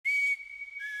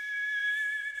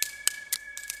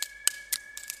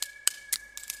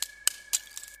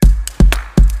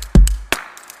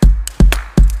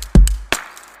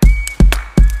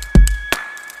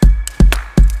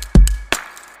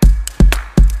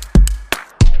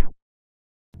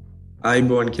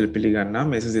අයිබෝන් කියල පිළිගන්න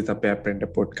මෙසසිත අප අපට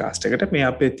පොඩ්කාස්ට එකට මේ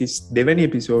අපේ 32 වෙනි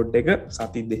එපිසෝඩ් එක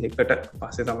සති දෙකකට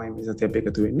පස්සේ තමයි මේ සති අප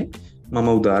එකතු වෙන්නේ. මම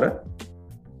උදාර,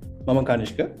 මම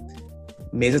කනිෂ්ක.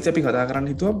 මේ සති අපි කතා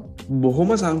කරන්න හිතුව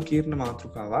බොහොම සංකීර්ණ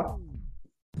මාතෘකාවක්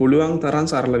පුළුවන්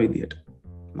තරම් සරල විදියට.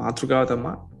 මාතෘකාව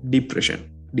තමයි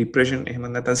ડિප්‍රෙෂන්. එහෙම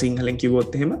නැත්නම් සිංහලෙන්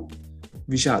කිව්වොත් එහෙම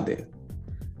විෂාදය.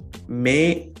 මේ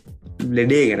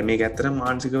ලෙඩේ ගැන, මේක ඇත්තටම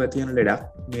මානසිකව තියෙන ලෙඩක්.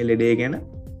 මේ ලෙඩේ ගැන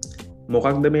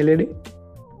මොකක්ද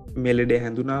මේ ලෙඩේ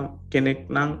හැඳුනා කෙනෙක්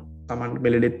නම් තමන්ට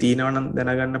මෙලෙඩේ තියෙනවනම්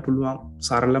දැනගන්න පුළුවන්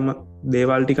සරලම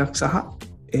දේවල් ටිකක් සහ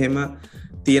එහෙම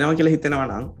තියෙනවා කියලා හිතෙනවා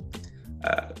නම්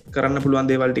කරන්න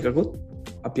පුළුවන් දේවල් ටිකකුත්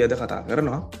අපි අද කතා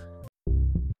කරනවා.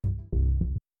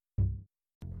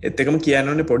 ඒත් එකම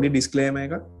කියන්න ඕනේ පොඩි ඩිස්ක්ලේමර්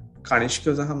එකක්. කනිෂ්ක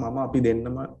සහ මම අපි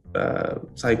දෙන්නම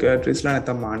සයිකියාට්‍රිස්ලා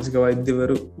නැත්නම් මානසික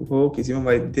වෛද්‍යවරු හෝ කිසිම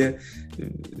වෛද්‍ය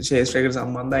ශාස්ත්‍රයකට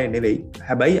සම්බන්ධයි නෙවෙයි.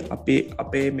 හැබැයි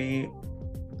අපේ මේ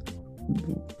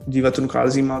ජීවතුන් කාල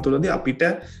සීමාව තුළදී අපිට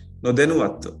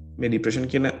නොදැනුවත්ව මේ ડિප්‍රෙෂන්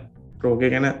කියන රෝගය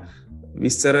ගැන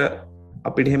විස්තර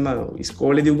අපිට එහෙම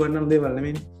ඉස්කෝලේදී උගන්වන දේවල්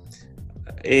නෙමෙයි.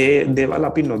 ඒ දේවල්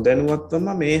අපි නොදැනුවත්වම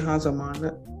මේ හා සමාන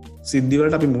සිද්ධි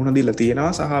වලට අපි මුහුණ දීලා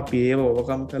තියෙනවා සහ අපි ඒව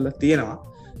ඕවර්කම් කරලා තියෙනවා.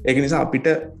 ඒක නිසා අපිට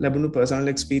ලැබුණු පර්සනල්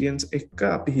එක්ස්පීරියන්ස් එක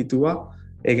අපි හිතුවා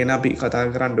ඒ ගැන අපි කතා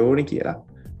කරන්න ඕනේ කියලා.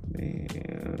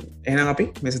 එහෙනම් අපි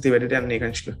මේ සති වැඩට යන්නේ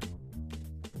කනිෂ්ක.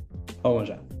 ඔව්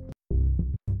මචං.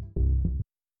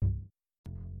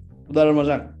 උදාහරණ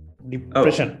මචං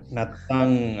ડિප්‍රෙෂන්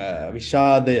නැත්නම්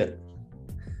විෂාදය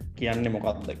කියන්නේ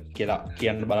මොකක්ද කියලා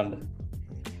කියන්න බලන්න.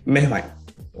 මෙහෙමයි.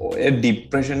 ඔය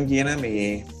ડિප්‍රෙෂන් කියන මේ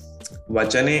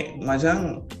වචනේ මචං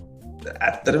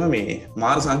ඇත්තරම මේ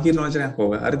මාර සංකීර්ණ වචනයක්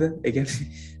ඕක. හරිද? ඒ කියන්නේ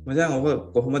මචං ඔබ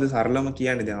කොහොමද සරලම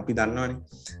කියන්නේ? දැන් අපි දන්නවනේ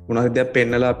මොනවද දෙයක්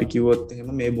පෙන්නලා අපි කිව්වොත් එහෙම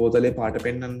මේ බෝතලේ පාට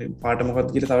පෙන්නන්නේ පාට මොකක්ද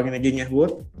කියලා තව කෙනෙක්ගෙන්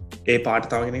ඇහුවොත් ඒ පාට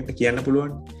තව කෙනෙක්ට කියන්න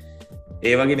පුළුවන්.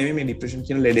 ඒ වගේ නෙමෙයි මේ ડિප්‍රෙෂන්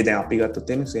කියන ලෙඩේ. දැන් අපි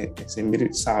ගත්තොත් එහෙම සෙම්බිරි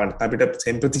සාවට අපිට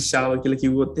සෙම්ප්‍රතිශාව කියලා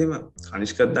කිව්වොත් එහෙම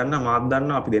කනිෂ්කත් දන්නා මාත්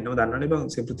දන්නා අපි දෙන්නම දන්නවනේ බං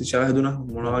සෙම්ප්‍රතිශාව හැදුනා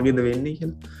මොන වගේද වෙන්නේ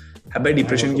කියලා. හැබැයි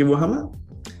ડિප්‍රෙෂන් කිව්වහම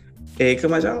ඒක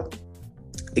මචං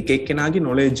එක එක්කෙනාගේ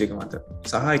නොලෙජ් එක මත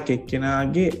සහ එක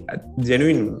එක්කෙනාගේ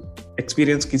ජෙනුයින්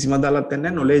එක්ස්පීරියන්ස් කිසිම අදාළක්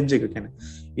නැහැ නොලෙජ් එක ගැන.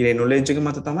 ඒ නොලෙජ් එක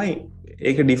මත තමයි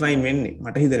ඒක ඩිෆයින් වෙන්නේ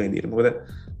මට හිතෙන විදිහට. මොකද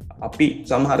අපි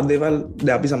සමහර දේවල්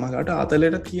දැන් අපි සමහරකට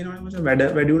අතලෙට කියනවනේ මචං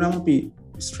වැඩි වුණාම අපි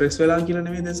ස්ට්‍රෙස් වෙලා කියලා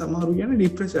නෙමෙයි දැන් සමහරු කියන්නේ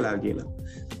ડિප්‍රෙස් වෙලා කියලා.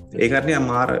 ඒකට නේ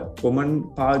මාර කොමන්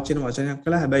පාවිච්චි කරන වචනයක්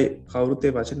කළා. හැබැයි කවුරුත්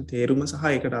ඒ වචන තේරුම සහ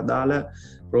ඒකට අදාළ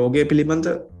රෝගය පිළිබඳ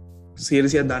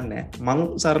සීරියස්ව දන්නේ නැහැ. මං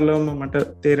සරලවම මට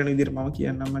තේරෙන විදිහට මම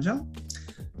කියන්නම් මචං.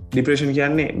 ડિප්‍රෙෂන්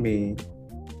කියන්නේ මේ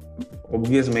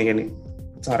ඔබ්වියස් මේ කියන්නේ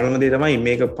සරලම දේ තමයි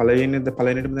මේක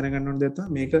පළවෙනිටම දැනගන්න ඕන දේ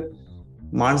තමයි මේක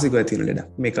මානසිකව ඇති වෙන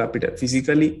ලෙඩක්. මේක අපිට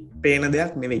ෆිසිකලි පේන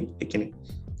දෙයක් නෙවෙයි. ඒ කියන්නේ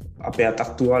අපේ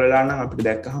අතක් තුවාලලා නම් අපිට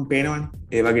දැක්කහම පේනවනේ.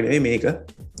 ඒ වගේ නෙවෙයි මේක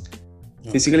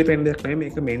ෆිසිකලි පේන දෙයක් නෙවෙයි.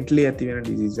 මේක මෙන්ටලි ඇති වෙන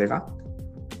ඩිසීස් එකක්.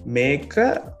 මේක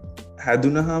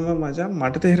හැදුනහම මචං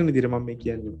මට තේරෙන විදිහට මම මේ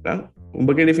කියන්නේ උටන්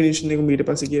උඹගේ ඩෙෆිනිෂන් එක ඊට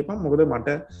පස්සේ කියපන්. මොකද මට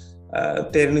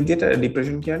තේරෙන විදිහට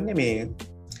ડિප්‍රෙෂන් කියන්නේ මේ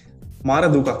මාර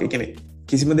දුකක්. ඒ කියන්නේ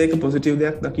කිසිම දෙයක පොසිටිව්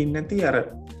දෙයක් දකින්න නැති අර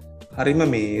හරිම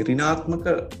මේ ඍණාත්මක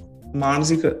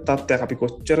මානසික තත්ත්වයක්. අපි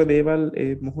කොච්චර දේවල්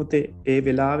ඒ මොහොතේ ඒ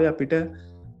වෙලාවේ අපිට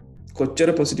කොච්චර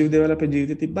පොසිටිව් දේවල් අපේ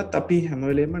ජීවිතේ තිබ්බත් අපි හැම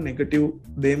වෙලේම නෙගටිව්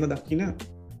දේම දකින්න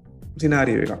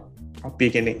සිනාරියෝ එකක්. අපි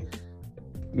කියන්නේ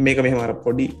මේක මෙහෙම අර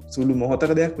පොඩි සුළු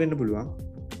මොහොතක දෙයක් වෙන්න පුළුවන්.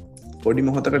 පොඩි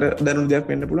මොහොතකට දැනුණු දෙයක්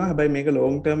වෙන්න පුළුවන්. හැබැයි මේක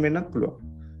ලොන්ග් ටර්ම් වෙන්නත් පුළුවන්.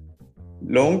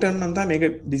 ලොන්ග් ටර්ම් නම් තමයි මේක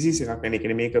ඩිසීස් එකක් වෙන්නේ.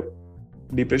 කියන්නේ මේක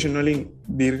ડિප්‍රෙෂන් වලින්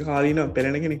දීර්ඝකාලීනව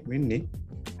පෙළෙන කෙනෙක් වෙන්නේ.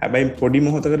 හැබැයි පොඩි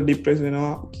මොහොතකට ડિප්‍රෙස්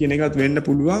වෙනවා කියන එකත් වෙන්න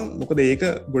පුළුවන්. මොකද ඒක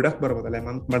ගොඩක් බරපතලයි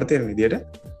මට තේරෙන විදිහට.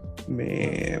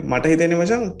 මේ මට හිතෙන්නේ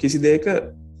මචං කිසි දෙයක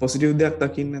පොසිටිව් දෙයක්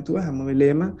දකින්න නැතුව හැම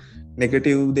වෙලේම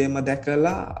නෙගටිව් දේම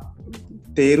දැකලා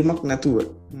තේරුමක් නැතුව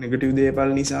නෙගටිව් දේවල්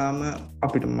නිසාම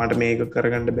අපිට මට මේක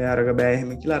කරගන්න බෑ අරක බෑ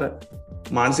එහෙම කියලා අර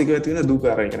මානසිකව ඇති වෙන දුක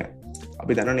අරගෙන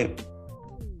අපි දන්නනේ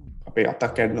අපේ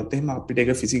අතක් කැඩුනොත් එහෙම අපිට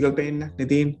ඒක ෆිසිකල් පේන් එකක් නේ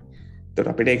තියෙන්නේ.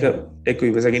 ඒතකොට අපිට ඒක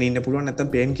ඉවසගෙන ඉන්න පුළුවන්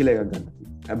නැත්නම් පේන් කිලර් එකක් ගන්න.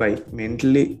 හැබැයි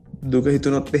මෙන්ටලි දුක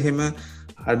හිතුනොත් එහෙම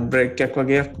හાર્ට් බ්‍රේක් එකක්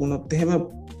වගේක් වුණොත් එහෙම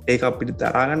ඒක අපිට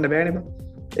තරහා ගන්න බෑනේ බං.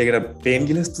 ඒකට පේන්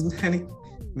කිලර්ස් තුනනේ.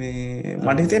 මේ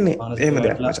මට හිතෙන්නේ එහෙම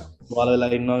දෙයක් මචං. බාල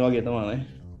වෙලා ඉන්නවා වගේ තමයි.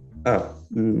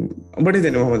 උඹට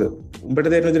දෙන්න මොහොද උඹට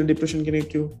දෙන්න ඩිප්‍රෙෂන් කෙනෙක්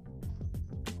කිව්ව?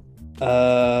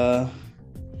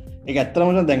 ඒක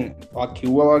ඇත්තටම දැන්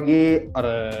කිව්වා වගේ අර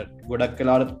ගොඩක්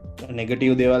වෙලාවට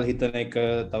නෙගටිව් දේවල් හිතන එක,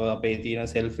 තව අපේ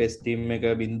තියෙන සෙල්ෆ් එස්ටීම් එක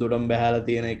බිඳුවටම බහැලා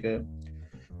තියෙන එක.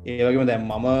 ඒ වගේම දැන්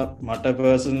මට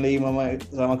පර්සනලි මම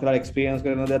සමහරවල් එක්ස්පීරියන්ස්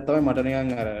කරන දෙයක් තමයි මට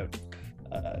නිකන් අර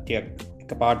ටිකක්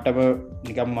එක පාටම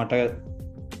නිකන් මට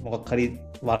මොකක් හරි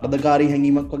වර්ධකාරී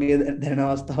හැඟීමක් වගේ දැන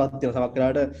අවස්ථාවත් තියෙන සමහර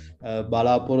වෙලාවට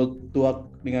බලාපොරොත්තුවක්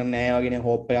නිකන් නෑ වගේ නේ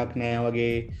හෝප් එකක් නෑ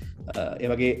වගේ ඒ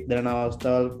වගේ දැනෙන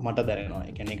අවස්ථාවල් මට දැනෙනවා.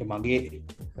 ඒ කියන්නේ ඒක මගේ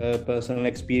පර්සනල්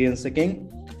එක්ස්පීරියන්ස් එකෙන්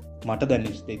මට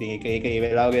දැනෙන්නේ. ඉතින් ඒක ඒ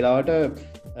වෙලාවට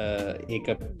ඒක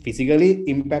ෆිසිකලි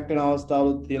ඉම්පැක්ට් වෙන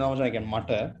අවස්ථාවල් තියෙනවා මචං. ඒ කියන්නේ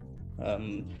මට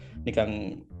නිකන්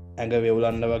ඇඟ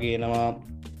වෙවුලන්න වගේ එනවා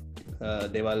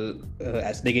දේවල්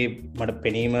ඇස් දෙකේ මට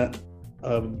පෙනීම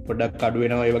පොඩක් අඩු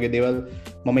වෙනවා. ඒ වගේ දේවල්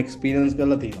මම එක්ස්පීරියන්ස්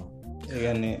කරලා තියෙනවා. ඒ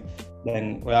කියන්නේ දැන්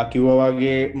ඔයා කිව්වා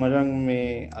වගේ මචං මේ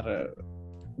අර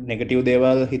නෙගටිව්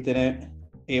දේවල් හිතෙන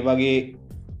ඒ වගේ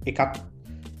එකක්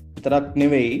විතරක්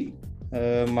නෙවෙයි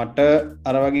මට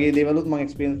අර වගේ දේවලුත් මම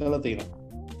එක්ස්පීරියන්ස් කරලා තියෙනවා.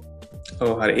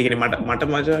 ඔව් හරි. ඒ කියන්නේ මට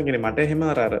මචං කියන්නේ මට එහෙම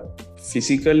අර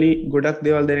ෆිසිකලි ගොඩක්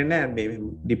දේවල් දැනෙන්නේ නැහැ.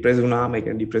 මේ ડિප්‍රෙස් වුණාම ඒ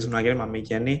කියන්නේ ඩිප්‍රෙස් වුණා කියන්නේ මම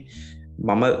කියන්නේ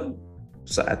මම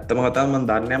ඇත්තම කතාව මම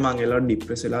දන්නේ නැහැ මං ඒලා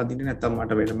ඩිප්‍රෙස් වෙලා දින්නේ නැත්තම්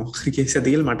මට වෙන මොකක් හරි කේස් එකක්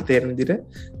කියලා මට තේරෙන විදිහට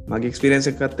මගේ එක්ස්පීරියන්ස්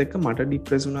එකත් එක්ක මට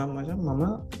ඩිප්‍රෙස් වුණාම මචං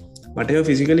මට ඒක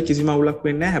ෆිසිකලි කිසිම අවුලක්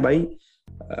වෙන්නේ නැහැ. හැබැයි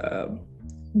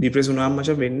ඩිප්‍රෙස් වුණාම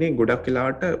මචං වෙන්නේ ගොඩක්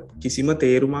වෙලාවට කිසිම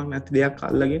තේරුමක් නැති දෙයක්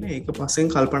අල්ලගෙන ඒක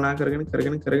පස්සෙන් කල්පනා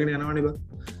කරගෙන යනවනේ බා.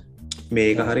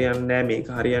 මේක හරියන්නේ නැහැ මේක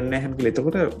හරියන්නේ නැහැ හැම කියලා.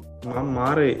 එතකොට මම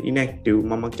මාර ඉන්ඇක්ටිව්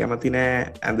මම කැමති නැහැ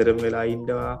ඇඳරම වෙලා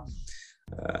ඉන්නවා.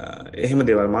 එහෙම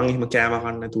දේවල් මං එහෙම කෑම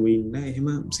කන්න නැතුව ඉන්න එහෙම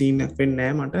සීන් එකක්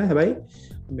වෙන්නේ නැහැ මට. හැබැයි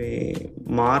මේ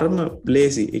මාරම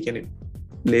ලේසි. ඒ කියන්නේ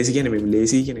ලේසි කියන්නේ මේ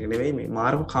ලේසි කියන එක නෙවෙයි මේ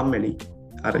මාරම කම්මැලි.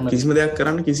 අර කිසිම දෙයක්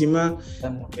කරන්න කිසිම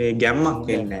මේ ගැම්මක්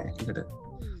වෙන්නේ නැහැ ඒකට.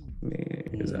 මේ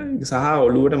සහ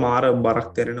ඔළුවට මාර බරක්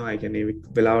දැනෙනවා. ඒ කියන්නේ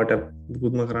වෙලාවට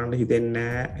පුදුම කරන්න හිතෙන්නේ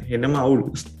නැහැ. එනම අවුල්.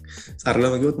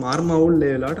 සරලව කිව්වොත් මාරම අවුල්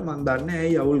ඒ වෙලාවට මං දන්නේ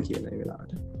ඇයි අවුල් කියලා ඒ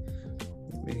වෙලාවට.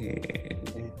 මේ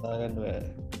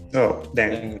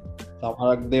දැන්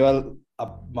සමහරක් දේවල්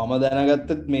මම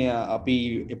දැනගත්තත් මේ අපි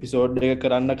එපිසෝඩ් එක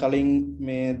කරන්න කලින්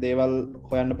මේ දේවල්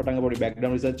හොයන්න පටන් පොඩි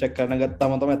බැක්ග්‍රවුන්ඩ් රිසර්ච් එක කරන්න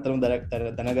ගත්තාම තමයි ඇත්තටම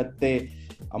දැනගත්තේ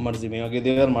අමර්සි මේ වගේ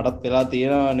දේවල් මටත් වෙලා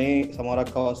තියෙනවානේ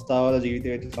සමහරක් අවස්ථාවල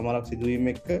ජීවිතේ වෙච්ච සමහරක් සිදුවීම්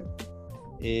එක්ක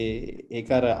ඒක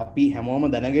අර අපි හැමෝම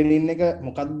දැනගෙන ඉන්න එක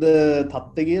මොකද්ද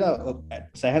තත්ත්වය කියලා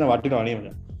සෑහෙන වටිනවා නේ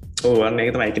මචං. ඔව් අන්න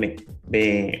ඒක තමයි කියන්නේ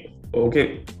මේ ඕකේ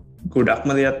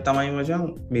ගොඩක්ම දෙයක් තමයි මචං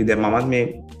මේ දැන් මමත් මේ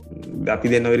අපි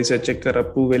දෙන්න රිසර්ච් එක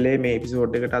කරපු වෙලේ මේ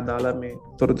එපිසෝඩ් එකට අදාලා මේ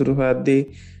තොරතුරු හොයද්දී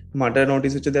මට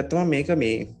නොටිස් වෙච්ච දෙයක් තමයි මේක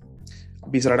මේ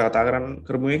අපි ඉස්සරහට කතා කරන්න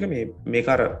කරමු මේක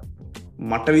අර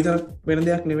මට විතරක් වෙන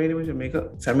දෙයක් නෙවෙයි මචං මේක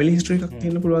ෆැමිලි හිස්ටරි එකක්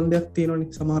තියෙන්න පුළුවන් දෙයක්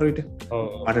තියෙනවනේ සමහර විට.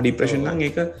 මට ડિප්‍රෙෂන් නම්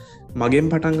ඒක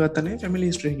මගෙන් පටන් ගත්ත නේ ෆැමිලි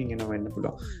හිස්ටරි එකකින් එනවා වෙන්න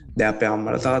පුළුවන්. දැන් අපේ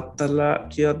අම්මලා තාත්තලා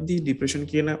කියද්දී ඩිප්‍රෙෂන්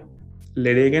කියන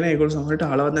ලෙඩේ ගැන ඒගොල්ලෝ සමහරට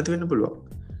අහලවත් නැති වෙන්න පුළුවන්.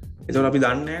 එතකොට අපි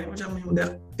දන්නේ නැහැ මචං මෙහෙම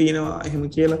දෙයක් තියෙනවා එහෙම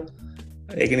කියලා.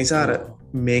 ඒක නිසා අර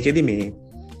මේකෙදි මේ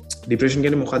ડિප්‍රෙෂන්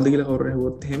කියන්නේ මොකද්ද කියලා කවුරු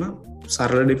හරි එහෙම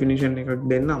සරල ඩෙෆිනිෂන් එකක්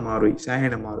දෙන්න අමාරුයි.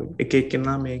 සෑහෙන අමාරුයි. එක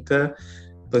එක්කෙනා මේක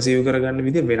පර්සීව් කරගන්න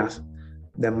විදිහ වෙනස්.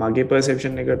 දැන් මගේ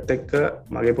පර්සෙප්ෂන් එකත් එක්ක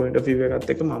මගේ පොයින්ට් ඔෆ් view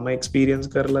එකත් එක්ක මම එක්ස්පීරියන්ස්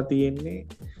කරලා තියෙන්නේ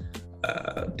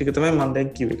ටික තමයි මම දැන්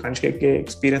කිව්වේ. කංශකගේ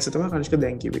එක්ස්පීරියන්ස් එක තමයි කංශක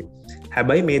දැන් කිව්වේ.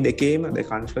 හැබැයි මේ දෙකේම දැන්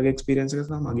කංශකගේ එක්ස්පීරියන්ස් එක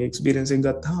සහ මගේ එක්ස්පීරියන්ස් එක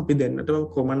ගත්තාම අපි දෙන්නටම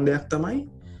කොමන් දෙයක් තමයි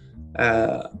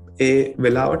ඒ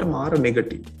වෙලාවට මාර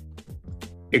නෙගටිව්.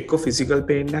 එක්ක ෆිසිකල්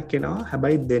පේන්නක් කෙනවා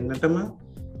හැබැයි දෙන්නටම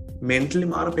මෙන්ටලි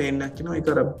මාර පේන්නක් කෙනවා. ඒක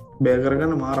අර බෑ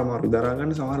කරගන්න මාර අමාරුයි.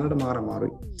 දරාගන්න සමහරවිට මාර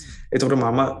අමාරුයි. එතකොට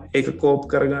මම ඒක කෝප්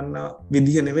කරගන්න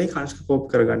විදිහ නෙවෙයි කංශක කෝප්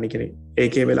කරගන්න කෙනෙක්.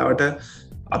 ඒකේ වෙලාවට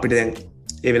අපිට දැන්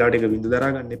ඒ වෙලාවට ඒක විඳ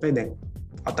දරා ගන්න එපා. දැන්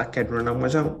අතක් කැඩුණා නම්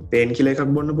මචං පේන් කිලර්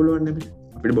එකක් බොන්න පුළුවන් නෙමෙයි.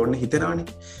 අපිට බොන්න හිතෙනවානේ.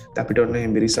 අපිට ඔන්න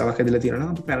හෙම්බිරිස්සාවක් ඇදලා තියෙනවා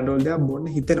නම් අපි පැනඩෝල් දෙකක් බොන්න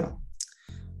හිතෙනවා.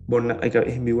 බොන්න එක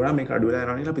එහෙම බිව්වනම් මේක අඩු වෙලා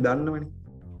යනවා කියලා අපි දන්නවනේ.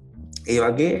 ඒ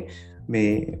වගේ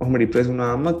මේ ඔහොම ડિප්‍රෙස්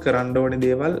වුණාම කරන්න ඕනේ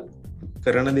දේවල්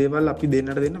කරන දේවල් අපි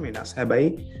දෙන්නට දෙන්න වෙනස්. හැබැයි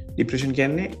ඩිප්‍රෙෂන්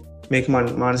කියන්නේ මේක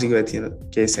මානසිකව තියෙන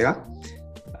කේස් එකක්.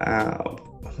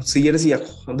 100%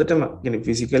 හොඳටම කියන්නේ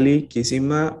ෆිසිකලි කිසිම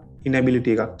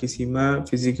ඉනැබිලිටි එකක් කිසිම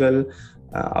ෆිසිකල්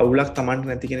අවුලක් Tamanට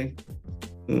නැති කෙනෙක්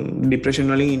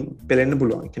ડિප්‍රෙෂන් වලින් පෙළෙන්න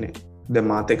පුළුවන් කෙනෙක්. දැන්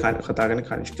මාත් එක්ක කතා කරන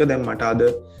කනිෂ්ක දැන් මට අද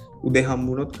උදේ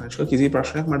හම්බුනොත් කනිෂ්ක කිසි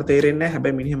ප්‍රශ්නයක් මට තේරෙන්නේ නැහැ.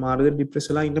 හැබැයි මිනිහ මාරුද ડિප්‍රෙස්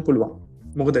වෙලා ඉන්න පුළුවන්.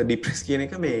 මොකද ඩිප්‍රෙස් කියන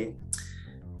එක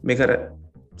මේක අර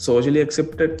සෝෂලි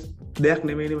ඇක්සෙප්ටඩ් දෙයක්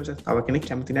නෙමෙයිනේ මචං. තව කෙනෙක්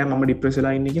කැමති නැහැ මම ඩිප්‍රෙස්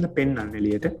වෙලා ඉන්නේ කියලා පෙන්වන්න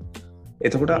එළියට.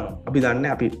 එතකොට අපි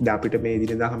දන්නේ අපිට මේ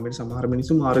දිනදා හම්බෙන සමහර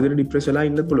මිනිස්සු මාරුද ඩිප්‍රෙස් වෙලා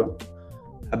ඉන්න පුළුවන්.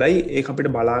 හැබැයි ඒක අපිට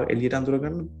බලා එළියට අඳුර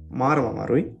ගන්න මාරම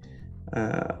අමාරුයි.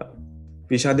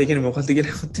 විෂාදය කියන්නේ මොකක්ද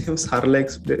කියලා හිතුවම සරල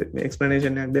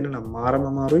එක්ස්ප්ලනේෂන් එකක් දෙන්න නම් මාරම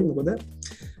අමාරුයි. මොකද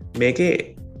මේකේ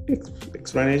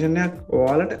එක්ස්ප්ලනේෂන් එකක්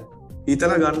ඔයාලට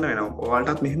හිතලා ගන්න වෙනවා.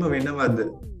 ඔයාලටත් මෙහෙම වෙනවද?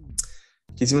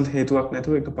 කිසිම හේතුවක්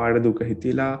නැතුව එකපාරට දුක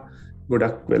හිතිලා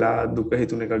ගොඩක් වෙලා දුක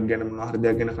හිතුන එකක් ගැන මොනවා හරි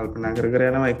දෙයක් ගැන කල්පනා කර කර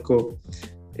යනවා. එක්කෝ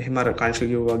එහෙම අර කංශ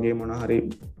කිව්වා වගේ මොන හරි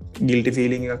ගිල්ටි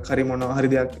ෆීලිං එකක් හරි මොන හරි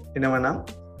දෙයක් එනවනම්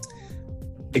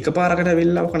එකපාරකට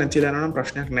ඇවිල්ලා ඔක නැතිලා යනවා නම්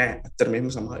ප්‍රශ්නයක් නැහැ. ඇත්තට මෙහෙම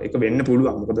සමහර එක වෙන්න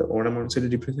පුළුවන්. මොකද ඕන මොනසෙට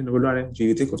ડિප්‍රෙෂන් එන්න පුළුවන්.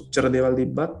 ජීවිතේ කොච්චර දේවල්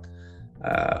තිබ්බත්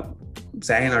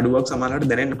සෑහෙන අඩුවක් සමහරවිට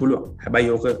දැනෙන්න පුළුවන්.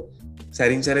 හැබැයි ඕක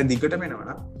සැරින් සැරේ දිගට වෙනවා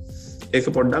නම් ඒක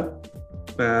පොඩ්ඩක්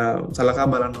සලකා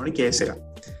බලන්න ඕනේ කේස් එකක්.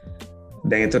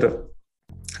 දැන් ඒතර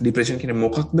ડિප්‍රෙෂන් කියන්නේ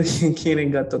මොකක්ද කියන එක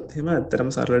ගත්තොත් එහෙම ඇත්තටම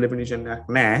සරල ඩෙෆිනිෂන්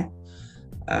එකක් නැහැ.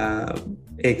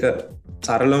 ඒක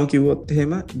සරලව කිව්වොත්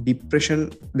එහෙම ડિප්‍රෙෂන්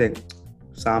දැන්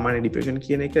සාමාන්‍ය ඩිප්‍රෙෂන්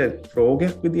කියන එක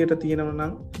රෝගයක් විදිහට තියෙනවා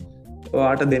නම්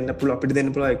ඔයාට දෙන්න පුළුවන් අපිට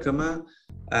දෙන්න පුළුවන් එකම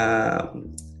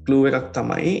ක්ලූ එකක්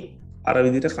තමයි අර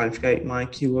විදිහට කංශකයි මා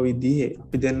කිව්ව විදිහේ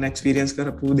අපි දැන් එක්ස්පීරියන්ස්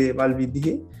කරපු දේවල්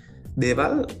විදිහේ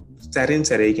දේවල් සැරින්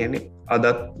සැරේ කියන්නේ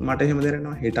අදත් මට එහෙම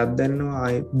දැනෙනවා හෙටත් දැනෙනවා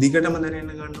ආයෙ දිගටම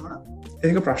දැනෙන්න ගන්නවා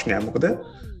ඒක ප්‍රශ්නයක්. මොකද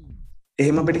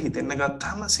එහෙම අපිට හිතෙන්න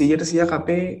ගත්තාම 100%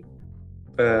 අපේ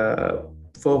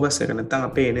ෆෝකස් එක නැත්නම්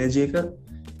අපේ එනර්ජි එක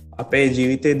අපේ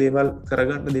ජීවිතේ දේවල්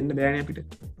කරගන්න දෙන්න බෑනේ අපිට.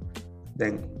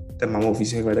 දැන් මම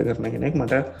ඔෆිස් එකේ වැඩ කරන කෙනෙක්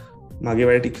මට මගේ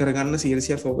වැඩ ටික කරගන්න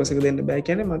 100% ෆෝකස් එක දෙන්න බෑ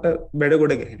කියන්නේ මට බඩ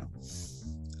ගොඩ ගහනවා.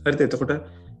 හරිද? එතකොට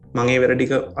මම ඒ වැඩ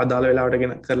ටික අදාළ වෙලාවට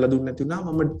ගෙන කරලා දුන්නේ නැති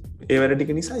වුණා මම ඒ වැඩ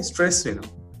ටික නිසා ස්ට්‍රෙස්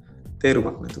වෙනවා.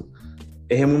 තේරුමක් නැතුව.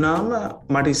 එහෙම වුණාම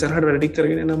මට ඉස්සරහට වැඩ ටික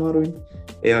කරගෙන යන්න අමාරුයි.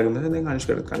 ඒ වගේම දැන්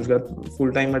කංශගත ෆුල්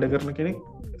ටයිම් වැඩ කරන කෙනෙක්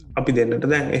අපි දෙන්නට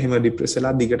දැන් එහෙම ඩිප්‍රෙස්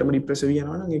වෙලා දිගටම ඩිප්‍රෙස් වෙවි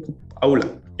යනවා නම් ඒක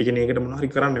අවුලක්. ඒ කියන්නේ ඒකට මොනවා හරි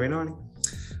කරන්න වෙනවනේ.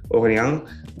 ඕක නිකන්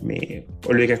මේ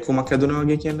ඔළුවේ කැක්කුමක් හැදුනා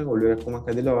වගේ කියන්නේ ඔළුවේ කැක්කුමක්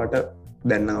හැදිලා වට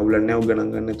දැන් අවුලක් නැහැ උ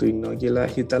ගණන් ගන්න නැතුව ඉන්නවා කියලා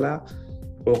හිතලා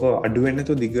ඕක අඩු වෙන්නේ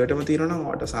නැතුව දිගටම තියනවා නම්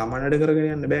වට සාමාන්‍ය වැඩ කරගෙන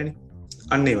යන්න බෑනේ.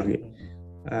 අන්න ඒ වගේ.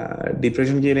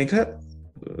 ડિප්‍රෙෂන් කියන එක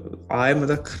ආයෙ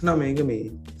මතක් කරනවා මේක මේ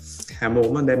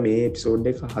හැමෝම දැන් මේ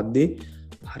එපිසෝඩ් එක හද්දී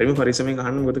හරිම පරිස්සමෙන්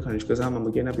අහන්න. මොකද කනිෂ්ක සහ මම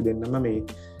කියන්නේ අපි දෙන්නම මේ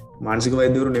මානසික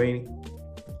වෛද්‍යවරු නෙවෙයිනේ.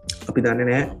 අපි දන්නේ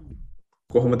නැහැ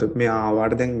කොහොමද මේ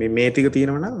ආවාට දැන් මේ ටික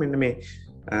තියෙනවා නම් මෙන්න මේ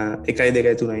 1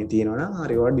 2 3 තියෙනවා නම්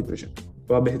හරි ඔයා ડિප්‍රෙෂන්.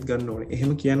 ඔයා බෙහෙත් ගන්න ඕනේ.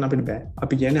 එහෙම කියන්න අපිට බෑ.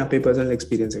 අපි කියන්නේ අපේ පර්සනල්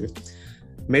එක්ස්පීරියන්ස් එක.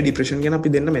 මේ ડિප්‍රෙෂන් ගැන අපි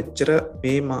දෙන්න මෙච්චර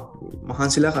මේ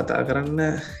මහන්සිලා කතා කරන්න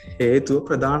හේතුව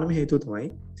ප්‍රධානම හේතුව තමයි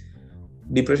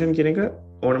ડિප්‍රෙෂන් කියන එක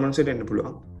ඕන මනුස්සයෙක් එන්න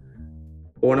පුළුවන්.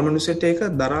 ඕන මනුස්සයෙක් ඒක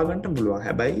දරා ගන්න පුළුවන්.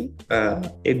 හැබැයි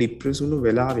ඒ ડિප්‍රෙස් වුණු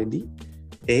වෙලාවේදී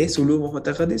ඒ සුළු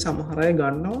මොහොතකදී සමහර අය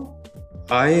ගන්නවා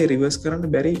ආයේ රිවර්ස්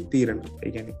කරන්න බැරි තීරණ.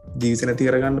 ඒ කියන්නේ ජීවිත නැති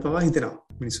කරගන්න පවා හිතෙනවා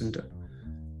මිනිසුන්ට.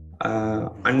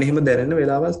 අන්න එහෙම දැනෙන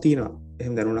වෙලාවල් තියෙනවා.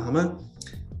 එහෙම දැනුණාම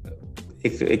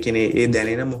ඒ කියන්නේ ඒ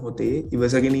දැනෙන මොහොතේ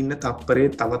ඉවසගෙන ඉන්න තප්පරේ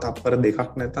තව තප්පර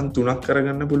දෙකක් නැත්නම් තුනක්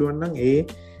කරගන්න පුළුවන් නම් ඒ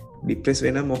ડિප්‍රෙස්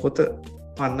වෙන මොහොත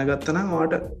පන්න ගත්තා නම්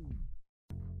ඔයාට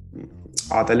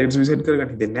ආතලෙට සුයිසයිඩ්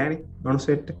කරගන්න හිතෙන්නේ නැහැ නේ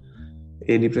මනුස්සයෙක්ට.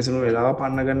 ඒ ડિප්‍රෙෂන් වෙලාව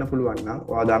පන්න ගන්න පුළුවන් නම්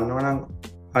ඔයා දන්නවා නම්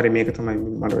හරි මේක තමයි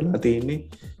මට වෙලා තියෙන්නේ.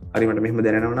 හරි මට මෙහෙම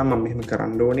දැනෙනවා නම් මම මෙහෙම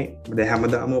කරන්න ඕනේ. දැන්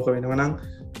හැමදාම ඕක වෙනවා නම්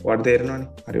ඔයාට තේරෙනවනේ.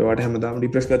 හරි ඔයාට හැමදාම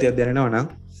ડિප්‍රෙස් ගතියක් දැනෙනවා නම්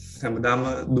හැමදාම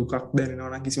දුකක්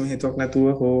දැනෙනවා නම් කිසිම හේතුවක් නැතුව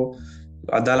හෝ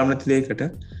අදාළම නැති දෙයකට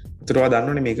ඒතර ඔයා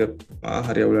දන්නවනේ මේක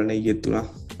හරි අවුලක් නෑ ඊයේත් තුනා.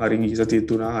 හරි ගිය සතියෙත්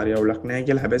තුනා හරි අවුලක් නෑ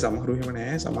කියලා. හැබැයි සමහරු එහෙම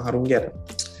නෑ. සමහරුන්ගේ අර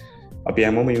අපි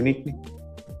හැමෝම යුනික් නේ.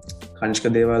 කංශක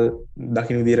දේවල්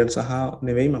දකින්න විදිහට සහ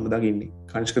නෙවෙයි මම දකින්නේ.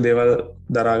 කංශක දේවල්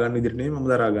දරා ගන්න විදිහට නෙවෙයි මම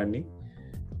දරාගන්නේ.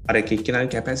 අර එක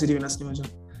එක්කෙනාගේ කැපැසිටි වෙනස් නේ මචං.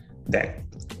 දැන්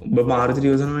ඔබ මාරුදිට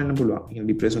යොදනවා වෙන්න පුළුවන්. ඒ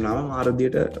ડિප්‍රෙස් වුණාම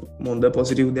මාරුදියට මොඳ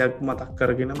පොසිටිව් දෙයක් මතක්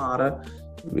කරගෙන මාර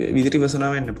විදිහට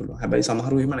ඉවසනවා වෙන්න පුළුවන්. හැබැයි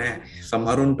සමහරු එහෙම නැහැ.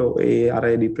 සමහරුන්ට ඒ අර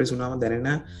ડિප්‍රෙස් වුණාම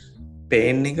දැනෙන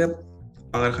පේන් එක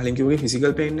අර කලින් කිව්වේ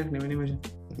ෆිසිකල් පේන් එකක් නෙවෙයි මචං.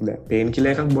 දැන් පේන්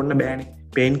කිලර් එකක් බොන්න බෑනේ.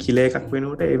 පේන් කිලර් එකක්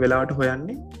වෙනකොට ඒ වෙලාවට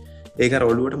හොයන්නේ ඒක අර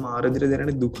ඔළුවට මාරුදිට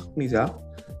දැනෙන දුකක් නිසා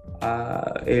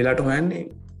ඒ වෙලාවට හොයන්නේ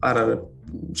අර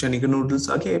ෂණික නූඩල්ස්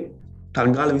වගේ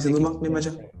ටක් ගාලා විසඳුමක් නේ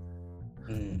මචං.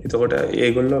 එතකොට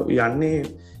ඒගොල්ලෝ යන්නේ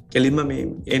කෙලින්ම මේ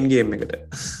එන්ඩ් ගේම් එකට.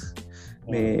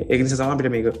 මේ ඒක නිසා තමයි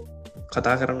අපිට මේක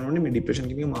කතා කරන්න ඕනේ. මේ ડિප්‍රෙෂන්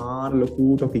කියන එක මාර ලොකු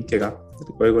ටොපික් එකක්.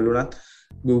 ඔයගොල්ලෝ උනත්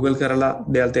Google කරලා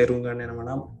දෙයක් තේරුම් ගන්න යනවා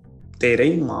නම්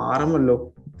තේරෙයි මාරම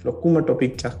ලොකුම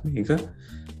ටොපික් එකක් මේක.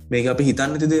 මේක අපි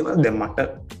හිතන්නේ නැති දේවල්. දැන් මට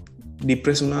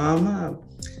ඩිප්‍රෙස් වුණාම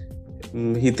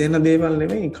හිතෙන දේවල්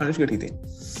නෙවෙයි කනිෂ්කට හිතෙන්නේ.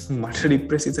 මට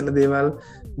ඩිප්‍රෙස් හිතෙන දේවල්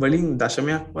වලින්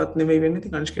දශමයක්වත් නෙවෙයි වෙන්නේ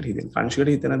ඉතින් කනිෂ්කට හිතෙන.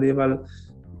 කනිෂ්කට හිතන දේවල්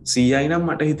 100යි නම්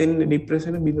මට හිතෙන්නේ ඩිප්‍රෙස්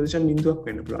වෙන 0.0ක්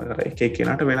වෙන්න පුළුවන්. අර එක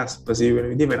එක්කෙනාට වෙනස් පසීව් වෙන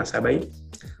විදිහ වෙනස්. හැබැයි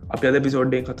අපි අද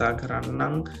එපිසෝඩ් එකේ කතා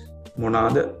කරන්නම්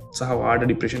මොනවාද සහ වාට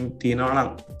ඩිප්‍රෙෂන් තියෙනවා නම්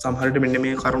සමහරට මෙන්න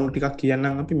මේ කරුණු ටිකක්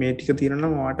කියන්නම් අපි. මේ ටික තියෙනවා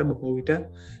නම් වාට බොහෝ විට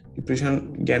ඩිප්‍රෙෂන්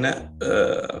ගැන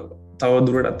තව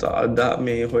දුරටත් අද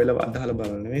මේ හොයලා අදහලා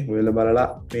බලන්න නෙවෙයි හොයලා බලලා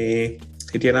මේ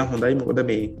හිටියනම් හොඳයි. මොකද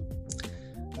මේ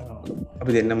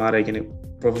අපි දෙන්න මාරයි කියන්නේ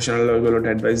ප්‍රොෆෙෂනල් ඔයගොල්ලන්ට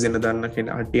ඇඩ්වයිස් දෙන්න දන්න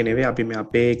කෙනා කට්ටිය නෙවෙයි. අපි මේ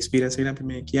අපේ එක්ස්පීරියන්ස් එකෙන් අපි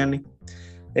මේ කියන්නේ.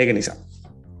 ඒක නිසා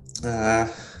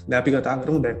දැන් අපි කතා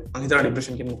කරමු දැන් මම හිතනවා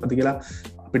ડિප්‍රෙෂන් කියන්නේ මොකද කියලා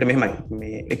අපිට මෙහෙමයි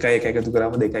මේ එකයි එක එකතු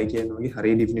කරාම දෙකයි කියන වගේ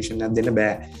හරිය ඩිෆිනිෂන් එකක් දෙන්න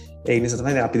බෑ ඒ නිසා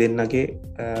තමයි දැන් අපි දෙන්නගේ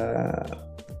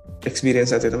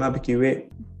එක්ස්පීරියන්ස් එකත් තමයි අපි කිව්වේ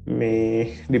මේ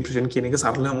ඩිප්‍රෙෂන් කියන එක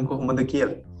සරලවම කොහොමද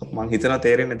කියලා මම හිතනවා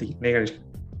තේරෙන්නේ නැති නේද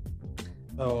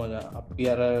අපි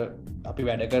අර අපි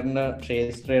වැඩ කරන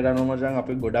ශේත්‍රයට අනුමචන්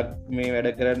අපි ගොඩක් මේ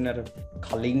වැඩ කරන්න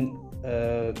කලින්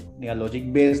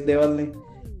ලොජික් බේස් දෙවල්න්නේ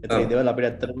එදවල් අපිට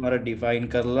ඇත්තට මර ඩිෆයින්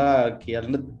කරලා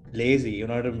කියන්න ලේසි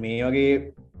වනට මේ වගේ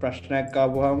ප්‍රශ්නයක්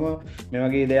කාපුහම මේ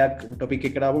වගේ දෙයක් ටොපික්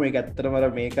එකටාපු මේ ඇත්තර මර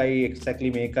මේකයි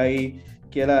එක්සැක්ලි මේකයි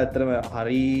කියලා ඇතරම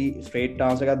හරි ස්ට්‍රේට්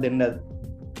ටාන්සකක් දෙන්න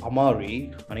අමාරී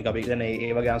අනි අපි කන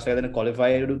ඒ වගේ අන්සකදන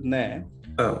කොලිෆයිඩුත් නෑ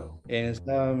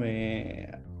එනිසා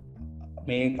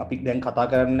මේ අපි දැන් කතා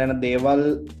කරන්න යන දේවල්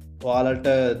වාලට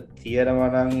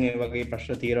තියරවනං ඒ වගේ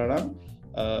ප්‍රශ්න තීරනම්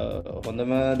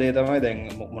හොඳම දේ තමයි දැන්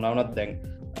මොනවනත් දැන්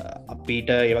අපිට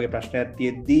ඒවගේ ප්‍රශ්න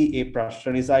ඇතියෙද්දී ඒ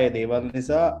ප්‍රශ්න නිසා ඒ දේවල්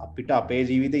නිසා අපිට අපේ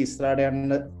ජීවිත ඉස්රාට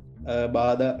යන්න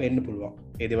බාධ වෙන්න පුළුවන්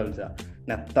ඒදවල් නිසා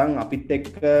නැත්තං අපිත්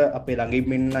එක්ක අපේ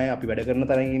ළඟින් ඉන්න අය අපි වැඩ කරන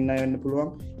තරග ඉන්න වෙන්න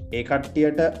පුළුවන් ඒ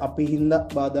කට්ටියට අපි හින්ද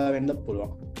බාධා වෙන්න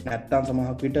පුළුවන් නැත්තම්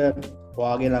සමහක්විට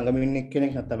වාගේ ළඟමින්නෙක්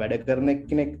කෙනෙක් නැත වැඩ කරන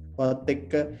කෙනෙක් පත්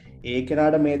එක්ක ඒ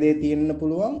කෙනාට මේ දේ තියෙන්න්න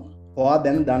පුළුවන් වා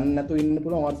දැන් දන්නතු ඉන්න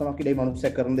පුළුව සමකිට මනුස්ස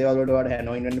කරන දේවලට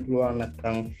හැනොයින්න පුළුවන්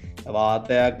නැත්තම්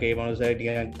වාතයක් ඒ මනුසට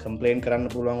කම්පලේන් කරන්න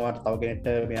පුළුවන්වාට තවගෙනට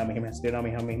මෙයා මෙහම හැස්ටේන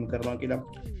මෙහම මෙහම කරනවා කියලා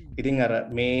ඉතින් අර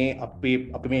මේ අපි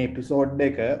මේ එපිසෝඩ්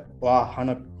එක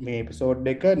වාහන මේ එපිසෝඩ්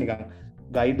එක නිකං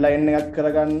ගයිඩ්ලයින් එකක්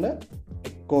කරගන්න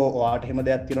එක්කෝ වාට හෙම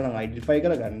දෙයක් තිරන අයිඩිෆයි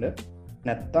කරගන්න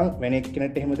නැත්තං වෙනෙක්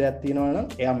කෙනෙට එහෙම දෙයක් තියෙනවනම්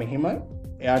එයා මෙහෙම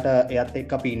එයාට එයත්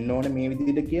එක් අපි ඉන්න ඕන මේ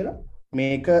විදිට කියලා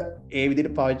මේක ඒ විදිට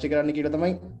පාච්චි කරන්න කියලා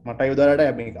තමයි මට යුදරට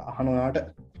ඇ මේක අහනවාට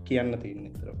කියන්න තියන්න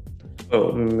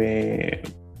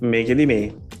මේකෙදි මේ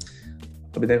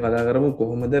අපි දැන් කතා කරමු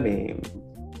කොහොමද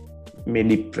මේ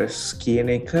ඩිප්‍රෙස්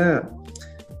කියන එක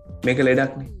මේක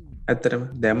ලෙඩක්නේ ඇත්තරම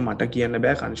දැම් මට කියන්න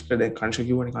බෑ කංශක දැ කංශක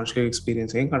වන කංශක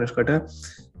එක්ස්පිරියන්සෙන් කනස්කට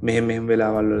මෙහෙම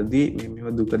වෙලාවල්ලදී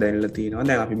මෙම දුක දැල්ල තියෙනවා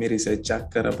දැන් අපි මේ රිසර්ච්චක්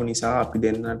කරපු නිසා අපි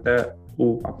දෙන්නට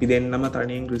අපි දෙන්නම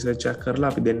තනින් රිසර්ච්චක්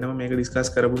කරලා අපි දෙන්නම මේක ඩිස්කස්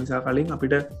කරපු නිසා කලින්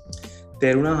අපිට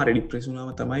තේරුණා හරි ඩිප්‍රෙසුනාව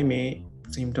තමයි මේ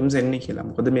සිම්ටම්ස් එන්නේ කියලා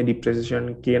මොකද මේ ඩිප්‍රෙසේෂන්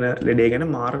කියන ලෙඩේ ගැන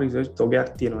මාර රිසර්ච්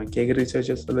තොගයක් තියෙනවා එක එක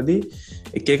රිසර්චස් වලදී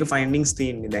එක එක ෆයින්ඩින්ග්ස්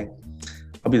තියෙන්නේ දැන්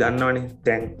අපි දන්නවනේ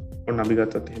දැන් ඔන්න අපි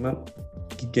ගත්තොත් එහෙම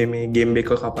මේ ගේම්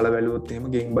එක කපලා බැලුවොත් එහෙම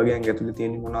ගේම් බගයන් ඇතුලේ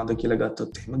තියෙන මොනවද කියලා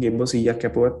ගත්තොත් එහෙම ගේම් බෝ 100ක්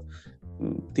කැපුවත්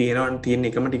තියෙන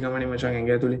එකම ටිකමනේ මචං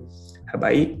ඇඟ ඇතුලේ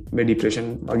හැබැයි මේ ඩිප්‍රෙෂන්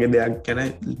වගේ දෙයක් ගැන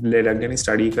ලෙඩක් ගැන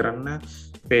ස්ටඩි කරන්න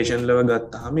පේෂන්ට් ලව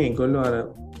ගත්තාම ඒගොල්ලෝ අර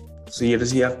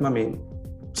 100%ක්ම මේ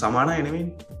සමානයි නෙමෙයි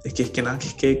එක එක්කෙනා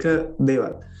එක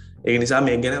දේවල් ඒක නිසා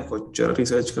මේ ගැන කොච්චර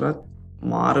රිසර්ච් කරත්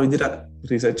මාර විදිහට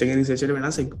රිසර්ච් එකේ රිසර්ච් එකට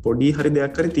වෙනස් පොඩි හරි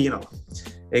දෙයක් හරි තියෙනවා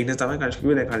ඒක නිසා තමයි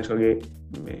කංශකගේ දැන් කංශකගේ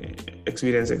මේ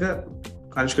එක්ස්පීරියන්ස් එක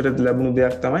කංශකට ලැබුණු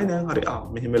දෙයක් තමයි දැන් හරි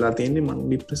මෙහෙම වෙලා තියෙන්නේ මම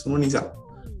ડિප්‍රෙස් වුණා නිසා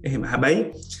එහෙම හැබැයි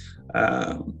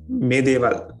මේ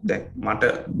දේවල් දැන්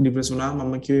මට ඩිප්‍රෙස් වුණා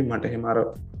මම කිව්වේ මට එහෙම අර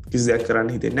කිසි දෙයක් කරන්න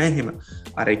හිතෙන්නේ නැහැ එහෙම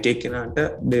අර එක එක්කෙනාට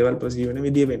දේවල් පර්සීව් වෙන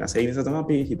විදිය වෙනස් ඒ නිසා තමයි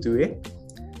අපි හිතුවේ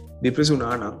ඩිප්‍රෙස්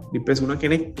වුණා නම් ඩිප්‍රෙස් වුණා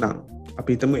කෙනෙක් නම් අපි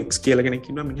හිතමු X කියලා කෙනෙක්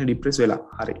ඉන්නවා මිනිහා ඩිප්‍රෙස් වෙලා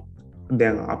හරි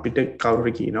දැන් අපිට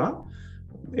කවුරු කියනවා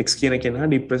X කියන කෙනා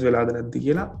ඩිප්‍රෙස් වෙලාද නැද්ද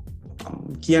කියලා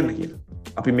කියන්න කියලා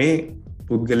අපි මේ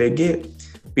පුද්ගලයාගේ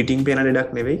පිටින් පේන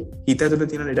ලෙඩක් නෙවෙයි හිත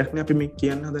ඇතුළේ තියෙන ලෙඩක් නේ අපි මේ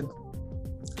කියන්න හදන්නේ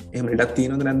එහෙම ලෙඩක්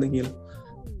තියෙනවද නැද්ද කියලා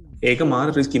ඒක මාර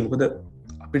රිස්කි මොකද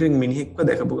අපිට මිනිහෙක්ව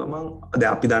දැකපු ගමන්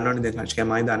දැන් අපි දන්නවනේ දැන්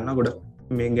කච්කමයි දන්නවා ගොඩක්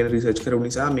මේ ගැන රිසර්ච් කරපු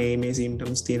නිසා මේ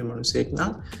සිම්ප්ටම්ස් තියෙන මිනිහෙක්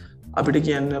නම් අපිට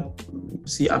කියන්න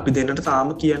අපි දෙන්නට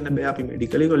තාම කියන්න බෑ අපි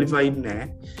මෙඩිකලි ක්වොලිෆයිඩ් නෑ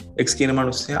X කියන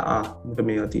මිනිස්සයා මට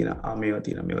මේවා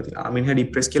තියෙනවා මිනිහා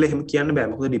ડિප්‍රෙස් කියලා එහෙම කියන්න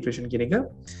බෑ මොකද ડિප්‍රෙෂන් කියන එක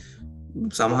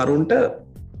සමහරුන්ට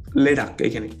ලෙඩක්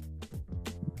ඒ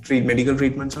කියන්නේ මෙඩිකල්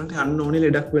ට්‍රීට්මන්ට්ස් වලට යන්න ඕනේ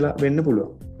ලෙඩක් වෙලා වෙන්න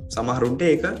පුළුවන් සමහරුන්ට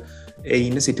ඒක ඒ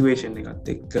ඉන්න සිටුවේෂන්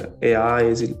එකත් එක්ක එයා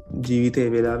ඒ ජීවිතේ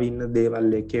වෙලාවෙ ඉන්න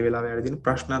දේවල් එක්ක ඒ වෙලාවෙ වැඩ තියෙන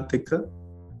ප්‍රශ්නත් එක්ක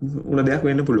උන දෙයක්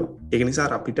වෙන්න පුළුවන් ඒක නිසා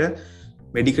අපිට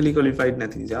මෙඩිකලි ක්වොලිෆයිඩ්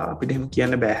නැති නිසා අපිට එහෙම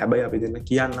කියන්න බෑ හැබැයි අපි දෙන්න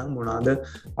කියන්නම් මොනවාද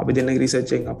අපි දෙන්න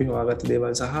රිසර්ච් එකෙන් අපි හොයාගත්ත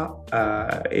දේවල් සහ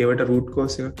ඒවට රූට්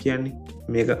කෝස් එකක් කියන්නේ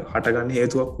මේක හටගන්න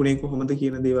හේතුවක් උනේ කොහොමද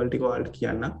කියන දේවල් ටික ඔයාලට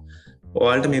කියන්න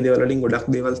ඔයාලට මේ දේවල් වලින් ගොඩක්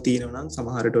දේවල් තියෙනවා නම්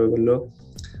සමහරට ඔයගොල්ලෝ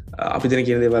අපි දෙන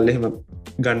කියන දේවල් එහෙම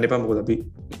ගන්න එපා මොකද අපි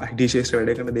IT ශේෂ්ත්‍ර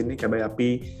වැඩ කරන දෙන්නේ හැබැයි අපි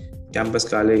කැම්පස්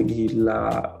කාලේ ගිහිල්ලා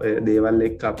දේවල්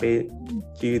එක්ක අපේ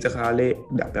ජීවිත කාලේ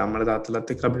අපේ අම්මලා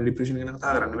තාත්තලාත් එක්ක අපි ඩිප්‍රෙෂන් ගැන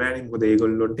කතා කරන්න බෑනේ මොකද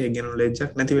ඒගොල්ලොන්ට ඒ ගැන නොලෙජ්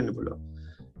එකක් නැති වෙන්න පුළුවන්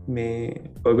මේ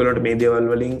ඔයගොල්ලන්ට මේ දේවල්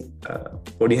වලින්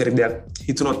පොඩි හරි දෙයක්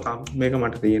හිතුනොත් මේක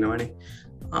මට තියෙනවනේ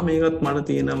මේකත් මට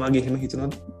තියෙනවා වගේ එහෙම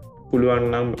හිතුනොත් පුළුවන්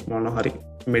නම් මොන හරි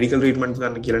මෙඩිකල් ට්‍රීට්මන්ට්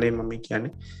ගන්න කියලා නේ මම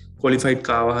කියන්නේ ක්වොලිෆයිඩ්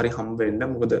කාව හරි හම්බ වෙන්න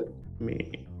මොකද මේ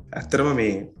ඇත්තටම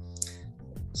මේ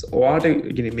ඔයාට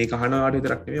මේ කහනවාට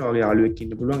විතරක් නෙමෙයි ඔයාගේ යාළුවෙක්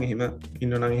ඉන්න පුළුවන් එහෙම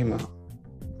ඉන්නවනම් එහෙම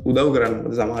උදව් කරන්න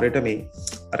සමහර විට මේ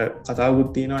අර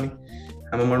කතාවකුත් තියෙනවානේ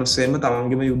හැම මිනිස්සෙම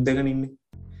තමන්ගේම යුද්ධයක ඉන්නේ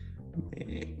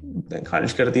දැන්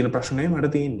කනිෂ්කට තියෙන ප්‍රශ්නේ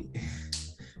මට තියෙන්නේ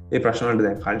ඒ ප්‍රශ්න වලට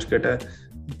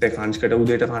දැන් කනිෂ්කට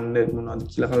උදේට කන්න මොනවද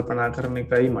කියලා කල්පනා කරන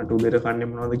එකයි මට උදේට කන්නේ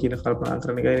මොනවද කියලා කල්පනා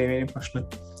කරන එකයි නෙමෙයි ප්‍රශ්න.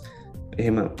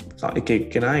 එහෙම එක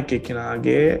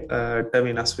එක්කෙනාගේ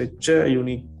වෙනස් වෙච්ච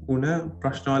යුනික් වුණ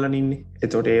ප්‍රශ්න වල ඉන්නේ.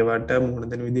 එතකොට ඒවට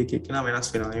මුහුණ දෙන විදිහ එක එක්කෙනා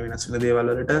වෙනස් වෙනවා. ඒ වෙනස් වෙන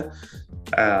දේවල් වලට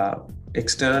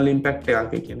එක්ස්ටර්නල් ඉම්පැක්ට්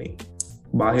එකක් කියන්නේ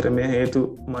බාහිරමය හේතු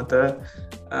මත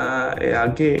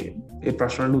එයාගේ ඒ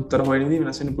ප්‍රශ්නට උත්තර හොයනදී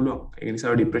වෙනස් වෙන්න පුළුවන්. ඒ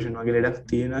නිසා ડિප්‍රෙෂන් වගේ ලෙඩක්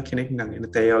තියෙන කෙනෙක් නම්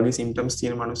එනත ඒ වගේ සිම්ප්ටම්ස්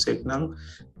තියෙන මිනිස්සෙක් නම්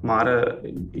මාර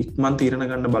ඉක්මන් තීරණ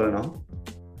ගන්න බලනවා.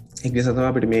 ඒක නිසා තමයි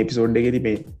අපිට මේ එපිසෝඩ් එකේදී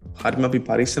මේ හරිම අපි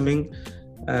පරිස්සමෙන්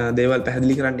දේවල්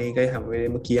පැහැදිලි කරන්නේ. ඒකයි හැම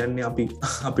වෙලේම කියන්නේ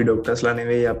අපි ඩොක්ටර්ස්ලා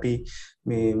නෙවෙයි අපි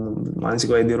මේ මානසික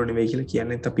වෛද්‍යවරු නෙවෙයි කියලා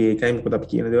කියන්නේත් අපි ඒකයි. මොකද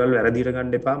අපි කියන දේවල් වැරදිට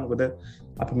ගන්න එපා. මොකද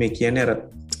අපි මේ කියන්නේ අර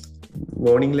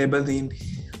වෝනින් ලේබල් තියෙන්නේ.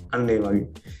 අන්න ඒ වගේ.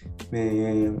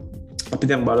 මේ අපි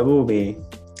දැන් බලමු මේ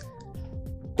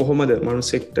කොහොමද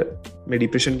මනුස්සෙක්ට මේ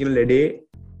ඩිප්‍රෙෂන් කියන ලෙඩේ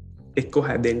එක්කෝ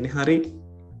හැදෙන්නේ හරි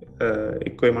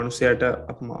එක්කෝ ඒ මනුස්සයාට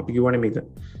අපි කියවනේ මේක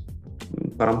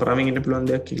පරම්පරාවෙන් ඉන්න පුළුවන්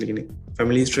දෙයක් කියලා කියන්නේ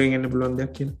ෆැමිලි හිස්ටරි එකෙන් ඉන්න පුළුවන්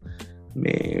දෙයක් කියලා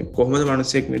මේ කොහොමද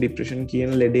මනුස්සෙක් මේ ඩිප්‍රෙෂන්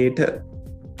කියන ලෙඩේට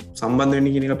සම්බන්ධ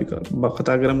වෙන්නේ කියන එක අපි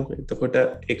කතා කරමු. එතකොට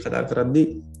ඒ කතා කරද්දී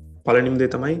පළවෙනිම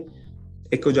දේ තමයි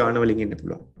එක්කෝ ජාන වලින් ඉන්න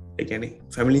පුළුවන්. ඒ කියන්නේ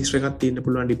ෆැමිලි හිස්ටරි එකක් තියෙන්න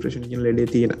පුළුවන් ඩිප්‍රෙෂන් කියන ලෙඩේ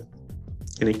තියෙන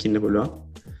කෙනෙක් ඉන්න පුළුවන්.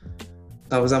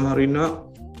 තව සමහරු ඉන්නවා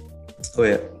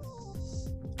ඔය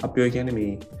අපි ඔය කියන්නේ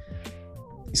මේ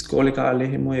ඉස්කෝලේ කාලේ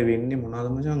හැම ඔය වෙන්නේ මොනවද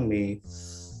මචං මේ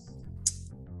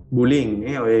බුලින්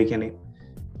නේ ඔය කියන්නේ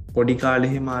පොඩි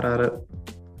කාලේ හැම අර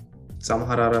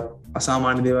සමහර අර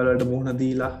අසාමාන්‍ය දේවල් වලට මුහුණ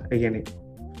දීලා ඒ කියන්නේ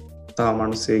තව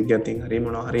මිනිස්සෙක් ගැතින් හරි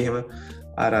මොනවා හරි එහෙම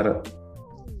අර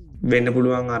වෙන්න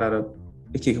පුළුවන් අර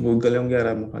එක එක පුද්ගලයන්ගේ අර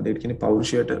මොකද ඒ කියන්නේ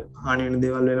පෞරුෂයට හානි වෙන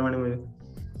දේවල් වෙනවනේ මේ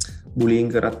බුලින්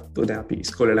කරත් දැන් අපි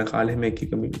ඉස්කෝලේ යන කාලේ හැම එක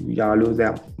යාළුවෝ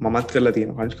දැන් මමත් කරලා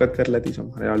තියෙනවා කනිෂ්කත් කරලා තියෙනවා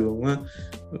සමහර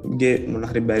යාළුවෝගේ මොන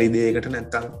හරි බැරි දෙයකට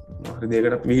නැත්තම් මොන හරි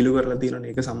දෙයකට විහිළු කරලා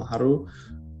තියෙනවා. ඒක සමහරු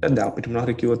දැන් අපිට මොන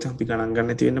හරි කිව්වොත් අපි ගණන්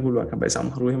ගන්න තියෙන්න පුළුවන්. හැබැයි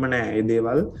සමහරු එහෙම නෑ. ඒ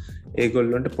දේවල්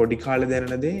ඒගොල්ලන්ට පොඩි කාලේ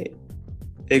දැනෙන දේ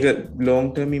ඒක ලොන්ග්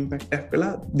ටර්ම් ඉම්පැක්ට් එකක්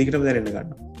වෙලා දිගටම දැනෙන්න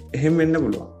ගන්නවා. එහෙම වෙන්න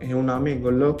පුළුවන්. එහෙම වුණාම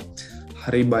ඒගොල්ලෝ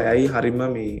හරි බයයි හරිම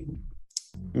මේ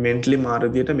මෙන්ටලි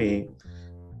මාරදියට මේ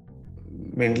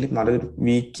මෙන්ටලි මර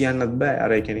වීක් කියන්නත් බෑ.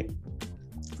 අර ඒ කියන්නේ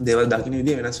දේවල් දකින්න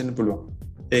විදිහ වෙනස් වෙන්න පුළුවන්.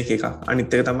 ඒක එකක්.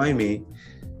 අනිත් එක තමයි මේ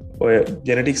ඔය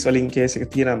ජෙනටික්ස් වලින් කේස් එක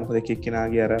තියෙනවා. මොකද එක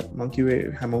එක්කෙනාගේ අර මම කිව්වේ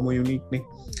හැමෝම යුනික් නේ.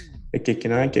 එක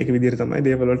එක්කෙනා එක විදිහට තමයි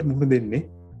දේවල් වලට මුහුණ දෙන්නේ.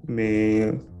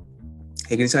 මේ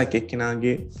ඒක නිසා එක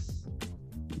එක්කෙනාගේ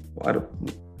අර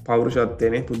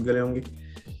පෞරුෂත්වයනේ පුද්ගලයන්ගේ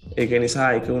ඒක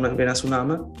නිසා එක උනන් වෙනස් වුණාම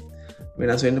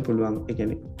වෙනස් වෙන්න පුළුවන්. ඒ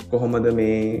කියන්නේ කොහොමද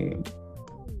මේ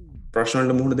ප්‍රශ්න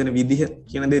වලට මුහුණ දෙන විදිහ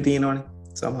කියන දේ තියෙනවනේ.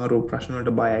 සමහර ප්‍රශ්න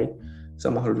වලට බයයි,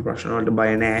 සමහර ප්‍රශ්න වලට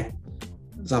බය නැහැ.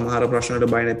 සමහර ප්‍රශ්න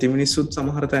වලට බය නැති මිනිස්සුත්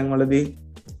සමහර තැන්වලදී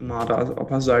මාර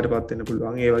අපහසුතාවයටපත් වෙන්න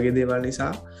පුළුවන්. ඒ වගේ දේවල්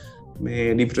නිසා මේ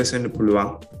ડિප්‍රෙස් වෙන්න පුළුවන්.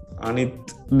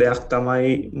 අනිත් දෙයක්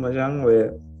තමයි මචං ඔය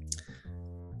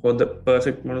හොඳ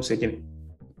පර්ෆෙක්ට් මිනිස්සෙක් කියන්නේ.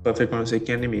 පර්ෆෙක්ට් මිනිස්සෙක්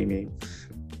කියන්නේ මේ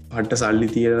පට්ට සල්ලි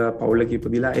තියලා පවුලක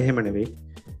ඉපදිලා එහෙම නෙවෙයි.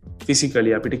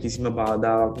 ෆිසිකලි අපිට කිසිම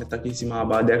බාධාවක් නැත්නම් කිසිම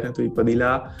ආබාධයක් නැතුව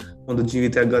ඉපදිලා හොඳ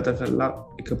ජීවිතයක් ගත කරලා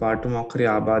එකපාරට මොකක් හරි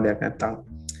ආබාධයක් නැත්නම්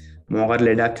මොකක් හරි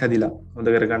ලෙඩක් හැදිලා හොඳ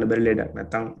කරගන්න බැරි ලෙඩක්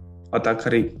නැත්නම් අතක්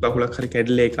හරි බකුලක් හරි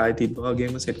කැඩිලා ඒක ආයෙ තිබ්බා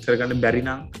වගේම සෙට් කරගන්න බැරි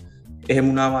නම් එහෙම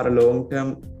වුණාම අර ලොන්ග් ටර්ම්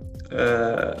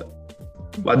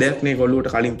වදයක් නේ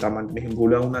ගොල්ලුවට කලින් Tamanට මෙහෙම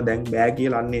පුළුවන් වුණා දැන් බෑ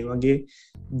කියලා අන්න ඒ වගේ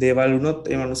දේවල් වුණොත්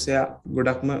ඒ මනුස්සයා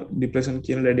ගොඩක්ම ડિප්‍රෙෂන්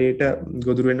කියන ලෙඩේට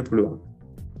ගොදුරු වෙන්න පුළුවන්.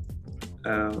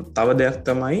 තව දෙයක්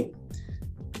තමයි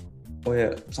ඔය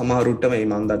සමහරුට මේ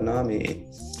මන් දන්නවා මේ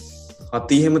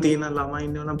අතිහෙම තියෙන ළමයි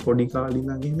ඉන්නවනම් පොඩි කාලේ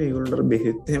ඉඳන් එහෙම ඒගොල්ලන්ට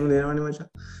බෙහෙත් එහෙම දෙනවනේ මචං.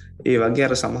 ඒ වගේ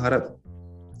අර සමහර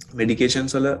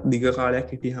මෙඩිකේෂන්ස් වල දිග කාලයක්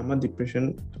හිටියාම ඩිප්‍රෙෂන්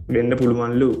වෙන්න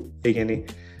පුළුවන්ලු. ඒ කියන්නේ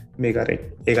මේක අර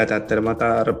ඒකත් ඇත්තටම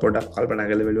අර පොඩක් කල්පනා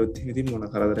කරලා බලුවොත් ඉතින් මොන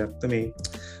කරදරයක්ද මේ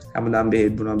හැමදාම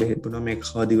බෙහෙත් බොනවා මේක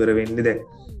කවද ඉවර වෙන්නේ දැන්.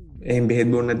 එහෙන් බෙහෙත්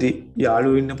බොන්න නැති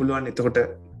යාළුවෝ ඉන්න පුළුවන්. එතකොට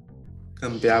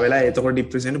කම්පයා වෙලා එතකොට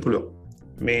ඩිප්‍රෙස් වෙන්න පුළුවන්.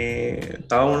 මේ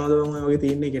තව මොනවද මම වගේ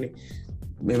තියෙන්නේ කියන්නේ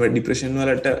මේ ඩිප්‍රෙෂන්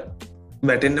වලට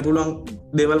වැටෙන්න පුළුවන්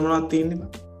දේවල් මොනවද තියෙන්නේ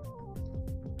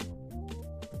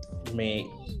මේ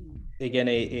ඒ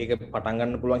කියන්නේ ඒක පටන්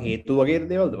ගන්න පුළුවන් හේතු වගේ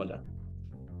දේවල්ද මචං?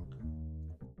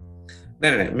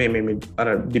 නෑ මේ අර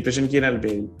ඩිප්‍රෙෂන් කියන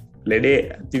ලෙඩේ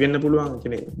ඇතිවෙන්න පුළුවන්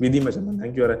කෙනෙ විදිම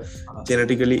චමන්නකිවර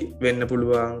ජෙනටිකලි වෙන්න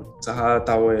පුළුවන් සහ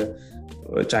තවය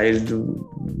චයිල්ඩ්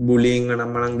බුලිං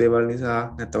නම්මනක් දෙවල් නිසා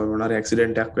නැතව මොනර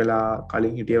ඇක්සිඩෙන්ටක් වෙලා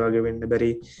කලින් හිටිය වගේ වෙන්න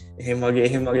බැරි එහෙම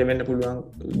වගේ වෙන්න පුළුවන්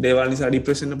දේවල් නිසා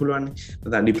ඩිප්‍රෙසන්න පුළුවන්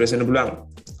ඩිප්‍රෙසන්න පුළුවන්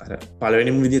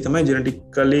පලවෙනි විදි තමයි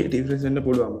ජෙනටිකල්ලි ඩිප්‍රෙසන්න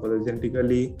පුළුවන් ොද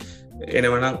ජෙනටිකලි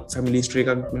එනවන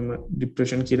සමිලිස්ට්‍රේකක් මෙම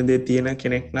ඩිප්‍රේෂන් කියරදේ තියෙන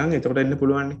කෙනෙක් නම් එතකොට එන්න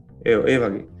පුළුවන් ඒ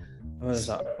වගේ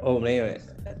ඕ මේ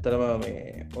ඇත්තරම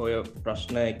මේ ඔය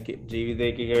ප්‍රශ්න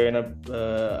ජීවිතයක වෙන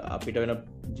අපිට වෙන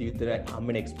ජීවිතර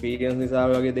හමෙන් එක්ස්පිරියන්ස් නිසා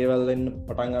වගේ දේවල්ලන්න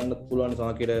පටන් ගන්න පුළුවන්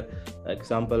සමකට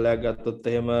එක්සම්පල්ලයක් ගත්තොත්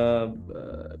එහෙම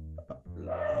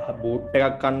බෝට්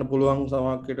එකක් කන්න පුළුවන්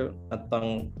සමක්කට නැත්තං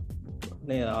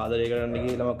ආදරය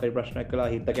කරන්නගේ ළමක්කරි ප්‍රශ්නයක් කලා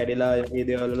හිත කැඩිලා ඒ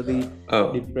දේවල්ලදී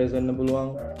ඩිප්‍රේසන්න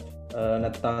පුළුවන්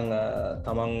නැත්තං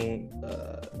තමන්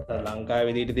ලංකා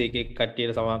විදිට ඒක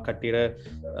කට්ටියට සමක් කට්ටියට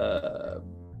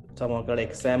සමකට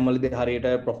එක්සෑම්මලිද හරියට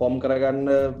ප්‍රෆෝම් කරගන්න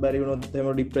බැරිවුණොත්ම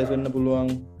ඩිප්‍රෙස් වෙන්න පුළුවන්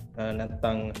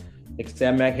නැත්තං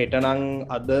එක්සෑම්මයක් හෙටනං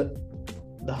අද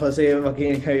දවසේ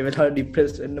වගේ වෙලා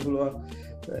ඩිප්‍රෙස් වෙන්න පුළුවන්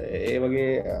ඒ වගේ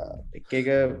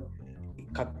එක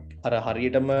අර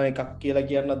හරියටම එකක් කියලා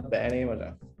කියන්නත් බෑනේමට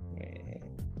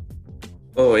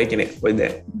ඒකනෙ ඔයද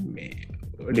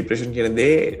ඩිප්‍රේෂන් කියන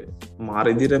දේ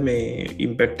මාරදිර මේ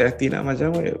ඉම්පෙක්ට ඇතින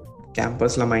මචම ඔය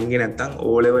කැම්පස් ළමයින්ගේ නැත්තං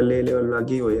ඕලෙවල්ලේ ලෙවල්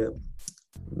වගේ ඔය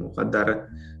මොකක්දර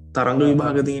තරංග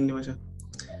විභාග තියන්නේ මච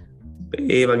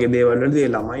ඒ වගේ දේවල්ලදේ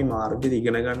ළමයි මාර්ග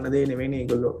ඉගෙන ගන්න දේ නෙවෙන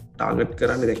ඒගොල්ලො ටාගට්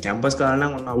කරන්න කැම්පස් කාරන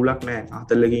ඔන්න අවුලක් නෑ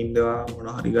අතල්ලක ඉන්දවා මොන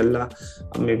හරි ගල්ලා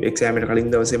මේ එක්ෂෑමට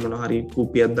කලින් දවසේ මොන හරි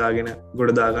කුපියත්දාගෙන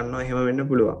ගොඩදාගන්න එහෙම වෙන්න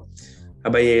පුළුවන්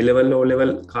හැබයි ඒලෙවල්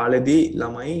ඕලෙවල් කාලෙදී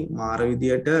ළමයි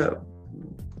මාරවිදියට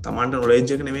තමන්ට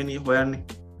නොලේජ්ජක නෙවෙනී හොයන්නේ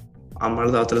අම්මල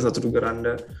දවතල සතුටු කරන්න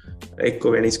එක්ක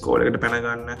වෙනි ස්කෝලකට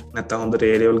පැනගන්න නැත්ත හොඳ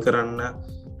රේලවල් කරන්න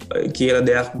කියල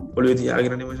දෙයක් පොළි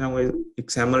තියාගෙන නිමශම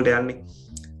එක්සැම්මල්ට යන්නේ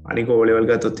අනික ඕලෙවල්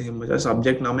ගතොත් එහෙමච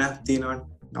සබ්ජෙක්් නමයක් තියෙනවන්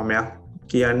නමයක්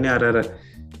කියන්නේ අරර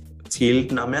ෆිල්ට්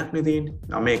නමයක් නතින්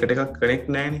නම එකට එකක් කනෙක්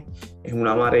නෑන එහු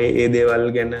නමරේ ඒ දේවල්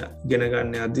ගැන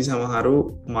ගෙනගන්න අදදි සමහරු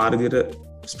මාර්දිර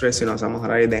ස්ට්‍රෙස්සින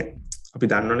සමහරය දැන් අපි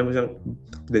දන්නන මච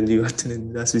දැ ජීවත්තන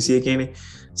දස් විසිය කියනෙ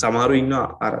සමහරු ඉන්න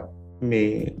අර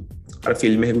මේ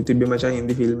ෆිල්ම් හෙකු තිබ මචා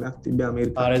හිදි ෆිල්ම්ක් තිබ අමරි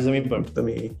ආරසමි පට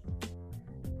මේ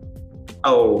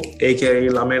ඔව ඒක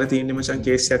ළමයට තියන්නේ මචන්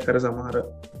කේෂයක් කර සමහර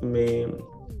මේ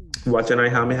වචනයි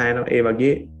හාම හයන ඒ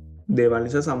වගේ දේවල්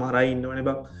නිසා සමහරයි ඉන්නවන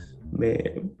බක් මේ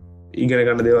ඉගෙන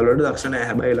ගන්න දෙවලට දක්ෂණ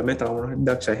හැබයි ළම තවමට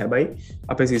දක්ෂ හැබයි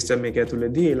අප සිිස්ටම් එක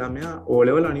ඇතුලෙදී ඒලාමයා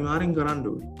ඕලෙවල් අනිවාරෙන්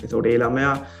කරන්නඩු එතොට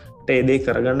ඒලාමයාට ඒදේ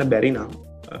කරගන්න බැරි නම්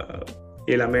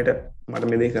ඒළමට මට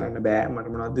මෙදේ කරන්න බෑ මට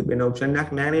මනද වෙන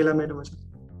ඔප්ෂණයක් නෑන ළමට මච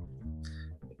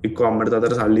එක් අම්මට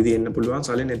අතර සල්ලි තියන්න පුළුවන්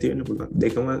සලි නැතිවන්න පුළුවන්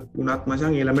දෙකම උනත්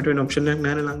මචන් ඒළමට වෙන ඔප්ෂණයක්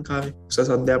නෑන ලංකාවේ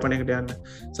සද්‍යාපනයකට යන්න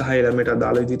සහ එළමට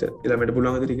අදාල විදිට එළමට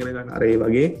පුළුවන් තිරිගෙනගන්න අරේ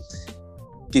වගේ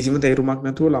කිසිම තේරුමක්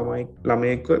නැතුව ළමයි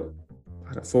ළමයෙක්ව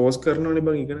ෆෝස් කරනවන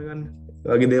බං ඉගෙනගන්න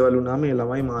වගේ දේවලු නාම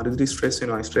ළමයි මාරිදි ස්ට්‍රෙස්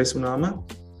වෙනවා ස්ට්‍රෙස් නාම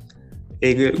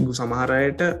ඒක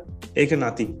සමහරයට ඒක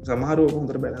නති සමහරුව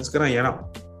හොඳර බැලස් කර යනම්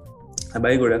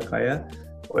හැබැයි ගොඩක් අය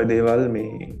ඔය දේවල්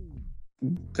මේ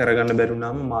කරගන්න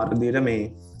බැරුනාම මාර්දීර මේ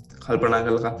කල්පනා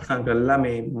කරලා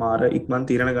මේ මාර ඉක්මන්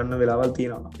තීරණ ගන්න වෙලාවල්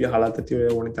තියෙනවා අපිය හලත්තතිව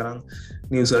ඕනි තරම්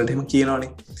නිවසල්ටම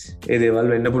කියනවානේ ඒ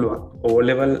දේවල් වෙන්න පුළුවන්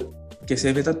ඕලෙවල්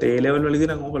කෙසේ වෙත ඒලෙවල් වලිදි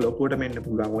ඕක ලොකෝට මෙන්න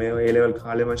පුළුවන් ඔය ඒලෙවල්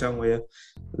කාලෙමචන් ඔය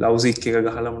ලවසික් එක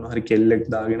ගහලමන හරි කෙල්ලෙක්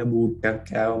දාගෙන බූට්ටක්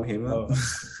කෑවම හෙම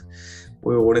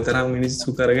ඔය ඕන තරම්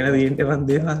මිනිස්සු කරගෙන දීන්ට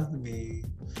වන්දේවා මේ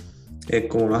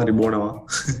එක්ක මොන හරි බෝනවා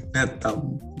නැත්තම්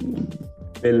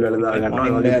පෙල්වල දාගන්න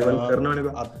කරනන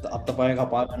අත්ත පය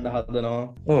කපාගන්න හදනවා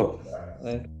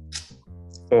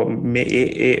මේ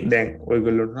ඒ දැන්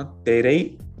ඔයගොල්ලොන්න තේරෙයි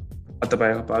අත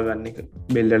පය කපාගන්න එක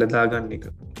බෙල්ලල දාගන්න එක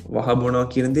වහ බොනවා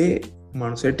කියනදේ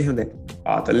මනුසෙට හෙම දැන්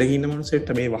ආතල්ලගන්න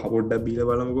මනුසෙට මේ වහ පොඩ්ඩ බීල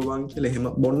බලමගොබන් කියල හෙම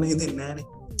බොන්න හිතෙන් නෑනේ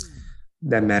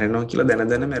දැන් මැරෙනවා කියලා දැන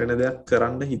දැන මැරෙන දෙයක්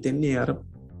කරන්න හිතෙන්නේ අර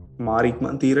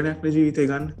මාරික්මන් තීරණයක්න ජීවිතය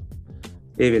ගන්න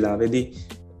ඒ වෙලා වෙදි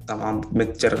තමම්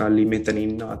මෙච්චර කල්ලි මෙතන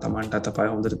ඉන්නවා තමන්ට අත පය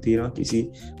හොඳර තියෙනවා කිසි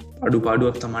අඩු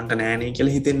පාඩුවක් තමන්ට නෑනේ කියල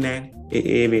හිතෙන් නෑ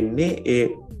ඒ වෙන්නේ ඒ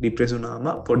ඩිප්‍රෙසුනාම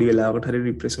පොඩි වෙලාවට හරි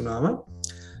රිප්‍රෙසුනාම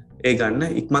ඒ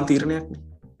ගන්න ඉක්මන් තීරණයක්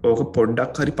ඕක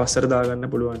පොඩ්ඩක් හරි පස්සර දාගන්න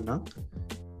පුළුවන්න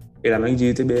එළමයි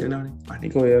ජීවිත බේරෙනවානේ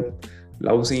අනික ඔය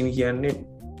ලව්සීන් කියන්නේ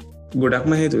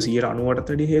ගොඩක්ම හේතු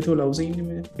 90%ට හේතු ලව්සීන්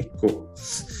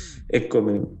එක්කොම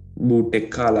බූට් එක්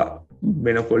කාලා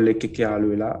වෙන කොල්ල එක යාලු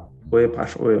වෙලා ඔය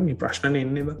ඔය ප්‍රශ්න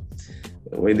එන්නේ බ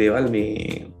ඔය දේවල්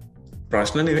මේ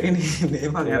ප්‍රශ්න නෙවෙයි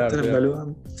මේම ඇත්තන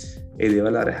බලුවම් ඒ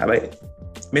දේවල් අර හැබයි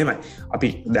මෙමයි අපි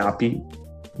ද අපි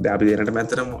අපි දෙනට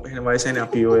මැතරම වයසන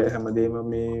අපි ඔය හැමදේම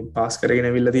මේ පාස් කරගෙන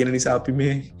විල්ල තියෙන නිසා අපි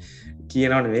මේ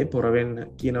කියනවනේ පොරවෙන්න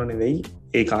කියනවන වෙයි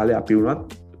ඒ කාලේ අපි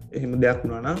වුණත් එහෙම දෙයක්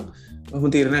වුණනම් හම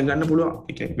තීරණයක් ගන්න පුළුවන්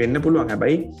එක වෙන්න පුළුවන්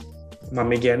හැබැයි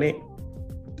මම කියන්නේ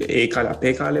ඒ කාල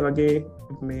අපේ කාලේ වගේ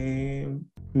මේ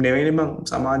නෙවෙනි බං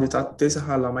සමාජ තත්ත්වය සහ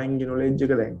ළමයින්ගේ නොලෙජ්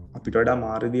එක දැන් අපිට වඩා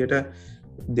මාරදියට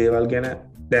දේවල් ගැන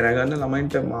දැනගන්න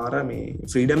ළමයින්ට මාර මේ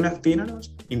ෆ්‍රීඩම් එකක් තියෙනවා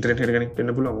ඉන්ටර්නෙට් එකට කනෙක්ට්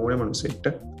වෙන්න පුළුවන් ඕනේ මනුස්සයෙක්ට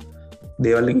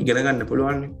දේවල් ඉගෙන ගන්න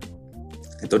පුළුවන්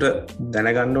එතකොට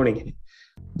දැනගන්න ඕනේ කියන්නේ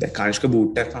දැන් කනිෂ්ක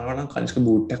බූට් එකක් කනවා නම් කනිෂ්ක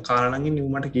බූට් එකක් කාලා නම් ඉන්නේ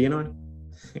උඹට කියනවනේ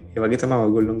ඒ වගේ තමයි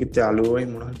ඔයගොල්ලෝගේ යාළුවෝ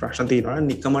මොන හරි ප්‍රශ්න තියෙනවා නම්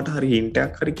නිකමට හරි හින්ට්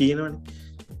එකක් හරි කියනවනේ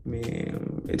මේ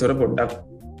එතකොට පොඩ්ඩක්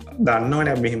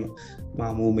දන්නවනේ මෙහෙම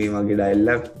මම මේ වගේ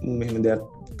ඩයලොග් මෙහෙම දෙයක්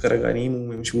කරගනි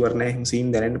මම ෂුවර් නැහැ එහෙම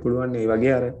සීන් දැනෙන්න පුළුවන් ඒ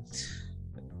වගේ අර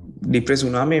ડિප්‍රෙස්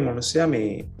වුණා මේ මිනිස්සයා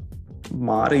මේ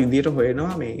මාර විදියට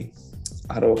හොයනවා මේ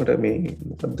අරකට මේ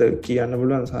මොකද කියන්න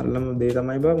පුළුවන් සරලම දේ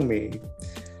තමයි බං මේ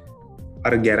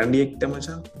අර ගැරන්ඩි එක්ට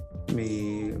මචං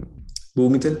මේ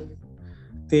භූමිතෙල්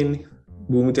තියෙන්නේ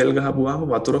භූමිතෙල් ගහපුවාම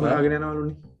වතුර හොයාගෙන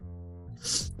යනවලුනේ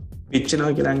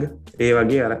පිච්චෙනවා කියලාංග ඒ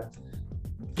වගේ අර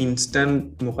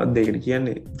ඉන්ස්ටන්ට් මොකක්ද ඒකට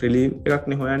කියන්නේ රිලීව් එකක්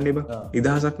නේ හොයන්නේ බං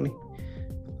නිදහසක්නේ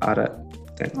අර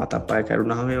දැන් අතපය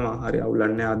කරුණාම හරි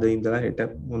අවුලන්නේ අද ඉඳලා හෙට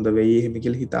හොඳ වෙයි එහෙම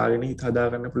කියලා හිතාගෙන හිත හදා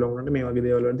ගන්න පුළුවන් වුණාට මේ වගේ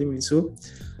දේවල් වලදී මිනිස්සු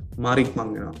මාරික්මන්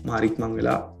වෙනවා මාරික්මන්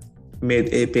වෙලා මේ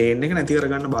ඒ පේන් එක නැති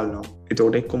කරගන්න බලනවා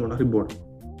එතකොට එක්ක මොන හරි බොන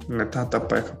නැත්නම්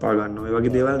අතපය කපා ගන්නවා ඒ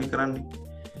වගේ දේවල් කරන්නේ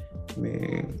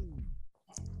මේ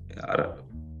අර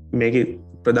මේකේ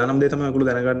ප්‍රධානම දේ තමයි ඔයගොල්ලෝ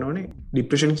දැනගන්න ඕනේ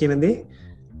ડિප්‍රෙෂන් කියන දේ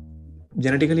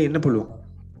ජෙනටිකලි එන්න පුළුවන්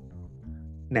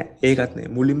නෑ ඒකත් නෑ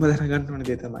මුලින්ම දැනගන්න ඕන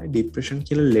දේ තමයි ડિප්‍රෙෂන්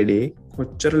කියන ලෙඩේ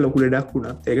කොච්චර ලොකු ලෙඩක්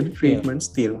වුණත් ඒකට ට්‍රීට්මන්ට්ස්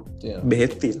තියෙනවා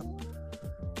බෙහෙත් තියෙනවා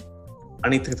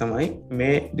අනිත් එක තමයි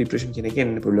මේ ડિප්‍රෙෂන් කියන එක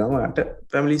එන්න පුළුවන් ඔයාලට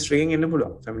ෆැමිලි හිස්ටරි එකෙන් එන්න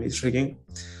පුළුවන් ෆැමිලි හිස්ටරි එකෙන්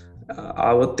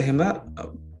ආවොත් එහෙම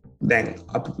දැන්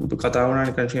අපි කතා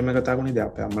වුණානේ කන්ෂේම කතා වුණේ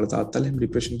දැන් අපේ අම්මලා තාත්තලා එහෙම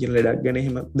ડિප්‍රෙෂන් කියන ලෙඩක් ගැන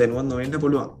එහෙම දැනුවත් නොවෙන්න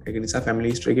පුළුවන් ඒක නිසා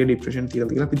ෆැමිලි හිස්ටරි එකේ ડિප්‍රෙෂන්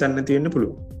තියෙනවා කියලා අපි දන්නේ නැති වෙන්න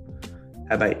පුළුවන්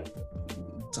හැබැයි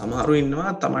සමහරු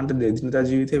ඉන්නවා තමන්ට දෙදිනදා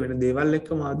ජීවිතේ වෙන දේවල් එක්ක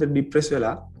මාතර ડિප්‍රෙස්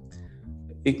වෙලා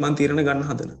ඉක්මන් තීරණ ගන්න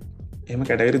හදන. එහෙම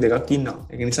කැටගරි දෙකක් ඉන්නවා.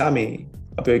 ඒක නිසා මේ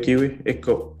අපි ඔය කිව්වේ එක්ක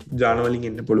ජාන වලින්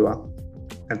එන්න පුළුවන්.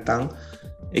 නැත්තම්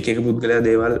එක එක පුද්ගලයා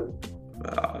දේවල්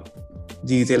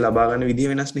ජීවිතේ ලබා ගන්න විදිය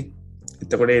වෙනස්නේ.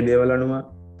 එතකොට මේ දේවල් අනුව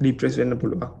ડિප්‍රෙස් වෙන්න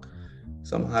පුළුවන්.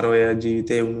 සමහර අය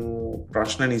ජීවිතේ වුණු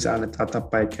ප්‍රශ්න නිසා නැත්නම්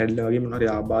අතපය කැඩලා වගේ මොනවා හරි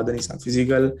ආබාධ නිසා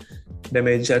ෆිසිකල්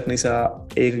ඩැමේජ් එකක් නිසා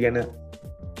ඒක ගැන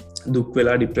දුක්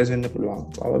වෙලා ડિප්‍රෙස් වෙන්න පුළුවන්.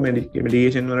 තව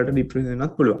මෙඩිකේෂන් වලට ડિප්‍රෙස්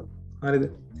වෙන්නත් පුළුවන්. හරිද?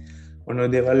 ඔන්න ඔය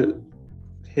දේවල්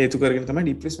හේතු කරගෙන තමයි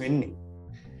ડિප්‍රෙස් වෙන්නේ.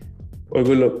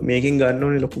 ඔයගොල්ලෝ මේකෙන් ගන්න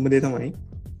ඕනේ ලොකුම දේ තමයි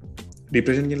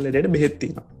ડિප්‍රෙෂන් කියන ලෙඩේට බෙහෙත්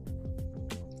තියෙනවා.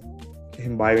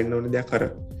 එහෙන් බය වෙන්න ඕනේ දෙයක් අර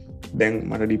දැන්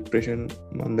මට ඩිප්‍රෙෂන්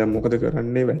මම දැන් මොකද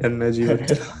කරන්නේ වැඩක් නැහැ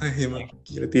ජීවිතේ. එහෙම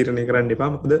කියලා තීරණය කරන්න එපා.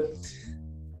 මොකද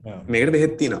මේකට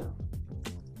බෙහෙත් තියෙනවා.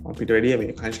 අපිට වැඩිය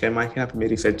මේ කන්ෂ්කයිමයි කියන අපි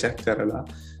මේ රිසර්ච් එකක් කරලා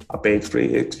අපේ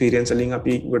එක්ස්පීරියන්ස් වලින්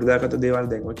අපි ගොඩ දාගත්ත දේවල්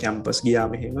දැන් ඔය කැම්පස්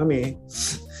ගියාම එහෙම මේ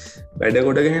වැඩ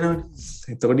ගොඩ ගහනවනේ.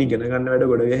 එතකොට ඉගෙන ගන්න වැඩ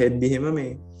ගොඩ ගහෙද්දි එහෙම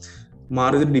මේ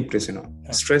මාරුද ડિප්‍රෙස් වෙනවා.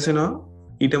 ස්ට්‍රෙස් වෙනවා.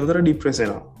 ඊට අමතරව ડિප්‍රෙස්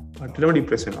වෙනවා. පට්ටම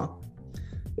ඩිප්‍රෙස් වෙනවා.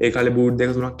 ඒ කාලේ බූට්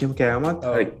දෙක තුනක් එහෙම කෑමත්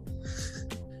හරි.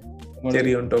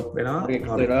 චෙරි ඔන් টොප් වෙනවා.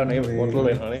 ඒකලා නේ මොටල්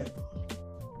වෙනවානේ.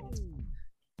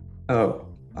 ඔව්.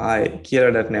 ආයි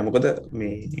කියලා දෙයක් නෑ. මොකද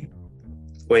මේ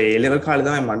ඔය ඒ ලෙවල් කාලේ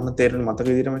තමයි මන්න තේරෙන මතක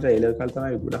විදිහට මචං ඒ ලෙවල් කාලේ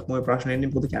තමයි ගොඩක්ම ඔය ප්‍රශ්න එන්නේ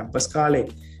මොකද කැම්පස් කාලේ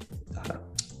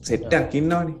සෙට් එකක්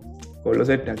ඉන්නවනේ කොල්ල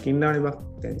සෙට් එකක් ඉන්නවනේ බක්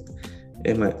දැන්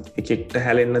එහෙම එක එකට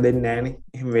හැලෙන්න දෙන්නේ නැහනේ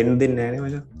එහෙම වෙන්න දෙන්නේ නැහනේ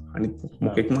මචං අනිත්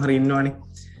මොකෙක්ම හරි ඉන්නවනේ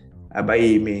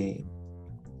හැබැයි මේ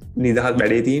නිදහස්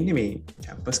වැඩේ තියෙන්නේ මේ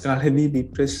කැම්පස් කාලේදී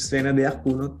ડિප්‍රෙස් වෙන දෙයක්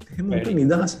වුණොත් එහෙම උට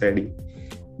නිදහස් වැඩි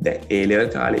දැන් ඒ ලෙවල්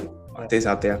කාලේ අතේ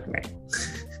සතයක් නැහැ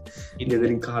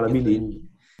ඉතින් කාලා බිලින්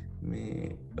මේ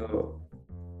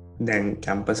දැන්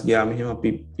කැම්පස් ගියාම එහෙම අපි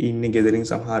ඉන්නේ ගෙදරින්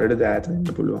සමහරට දෑත වෙන්න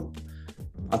පුළුවන්.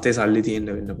 අතේ සල්ලි තියෙන්න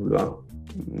වෙන්න පුළුවන්.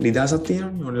 නිදහසක්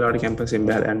තියෙනවනේ ඔයාලට කැම්පස්ෙන්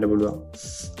බහලා යන්න පුළුවන්.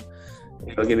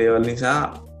 ඒ වගේ දේවල් නිසා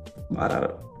අර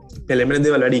පෙළෙමෙන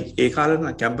දේවල් වැඩි. ඒ කාලේ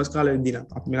නම් කැම්පස් කාලේ වෙද්දී නම්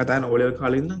අපි මේ කතා කරන ඕලෙවල්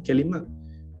කාලේ ඉන්න කෙලින්ම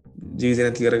ජීවිතේ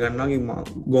නැති කරගන්නවා වගේ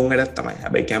ගොන් වැඩක් තමයි.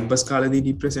 හැබැයි කැම්පස් කාලේදී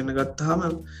ડિප්‍රෙස් වෙන්න ගත්තාම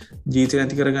ජීවිතේ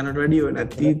නැති කරගන්නට වැඩිය ඔය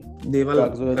නැති දේවල්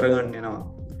කරගන්න යනවා.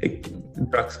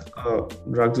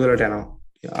 ඩ්‍රග්ස් වලට යනවා.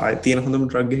 තියෙන හොඳම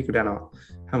ඩ්‍රග් එකකට යනවා.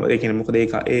 හැම ඒ කියන්නේ මොකද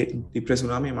ඒ ડિප්‍රෙස්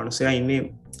වුණාම මේ මනුස්සයා ඉන්නේ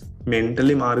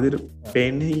මෙන්ටලි මාර්ගයට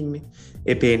පේන් එකේ ඉන්නේ.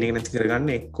 ඒ පේන් එක නැති කරගන්න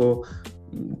එක්කෝ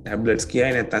ටැබ්ලට්ස්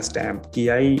කියයි නැත්නම් ස්ටෑම්ප්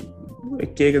කියයි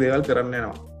එක එක දේවල් කරන්න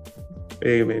යනවා.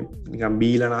 ඒ මේ නිකන්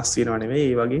බීලා නැස් වෙනව නෙවෙයි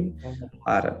ඒ වගේ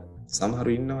අර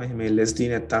සමහරු ඉන්නවා එහෙම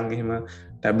LSD නැත්නම් එහෙම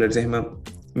ටැබ්ලට්ස් එහෙම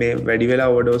මේ වැඩි වෙලා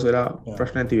ඕඩෝස් වෙලා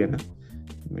ප්‍රශ්න ඇති වෙන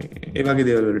ඒවගේ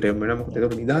දෙවලට එමෙන මොකද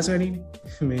එතකොට නිදහස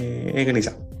වැඩිනේ මේ ඒක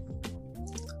නිසා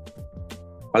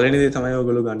පළවෙනි දේ තමයි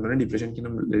ඔයගොල්ලෝ ගන්න ඕනේ ડિප්‍රෙෂන්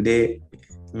කියන ලෙඩේ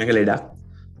මේක ලෙඩක්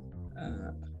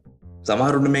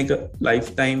සමහරුන්ට මේක ලයිෆ්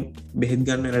ටයිම් බෙහෙත්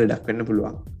ගන්න වෙන ලෙඩක් වෙන්න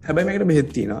පුළුවන් හැබැයි මේකට බෙහෙත්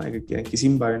තියෙනවා ඒක කියන්නේ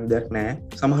කිසිම බය වෙන දෙයක් නැහැ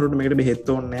සමහරුන්ට මේකට බෙහෙත්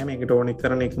ඕනේ නැහැ මේකට ඕනෙ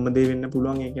කරන එකම දේ වෙන්න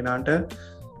පුළුවන් ඒ කෙනාට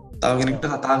තව කෙනෙක්ට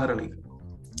කතා කරන එක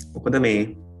මොකද මේ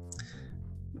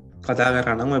කතා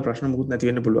කරනම් ඔය ප්‍රශ්න මුකුත්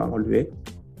නැති වෙන්න පුළුවන් ඔළුවේ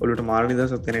ඔළුවට මාර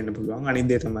නිදහසක් දැනෙන්න පුළුවන් අනිත්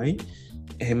දේ තමයි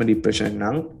එහෙම ડિප්‍රෙෂන්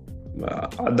නම්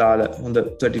අදාළ හොඳ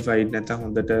සර්ටිෆයිඩ් නැත්නම්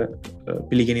හොඳට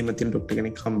පිළිගැනීමක් තියෙන ડોක්ටර්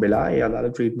කෙනෙක් හම්බෙලා ඒ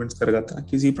අදාළ ට්‍රීට්මන්ට්ස් කරගත්තා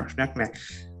කිසි ප්‍රශ්නයක්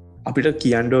නැහැ අපිට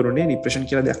කියන්න ඕනේ ડિප්‍රෙෂන්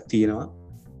කියලා දෙයක් තියෙනවා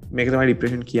මේක තමයි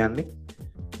ડિප්‍රෙෂන් කියන්නේ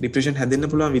ડિප්‍රෙෂන් හැදෙන්න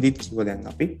පුළුවන් විදිහත් කිව්වා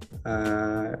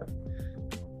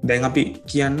දැන් අපි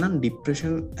කියන්නම්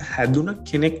ඩිප්‍රෙෂන් හැදුන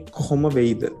කෙනෙක් කොහොම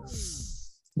වෙයිද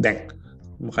දැන්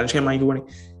කංශකේ මයි කිව්වනේ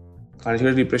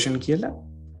කංශකේ ડિප්‍රෙෂන් කියලා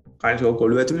කංශක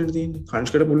කොළු ඇතුලේ තියෙන්නේ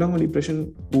කංශකට පුළුවන් ડિප්‍රෙෂන්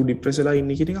ඌ ડિප්‍රෙස් වෙලා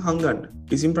ඉන්න කෙනෙක් හංගන්න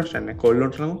කිසිම ප්‍රශ්නයක් නැහැ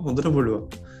කොල්ලොන්ට නම් හොඳට පුළුවන්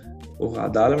ඔක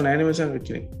අදාළම නැහැ නේ මචං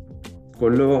කෙනෙක්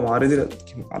කොල්ලෝ මාරදිර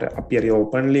අර අපි අර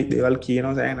ඕපන්ලි දේවල්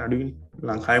කියනවා සෑහෙන අඩුයිනේ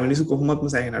ලංකාවේ මිනිස්සු කොහොමත්ම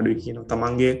සෑහෙන අඩුයි කියනවා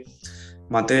තමන්ගේ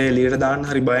මතය එළියට දාන්න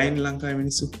හරි බයයින් ලංකාවේ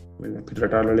මිනිස්සු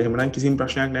පිටරටවල වල එහෙම නම් කිසිම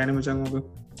ප්‍රශ්නයක් නැහැ නේ මචං ඔක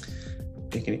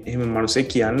ඒ කියන්නේ එහෙම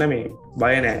මිනිස්සෙක් කියන්න මේ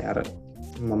බය නැහැ අර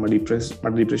මම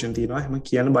ડિප්‍රෙෂන් තියෙනවා එහෙම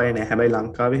කියන්න බය නැහැ හැබැයි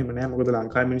ලංකාවේ එහෙම නැහැ මොකද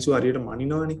ලංකාවේ මිනිස්සු හරියට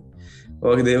මනිනවනේ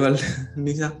ඔයගේ දේවල්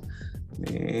නිසා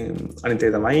මේ අනිත්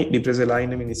ඒ තමයි ડિප්‍රෙස් වෙලා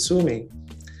ඉන්න මිනිස්සු මේ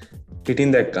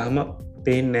පිටින් දැක්කම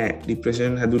පේන්නේ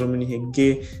ડિප්‍රෙෂන් හැදුණු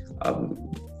මිනිහෙක්ගේ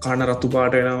කන රතු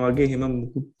පාට වෙනවා වගේ එහෙම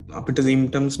අපිට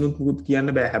සිම්ප්ටම්ස් නුත් මුකුත්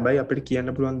කියන්න බෑ හැබැයි අපිට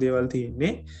කියන්න පුළුවන් දේවල්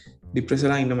තියෙන්නේ ડિප්‍රෙස්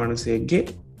වෙලා ඉන්න මිනිහෙක්ගේ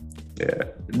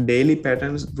ඩේලි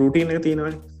පැටර්න්ස් රූටින් එක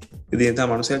තියෙනවානේ ඉතින් තමයි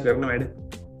මිනිහයා කරන වැඩ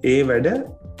ඒ වැඩ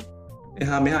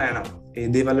එහා මෙහා යනවා ඒ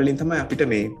දේවල් වලින් තමයි අපිට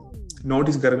මේ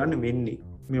නෝටිස් කරගන්න වෙන්නේ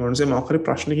මේ මිනිහයා මොකක් හරි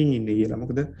ප්‍රශ්නකින් ඉන්නේ කියලා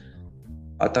මොකද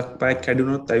අතක් පයක්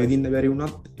කැඩුනොත් ඇවිදින්න බැරි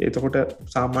වුණත් එතකොට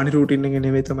සාමාන්‍ය රූටින් එක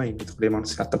නෙවෙයි තමයි ඉන්නේ. ඒකට මේ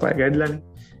මනුස්සයා අත පය කැඩලානේ.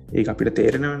 ඒක අපිට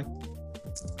තේරෙනවනේ.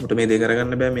 උට මේ දේ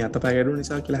කරගන්න බෑ මේ අත පය කැඩුන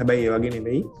නිසා කියලා. හැබැයි ඒ වගේ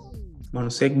නෙවෙයි.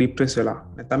 මනුස්සයෙක් ડિප්‍රෙස් වෙලා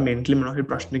නැත්නම් මෙන්ටලි මොනවා හරි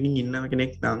ප්‍රශ්නකින් ඉන්න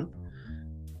කෙනෙක් නම්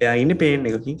එයා ඉන්නේ පේන්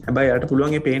එකකින්. හැබැයි එයාට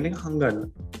පුළුවන් ඒ පේන් එක හංගන්න.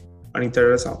 අනිතර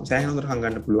සෑහෙන හොඳට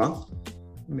හංගන්න පුළුවන්.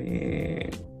 මේ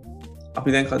අපි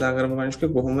දැන් කතා කරමු කනිෂ්ක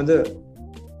කොහොමද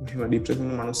මෙහෙම ડિප්‍රෙස්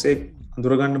වුණ මනුස්සයෙක්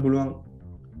අඳුරගන්න පුළුවන්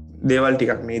දේවල්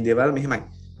ටිකක් මේ දේවල් මෙහෙමයි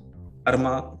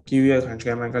අරමා කිව්වේ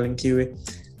කංශකම කලින් කිව්වේ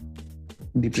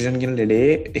ડિප්‍රෙෂන් කියන ලෙඩේ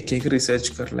එක එක රිසර්ච්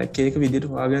කරලා එක එක විදිහට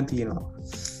හොයාගෙන තියෙනවා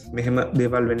මෙහෙම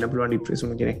දේවල් වෙන්න පුළුවන් ડિප්‍රෙස්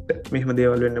වුණ කෙනෙක්ට මෙහෙම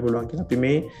දේවල් වෙන්න පුළුවන් කියලා අපි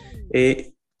මේ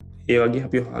ඒ වගේ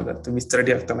අපි හොයාගත්ත විස්තර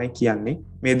ටිකක් තමයි කියන්නේ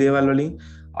මේ දේවල් වලින්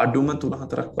අඩුම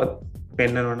 3-4ක්වත්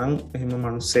පෙන්නනවා නම් එහෙම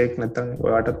මිනිස්සෙක් නැත්නම්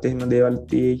ඔයාටත් එහෙම දේවල්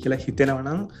තියෙයි කියලා හිතෙනවා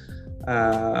නම්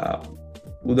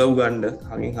උදව් ගන්න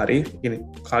කාගෙන්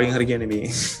හරි කියන්නේ මේ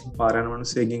පාරයන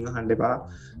මිනිස්සෙකින් අහන්න එපා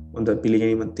හොඳ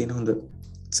පිළිගැනීමක් තියෙන හොඳ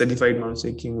සර්ටිෆයිඩ්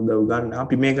මිනිස්සෙකින් උදව් ගන්න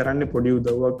අපි මේ කරන්නේ පොඩි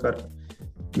උදව්වක් කර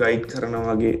ගයිඩ්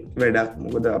කරනවා වගේ වැඩක්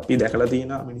මොකද අපි දැකලා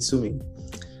තියෙනවා මිනිස්සු මේ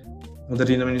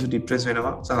හොඳට ඉන්න මිනිස්සු ડિප්‍රෙස්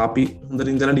වෙනවා සහ අපි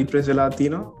හොඳට ඉඳලා ඩිප්‍රෙස් වෙලා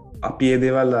තියෙනවා අපි මේ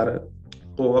දේවල් අර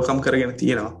ඕවර්කම් කරගෙන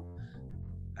තියෙනවා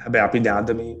හැබැයි අපි දැන්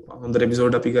අද මේ හොඳ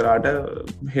එපිසෝඩ් අපි කරාට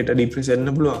හෙට ඩිප්‍රෙස්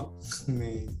වෙන්න පුළුවන්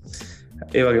මේ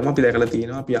ඒ වගේම අපි දැකලා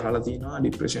තියෙනවා අපි අහලා තියෙනවා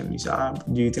ડિප්‍රෙෂන් නිසා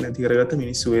ජීවිත නැති කරගත්ත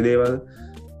මිනිස්සු ඒ දේවල්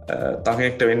තව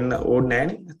කෙනෙක්ට වෙන්න ඕනේ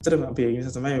නැහැනේ. ඇත්තටම අපි ඒ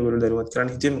නිසා තමයි ඒගොල්ලෝ දරුවත්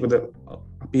කරන්න හිතන්නේ. මොකද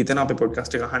අපි හිතන අපේ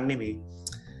පොඩ්කාස්ට් එක අහන්නේ මේ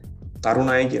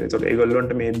තරුණ අය කියලා. ඒතකොට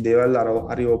ඒගොල්ලන්ට මේ දේවල් අර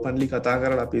හරි ඕපන්ලි කතා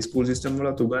කරලා අපි ස්කූල් සිස්ටම් වල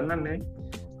උගන්වන්නේ නැහැ.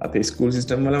 අපේ ස්කූල්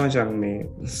සිස්ටම් වල මචං මේ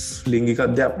ලිංගික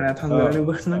අධ්‍යාපනයත් හංගවන්නේ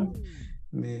උගන්වන්නේ.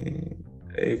 මේ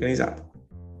ඒක නිසා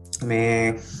මේ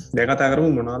දැන් කතා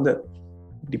කරමු මොනවද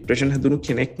ડિප්‍රෙෂන් හැදුණු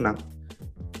කෙනෙක් නම්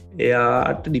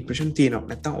එයාට ડિප්‍රෙෂන් තියෙනවා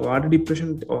නැත්නම් ඔයාට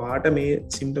ડિප්‍රෙෂන් ඔයාට මේ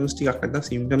සිම්ප්ටම්ස් ටිකක් නැත්නම්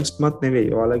සිම්ප්ටම්ස් මත් නෙවෙයි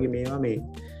ඔයාලගේ මේවා මේ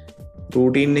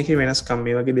රූටින් එකේ වෙනස්කම්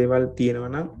මේ වගේ දේවල්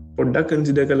තියෙනවා නම් පොඩ්ඩක්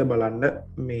කන්සිඩර් කරලා බලන්න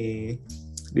මේ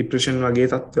ડિප්‍රෙෂන් වගේ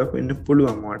තත්ත්වයක් වෙන්න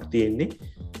පුළුවන් ඔයාට තියෙන්නේ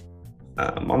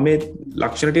මම මේ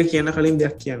ලක්ෂණ ටික කියන කලින්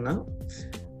දෙයක් කියන්නම්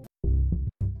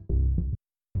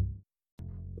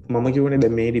මම කිව්වනේ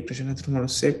දැන් මේ ડિප්‍රෙෂන් ඇතුළු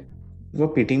මිනිස්සෙක්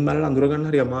පිටින් බලලා අඳුර ගන්න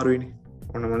හරි අමාරුයිනේ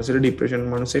ඔන්න මනුස්සයට ડિප්‍රෙෂන්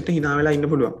මනුස්සයට hina වෙලා ඉන්න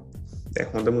පුළුවන්. දැන්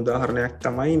හොඳම උදාහරණයක්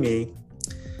තමයි මේ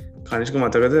කනිෂ්ක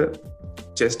මතකද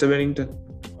චෙස්ටර් වෙනින්ටන්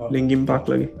ලින්කින් පාර්ක්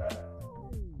ලගේ.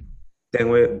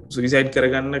 දැන් ඔය සුයිසයිඩ්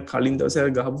කරගන්න කලින් දවසේ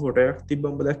ගහපු ෆොටෝ එකක් තිබ්බ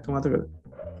උඹ දැක්ක මතකද?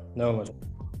 නෑ මචං.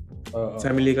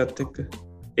 ෆැමිලි එකත් එක්ක.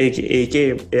 ඒකේ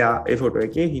එයා ඒ ෆොටෝ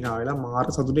එකේ hina වෙලා මාර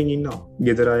සතුටින් ඉන්නවා.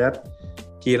 ගෙදර අයත්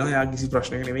කියනවා එයා කිසි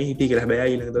ප්‍රශ්නයක් නෙමෙයි හිටියේ කියලා. හැබැයි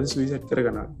එයා ඊළඟ දවසේ සුයිසයිඩ්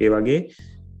කරගන්නවා. ඒ වගේ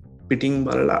පිටින්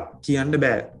බලලා කියන්න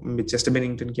බෑ චෙස්ටර්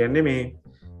බෙනින්ටන් කියන්නේ මේ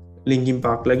ලින්කින්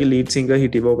පාක්ලගේ ලීඩ් සිංහ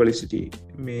හිටි බෝකලිසිට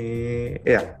මේ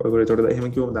එය ඔයගොල තොට එහෙම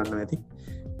කිවම දන්න ඇති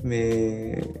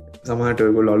මේ සමහට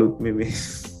ඔයගොල් අලුත් මේ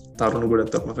තරුණු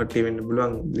ගොඩත්තක්ම කටේ වෙන්න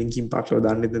පුළුවන් ලින්කින් පාක්ෂව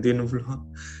දන්නත තියෙන පුළුවන්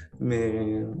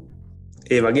මේ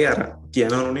ඒ වගේ අර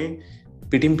කියනවනේ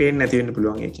පිටින් පේෙන් නැතිවෙන්න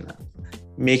පුළුවන් ඒ කියෙන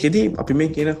මේකෙදී අපි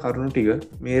මේ කියන කරුණු ටික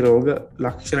මේ රෝග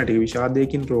ලක්ෂණට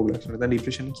විශාදයකින් රෝග ලක්ෂණ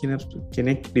ඩිප්‍රේෂන් කියන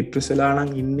කෙනෙක්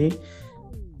ඩිප්‍රෙසලානං ඉන්නේ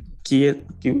කිය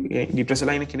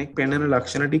ඩිප්‍රෙසලයින කෙනෙක් පෙන්න්නන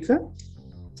ලක්ෂණ ටික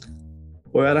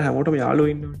ඔයාල හැමෝටම යාලු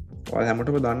ඉන්න ඔය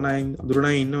හැමටම දන්න අදුරන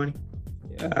ඉන්නවනි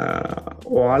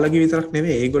ඔයාලගේ විතරක්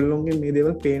නෙවේ ඒගොල්ලොන්ගේ මේ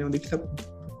දෙවල් පේනවදික්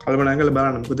කල්පනා කළ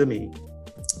බලන්න පුද මේ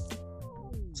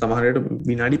සමහරයට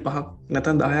විනාඩි පහක්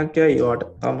නැතන් දායක්ය ඒවාට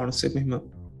තා මනුස්සෙක් මෙම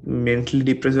මෙන්ටල්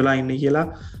ඩිප්‍රෙසලා ඉන්න කියලා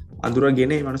අඳුර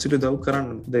ගෙන මනසිට දව්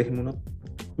කරන්න දෙහිමුණ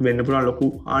වෙන්න පුළන් ලොකු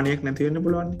ආනයක් නැතිවෙන්න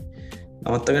පුළුවන්නේ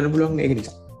නවත්ත ගන්න පුළුවන් ඒක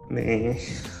නිසා මේ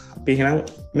පිහෙනම්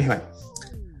මෙහයි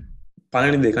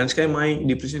පලනි දෙකංශකයි මයි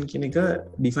ඩිප්‍රේෂන් කියන එක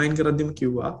ඩිෆයින් කරදදිම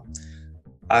කිව්වා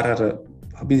අරර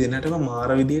අපි දෙන්නටම මාර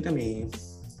විදියට මේ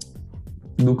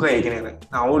දුක ඒකන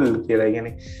නවුල් කියලා ගැන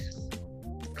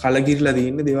කලගිරලා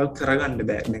දන්න දෙවල් කරගන්න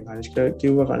බෑ කංශක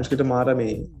කිව්ව කංශකට මාර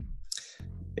මේ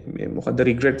මොකද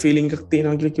රිග්‍රට් ෆිලිං එකක්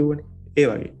තියෙනවා කියල කිව්වන ඒ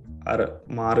වගේ අර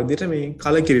මාරදිට මේ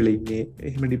කල කිරලඉන්නේ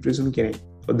එහෙම ඩිප්‍රසුන් කෙනෙ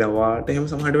දවාට එහෙම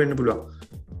සමහට වෙන්න පුළුවන්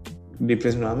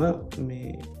ඩිප්‍රෙස්නාම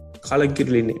මේ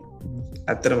කලකිරලින්නේ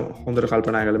ඇතරම හොඳ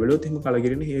කල්පනා කල බලොත් එම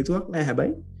කලකිරෙන හේතුවක් නෑ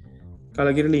හැබයි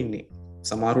කලකිරල ඉන්නේ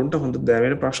සමාරුන්ට හොඳ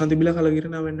දැවෙන ප්‍රශ්න තිබිල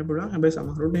කලකිරන වෙන්න පුළ හැබයි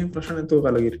සමහරුට ප්‍රශ්නතු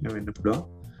කලකිරන වෙන්න පුළුව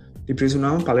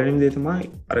ඩිප්‍රෙසුනාම පලනින් දේතමයි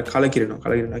අර කලකිරෙන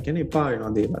කලකිරෙන කියන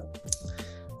එපායනවා දේව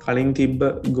කලින් තිබ්බ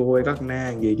ගෝ එකක්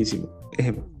නෑගේ කිසිම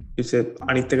එහෙම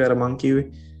අනිත්ත කර මංකිවේ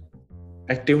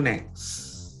ඇක්ටව් නෑ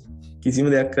කිසිම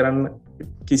දෙයක් කරන්න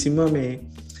කිසිම මේ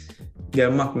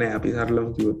ගැම්මක් නෑ අපි සරලම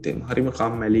කිවොත්තේ හරිම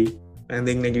කම්මැලි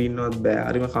ඇඳෙක් නැගින්නවත් බෑ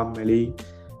හරිම කම්මැලි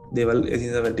දෙවල්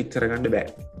එසිස වැටික් කරගන්නඩ බෑ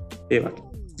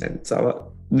ඒවගේ සව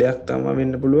දෙයක් තම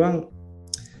වෙන්න පුළුවන්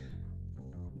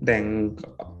දැන්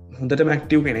හොඳට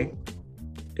මැක්ටව් කෙනෙක්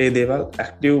ඒ දේවල්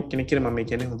ඇක්ටව් කෙනෙ කියර ම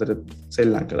කියන හොඳට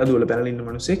සෙල්ලන් කලා දුවල පැලඉන්න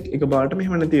මනුසෙක් එක බාට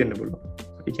මෙහමන තියෙන්න්න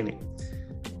පුළුව කෙනෙ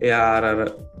එයාරර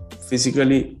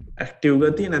ෆිසිකලි ඇක්ටව්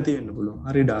ගතිය නැති වෙන්න පුළුව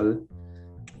හරි ඩල්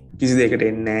කිසි දෙකට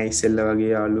එන්න ඉස්සෙල්ල වගේ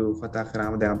යාලු කතා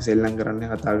කරම දැම සෙල්ලන් කරන්න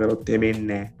කතා කරොත් එබෙන්න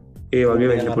ඒ වගේ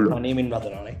වෙන්න පුළුව නීමින්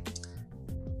වදරනේ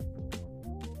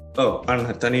අන්න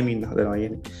තනමින්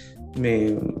හදරගෙන මේ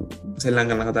සෙල්ලන්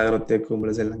කන්න කතාකරොත්තෙක්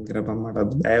කුඹල සෙල්ලන් කර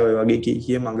පම්මටත් බෑවය වගේ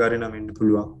කිය මගාරන වෙන්න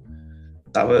පුළුවන්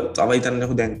තවයි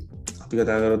තන්නකු දැන් අපි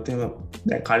කතාකරොත්තම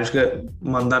දැ කනිෂ්ක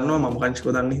මන්දන්නවා මම කංචික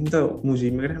දන්න හිත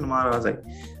මුජීමකට මාරවාසයි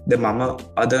ද මම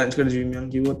අද කංචක ජීමියන්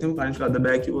කිවොත්තම කනිෂක අද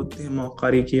බෑකිවොත්තේ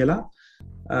මොක්කාරී කියලා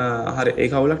හරි ඒ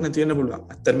කවුලක් නැතිවන්න පුළුවන්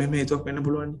අත්තර මෙම හේතුවක් වෙන්න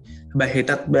පුළුවන් බැ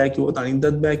හෙටත් බෑකිවෝ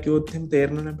අනිදත් බෑකිවොත්ම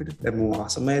තේරණ පිට දැම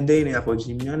ආසමයදේ යකෝ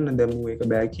ජීමියන්න දැම එක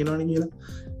බෑකිනන කියලා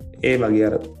ඒ වගේ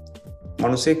අර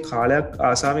මනුසේ කාලයක්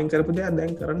ආසාාවෙන් කරපු දෙයක්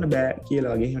දැන් කරන්න බෑ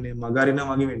කියලාගේ හනේ මගරින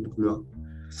වගේ වෙන්න පුළුවන්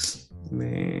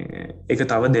මේ එක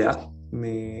තව දෙයක්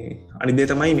මේ අනිදේ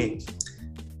තමයි මේ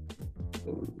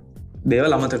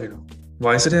දේවල් අමතක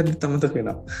වෙනවා වයසට ඇද තමතක වෙන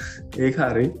ඒ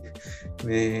හරි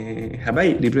මේ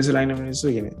හැබැයි ඩිප්‍රෙස ලයින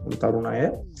මිනිස්සු ගෙන තරුණ අය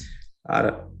අර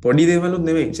පොඩි දේවලුත්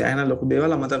නෙවේ සෑහන ලොකු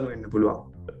දේවල් අමතක වෙන්න පුළුවන්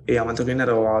ඒ අමතක වෙන්න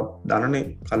රවා දනනේ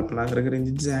කල්පනා කර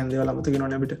ඉදි සෑන් දේවල් අමතක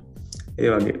නොනැබිට ඒ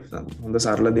වගේ හොඳ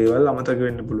සරල දේවල් අමතක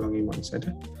වෙන්න පුළුවන්ගේ මනසට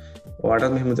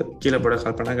වාටත් මෙහමත කියල පොඩ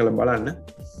කල්පනා කළ බලන්න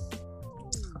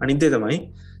අනිත්තේ තමයි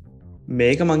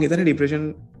මේක මංගේතන ඩිප්‍රේෂන්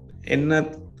එන්න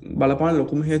බලපාන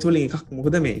ලොකුම හේතුවල එකක්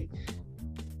මොකද මේ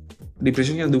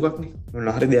ඩිප්‍රේෂන් කියන දුකක්නේ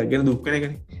නහරි දෙයක් ගැන දුක්කන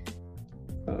ගැන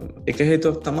එක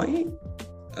හේතුවක් තමයි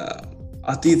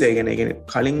අතීතය ගැන ගෙන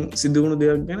කලින් සිදුවුණු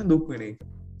දෙයක් ගැන දුක්වෙන එක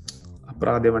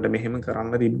අපරාධමට මෙහෙම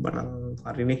කරන්න තිබ්බන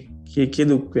හරිනි කිය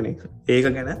දුක්වෙන එක ඒක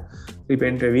ගැන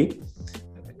රිපෙන්ටවී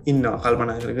ඉන්න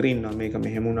කල්පන කර ඉන්න මේක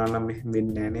මෙහෙමුණනම්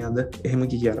වෙන්න ෑනේ අද එහෙම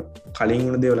කියර කලින්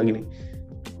වුණ දෙවලගෙන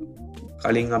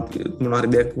කලින් මොනහරි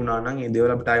දෙයක් වුණනම් ඒ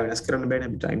දෙවලට වෙනස් කරන්න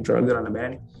බෑන ටයිම් ්‍රල් කරන්න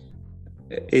බෑන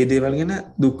ඒ දේවල් ගැන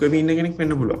දුක්ව ඉන්න කෙනෙක්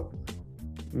වෙන්න පුළුව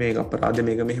මේක අපරාධ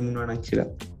මේක මෙහෙමුණනම් කියලා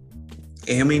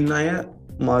එහෙම ඉන්න අය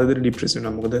මාදර ඩිප්‍රෙසි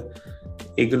නමුකද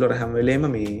ඒගලොර හැම්වෙලේම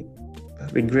මේ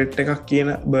රිග්‍රෙට් එකක් කියන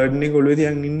බර්ඩ්නය ගොලුව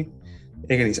තියන් ඉන්න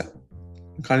ඒක නිසා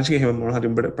කංශක හෙම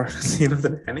මොහරිබට ප්‍රශ්නත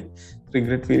හැන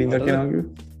රිග්‍රට් පිරි කියනග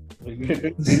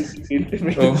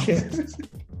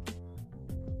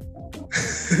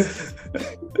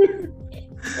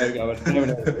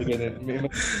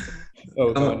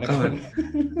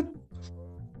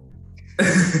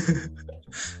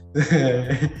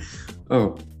ඔව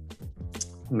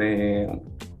මේ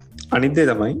අනිත්දේ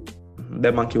තමයි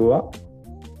දැමන් කිව්වා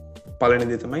පලන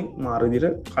දේ තමයි මාරදිර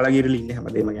කලගිරල ඉන්න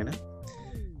හැමදේම ගැන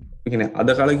කියන අද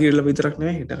කාල කිරල විතරක්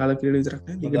නෑ හිට කාල කිරල විතරක්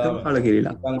දිගටම කාල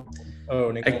කිරලා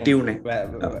ඇක්ටව් නෑ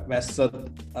වැස්සත්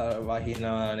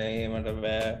වහිනානේ මට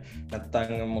බෑ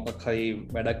නැත්තං මොකක් හරි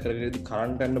වැඩක් කර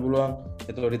කරන්ටන්න පුළුවන්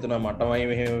එතකොටිතුන මටමයි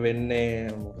මෙහෙම වෙන්නේ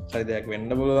මොකරි දෙයක් වෙන්න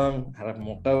පුළුවන් හර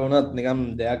මොට වනත් නිකම්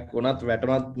දෙයක් වනත්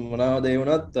වැටනත් මොනාවදේ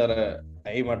වනත් අර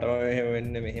ඇයි මටම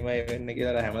වෙන්න මෙහෙමයි වෙන්න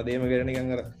කියලා හැමදේම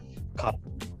කරනිකර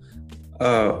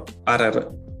අර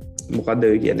මොකක්ද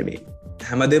කියන්න මේ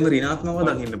හැමදේම රිනාත්මව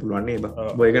දකින්න පුළුවන්නේ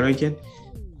බොයගනයි කියෙන්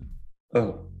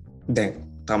දැන්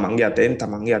තමන්ගේ අතෙන්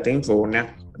තමන්ගේ අතෙන් ෆෝර්නයක්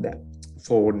දැ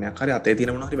ෆෝර්නයක් හරි අතේ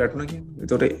තිනමන හරි වැටුණ කිය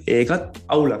තොට ඒකත්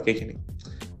අවුලක් කෙනෙ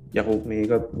යකු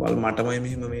මේකත් වල් මටමයි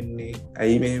මෙහෙම වෙන්නේ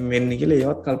ඇයි මෙ වෙන්න කියල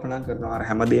ඒවත් කල්පනා කරනවා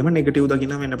හැමදේම නෙගටව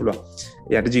දකින වෙන්න පුළුව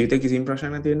යට ජීවිත කිසිම්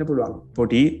ප්‍රශන තියන්න පුළුවන්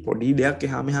පොඩි දෙයක්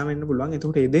හම හමන්න පුළුවන්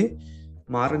එතට ඒදේ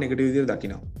මාර නෙගටව විදිර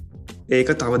දකිනවා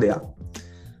ඒක තව දෙයක්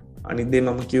අනිදේ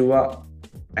මම කිව්වා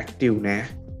ඇක්ටව් නෑ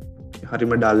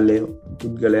හරිම ඩල්ලය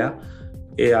පුද්ගලයා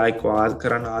ඒ අයිකවා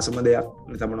කරන්න ආසම දෙයක්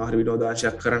තමන හරි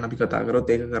විනෝදාශයක් කරන්න අපි කතා කරොත්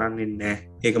ඒක කරන්නේ නෑ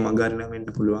ඒක මගරන වෙන්න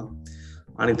පුළුවන්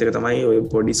අනිතක තමයි ඔය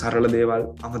පොඩි සරල දේවල්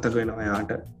අමතක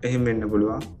වෙනවායාට එහෙම වෙන්න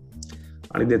පුළුවන්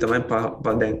අනිදේ තමයි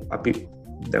පදැන් අපි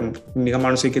නික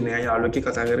මනුසක නෑ යාලක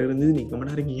කතා කරද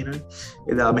නිකමට හරි කියන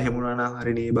එදා මෙහෙමුණනා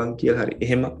හරි නේ බං කියල් හරි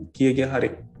එහෙම කිය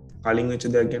හරි කලින් වෙච්ච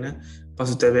දෙයක් ගැන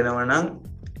පසුත වෙනවනම්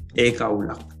ඒ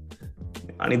අවුලක්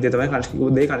අනිද තමයි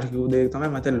කශකූදේ කශකූදේ තමයි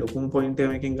මත ලොකුම්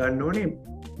පොයින්ටමකින් ගන්න ඕනේ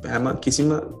හැම කිසිම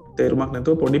තේරුමක්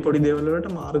නැතුව පොඩි පොඩි දේවල්ලට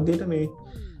මාර්දයට මේ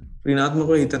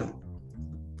ප්‍රනාත්මකව හිතනවා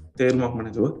තේරුමක්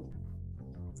මනැතුව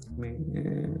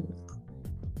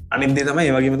අනිදේ තමයි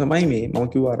ඒවගේම තමයි මේ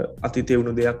මකිවර අති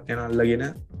තෙවුණු දෙයක් ගැන අල්ලගෙන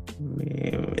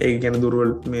ඒ ගැන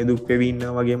දුරුවල් මේ දුක්කවන්න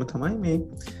වගේම තමයි මේ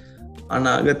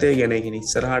අනාගතය ගැනගෙන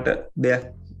ඉස්සරහට දෙයක්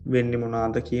වෙන්න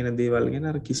මොනාද කියන දේවල්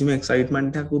ගෙන කිසිම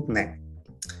එක්සයිට්මන්ටකුත් නෑ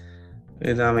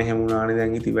එදා මෙහෙමුණනාන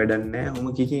දැන් ඉති වැඩන්න හොම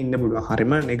කික ඉන්න පුළුව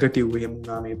හරිම නෙගටව්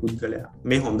හෙමුණනා මේ පුද්ගලයා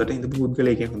මේ හොඳට ඉඳ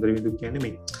පුද්ගලයක හොඳ විදු කියන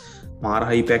මේ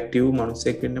මාරහයි පැක්ටව්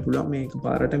මනුස්සෙක් වෙන්න පුළුවන් මේක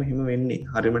පාරට මෙහෙම වෙන්නේ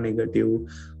හරිම නෙගටව්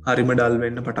හරිම ඩල්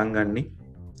වෙන්න පටන් ගන්නේ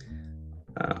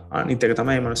අනිතක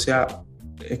තමයි මනුස්සයා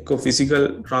එක්ක ෆිසිකල්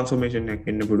ට්‍රන්ස්ෆෝර්මේෂන්යක්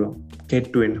වෙන්න පුළුවන්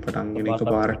කෙට්ටුවෙන්න්න පටන්ගෙන එක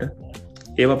පාරට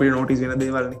ඒ අපි නෝටිස් වෙන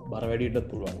දේවල්න්නේ බර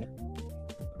වැඩිටත් පුළුවන්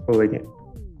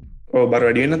ඔය බර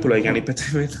වැඩියන්න තුළයි ගැනි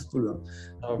පැතවෙන්න පුළුවන්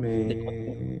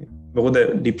මොකොද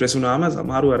ඩිප්‍රෙසුනාම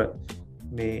සමහරු අර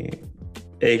මේ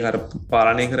ඒහර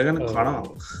පාලනය කරගන්න කනවා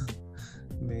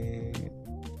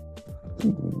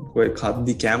ඔය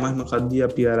කද්දි කෑමහම කද්දී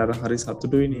අපි අර හරි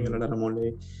සතුටුයි නිගලට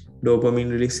මොල්ලේ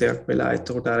ඩෝපමින් ලික්ෂයක් වෙලා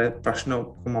එතකොට අර ප්‍රශ්න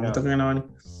මමතකෙනවානි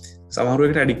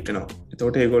සමහරුවකට ඇඩික්ටනවා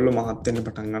එතකොට ඒගොල්ල මහත්තෙන්න්න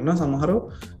පටන්ගන්න සමහරු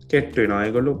කෙට්වෙනවා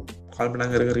ඒගොල්ලු කල්පන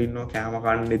කරන්න කෑම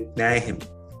කණ්ඩෙත් නෑහෙම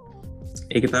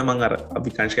ඒක තම අර අපි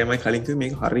කංශකමයි කලින්ක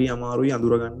මේ හරි අමාරුයි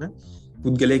අඳුරගන්න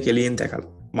පුද්ගලය කෙලියෙන් තැකල්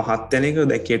මහත්තනක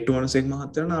දැකෙට්ටු වනසෙක්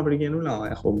මහත්තරන අපට කියනු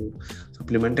ලාය හොම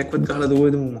සපලිමෙන්ටක්වත් ගල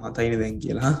දුවද මහතයින දැන්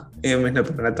කියලා එමට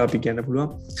ප්‍රනත අපි කියන්න පුළුවන්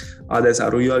ආද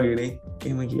සරුයවාගෙන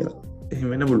එම කියලා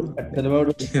එහෙමන්න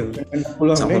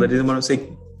පුළුව සමදට මනුසෙක්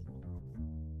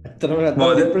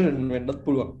වෙන්නත්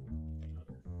පුළුවන්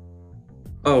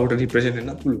ඔට ඩිප්‍රේෂන්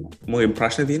එන්න පුළුව මොය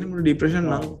ප්‍රශ්න තියනට ඩිප්‍රේෂන්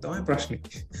නම් තමයි ප්‍රශ්න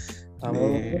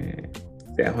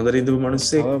හොඳර ඉදු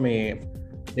මනුස්සේ මේ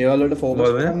දේවල්ලට ෆෝබ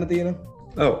න්න තියෙන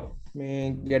ඔව මේ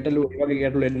ගැටලු වගේ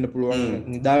ගැටලු එන්න පුළුවන්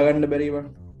නිදාගන්න බැරිව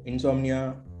ඉන්සෝම්නියා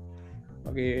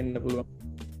වගේ එන්න පුළුවන්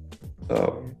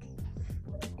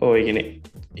ඕයගෙන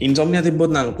ඉන්සොම්ය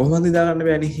තිබොත් නම් කොහොම නිදාගන්න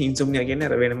බැනි ඉන්සොම්නිය ගෙන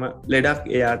වෙනම ලෙඩක්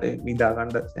එයාට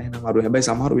නිදාගන්න සහන මරු හැබයි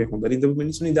සමහරුව හොඳ රිද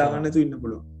මිනිසු නිදාගන්නතු ඉන්න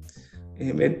පුළුව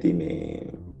එහෙම ඇත්ති මේ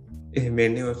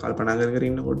එහෙමෙන්න කල්පනා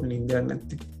කරන්න කොට නිදන්න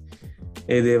නැත්තේ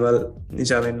ඒ දේවල්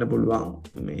නිසා වෙන්න පුළුවන්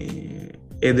මේ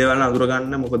ඒ දේවල්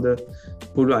අදුරගන්න මොකද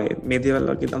පුළුවන් මේ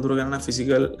දේවල්ලක අදුරගන්න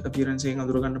ෆිසිකල් පිරන්සේ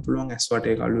අදුරගන්න පුළුවන් ඇස්වට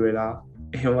කල්ු වෙලා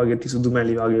එහෙමගේ සුදු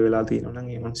මැලි වගේ වෙලා තියෙනන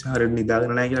මන්ස හර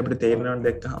නිදාගනය කිය අපට තේරෙන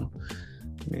දෙක්කහම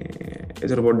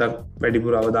එතර පොඩ්ඩක්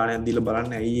වැඩිපුර අවධානය දිල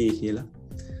බලන්න ඇයි කියලා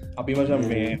අපි වශම්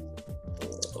මේ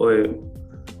ඔය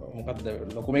මොකක්ද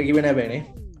ලොකුම කිවෙන බැනේ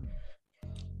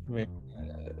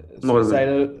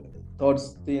මොසයිල් තෝටස්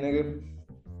තියනක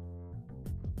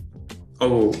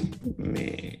ඔවු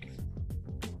මේ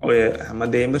ඔය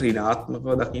හැමදේම රිනාත්මකව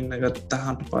දකින්න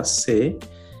ගත්තහට පස්සේ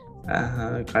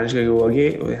කංශක වගේ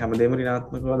ඔය හැමදේම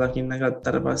රිනාත්මකව දකින්න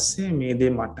ගත්තර පස්සේ මේ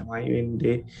දේ මටමයි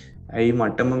වෙන්ඩේ ඇයි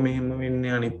මටම මෙහෙම වෙන්න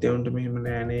අනිත්‍යවුන්ට මෙහෙම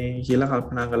නෑනේ කියලා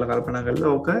කල්පනා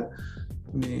කරලා ඕක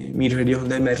මීට වැඩිය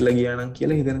හොඳ මැටල ගියානම්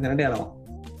කියලා හිතන තැනට යනවා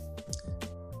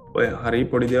ඔය හරි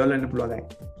පොඩි දෙවල් එන්න පුළුවදයි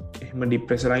එහෙම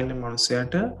ඩිප්‍රෙසරයින්න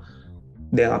මනුස්සයට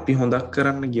ද අපි හොඳක්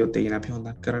කරන්න ගියොතගෙන අපි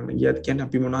හොඳක් කරන්න ගියත් කියැන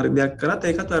අපි මොනහරි දෙයක් කරත්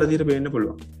ඒකත් වැරදිර බේන්න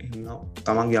පුළුව එන්න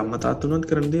තමන්ගේ අම්ම තාත්තුනොත්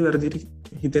කරනදේ වැරදිරි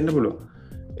හිතෙන්න්න පුළුව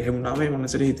එහෙමුණාම මේ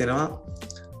මනසට හිතෙනවා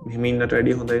මෙහෙම ඉන්නට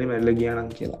වැඩිය හොඳයිනේ මැරිලා ගියා නම්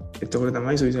කියලා. එතකොට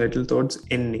තමයි suicidal thoughts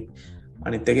එන්නේ.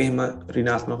 අනිත් එක එහෙම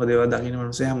ඍණාත්මක දේවල් දකින්න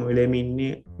මනුස්සය හැම වෙලේම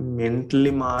ඉන්නේ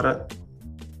mentally මාර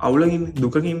අවුලකින් ඉන්නේ,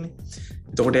 දුකකින් ඉන්නේ.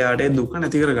 එතකොට එයාට දුක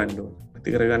නැති කරගන්න ඕන. නැති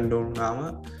කරගන්න ඕන නම්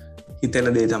හිතෙන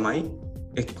දේ තමයි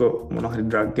එක්ක මොන හරි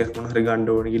ඩ්‍රග් එකක් මොන හරි ගන්න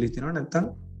ඕන කියලා හිතෙනවා, නැත්නම්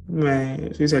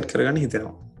මේ suicide කරගන්න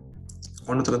හිතෙනවා.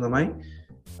 ඔන්නතර තමයි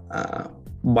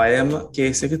බයම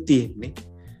කේස් එක තියෙන්නේ.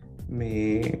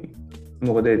 මේ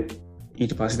මොකද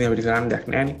ඊට පස්සේ අපිට කරන්න දෙයක්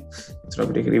නැහැනේ. ඒතර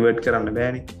අපිට රිවර්ට් කරන්න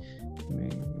බෑනේ.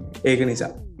 ඒක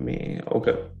නිසා මේ ඕක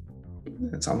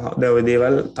සමහර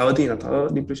දේවල් තව තියෙනවා. තව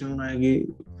ડિප්‍රෙෂන් වුණාගේ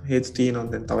හේතු තියෙනවා.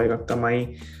 දැන් තව එකක් තමයි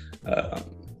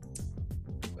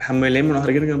හැම වෙලේම මොන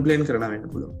හරි කෙනෙක් කම්ප්ලේන් කරනවා වෙන්න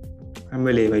පුළුවන්. හැම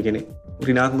වෙලේම ඒ කියන්නේ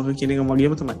ඍණාත්මක කියන එක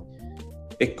මගේම තමයි.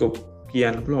 එක්ක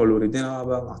කියන්න පුළුවන් ඔලුව රිදෙනවා,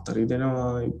 බා මත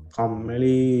රිදෙනවා,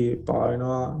 කම්මැලි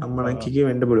පාවෙනවා, නම්මනක් කිය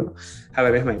වෙන්න පුළුවන්.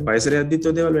 හැබැයි එහෙමයි වයසට යද්දිත්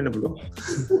ඔය දේවල් වෙන්න පුළුවන්.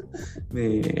 මේ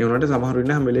ඒ වුණාට සමහරු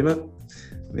ඉන්න හැම වෙලේම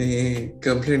මේ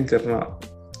කම්ප්ලේන් කරනවා.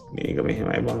 මේක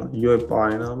මෙහෙමයි බං අයියෝ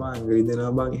පාවෙනවා බං ඇඟ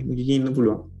රිදෙනවා බං එහෙම කිය ඉන්න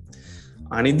පුළුවන්.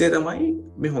 අනිත් දේ තමයි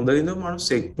මේ හොඳ දිනන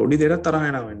මිනිස්සෙක් පොඩි දෙයක් තරහ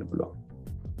යනවා වෙන්න පුළුවන්.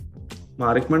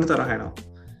 මාරික්මන්ට තරහ යනවා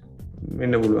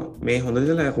වෙන්න පුළුවන්. මේ හොඳ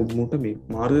දෙයක් මුට මේ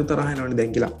මාරුද තරහ යනවනේ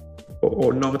දැන් කියලා.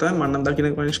 ඕන්න ඔක තමයි මන්නම්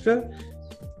දකින්න කනිෂ්ක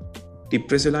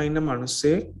ડિප්‍රෙස් වෙලා ඉන්න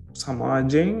මිනිස්සේ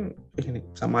සමාජයෙන් කියන්නේ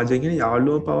සමාජයෙන් කියන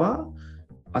යාළුවෝ පවා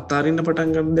අතාරින්න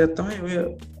පටන් ගන්න දෙයක් තමයි ඔය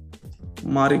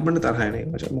මාරික්මන්ට තරහ යන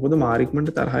එක. මොකද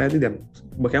මාරික්මන්ට තරහ යති දැන්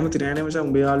ඔබ කැමති නෑ නේ මචං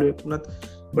උඹ යාළුවෙක් වුණත්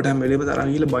ඔබට හැම වෙලේම තරහ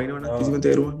ගිහලා බයිනවනම් කිසිම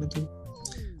තේරුමක් නැතුව.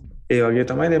 ඒ වගේ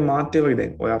තමයි දැන් මාත් ඒ වගේ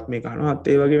දැන් ඔයත් මේ කනවත්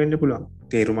ඒ වගේ වෙන්න පුළුවන්.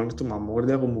 තේරුමක් නැතුව මම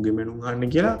මොකටද අපු මුගේ මෙනුම්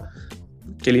අහන්න කියලා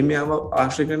කෙලින්ම යව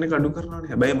ආශ්‍රය කරන කඩු කරනවානේ.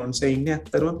 හැබැයි මනුස්සයා ඉන්නේ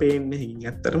ඇත්තටම පේන්නේ හින්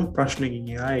ඇත්තටම ප්‍රශ්නකින්.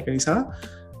 ඒක නිසා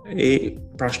ඒ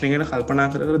ප්‍රශ්න ගැන කල්පනා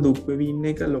කර කර දුක් වෙවි ඉන්න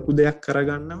එක ලොකු දෙයක්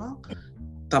කරගන්නවා.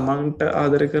 තමන්ට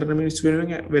ආදර කරන මිනිස්සු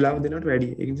වෙනුවෙන් වෙලාව දෙනවට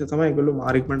වැඩිය. ඒ නිසා තමයි ඒගොල්ලෝ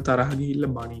මාරික්මන්ට තරහ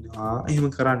ගිහිල්ලා බනිනවා. එහෙම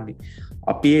කරන්නේ.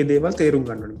 අපි මේ දේවල් තේරුම්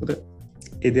ගන්න ඕනේ. මොකද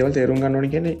ඒ දේවල් තේරුම් ගන්න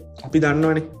ඕනේ කියන්නේ අපි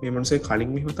දන්නවනේ මේ මිනිස්සේ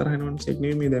කලින් මෙහෙම තරහ යන මිනිස්සෙක්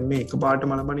නෙමෙයි මේ දැන් මේ එකපාරට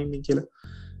මලබනින්නේ කියලා.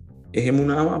 එහෙම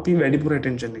වුණාම අපි වැඩිපුර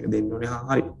ඇටෙන්ෂන් එක දෙන්න ඕනේ.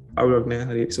 හරි අවුලක් නැහැ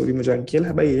හරි සෝරි මචං කියලා.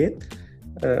 හැබැයි ඒත්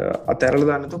අතහැරලා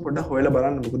දාන්න තෝ පොඩ්ඩක් හොයලා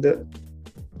බලන්න. මොකද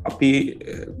අපි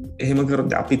එහෙම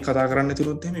කරොත් අපි කතා කරන්න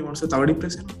නැතිනොත් එහෙම මේ මිනිස්සු තව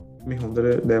ડિප්‍රෙස් වෙනවා. මේ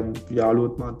හොඳට දැන්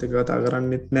යාළුවොත් මාත් එක්ක කතා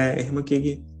කරන්නෙත් නැහැ එහෙම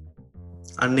කිය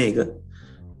අන්න ඒක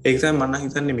තමයි මම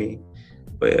හිතන්නේ මේ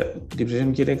ඔය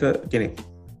ડિප්‍රෙෂන් කියන එක කියන්නේ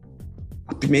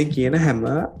අපි මේ කියන හැම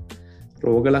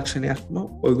රෝග ලක්ෂණයක්ම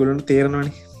ඔයගොල්ලන්ට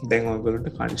තේරෙනවනේ. දැන් ඔයගොල්ලන්ට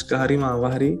කනිෂ්ක හරි මාව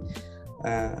හරි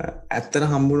ඇත්තට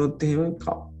හම්බුනොත් එහෙම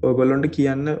ඔයගොල්ලන්ට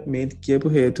කියන්න මේ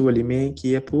කියපු හේතු වලින් මේ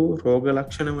කියපු රෝග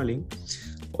ලක්ෂණ වලින්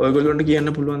ඔයගොල්ලන්ට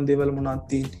කියන්න පුළුවන් දේවල් මොනවද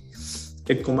තියෙන්නේ?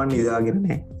 එක්කම නිදාගෙන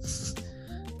නැහැ.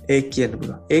 ඒක කියන්න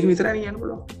පුළුවන්. ඒක විතරයි කියන්න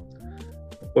පුළුවන්.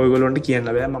 ඔයගොල්ලන්ට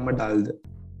කියන්න බෑ මම ඩල්ද.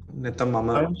 නැත්නම්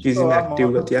මම කිසිම ඇක්ටිව්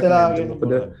ගතියක් නැහැ.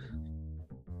 මොකද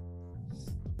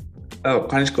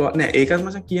කනිෂ්කෝ නෑ ඒකත්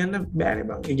මචං කියන්න බෑනේ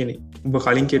බං. ඒ කියන්නේ ඔබ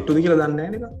කලින් කෙට්ටුද කියලා දන්නේ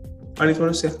නැහැ නේ බං. අනිත්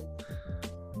මිනිස්සයා.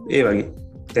 ඒ වගේ.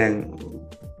 දැන්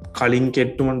කලින්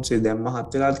කෙට්ටු මිනිස්සේ දැන්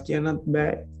මහත් වෙලාද කියන්නත්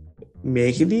බෑ.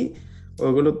 මේකෙදි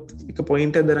ඔයගොල්ලෝ එක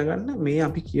පොයින්ට් එක දරගන්න මේ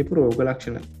අපි කියපු රෝග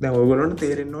ලක්ෂණ. දැන් ඔයගොල්ලන්ට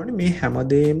තේරෙන්න ඕනේ මේ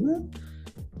හැමදේම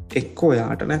එක්ක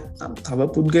ඔයාට නැත්නම් තව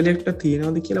පුද්ගලයෙක්ට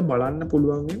තියෙනවද කියලා බලන්න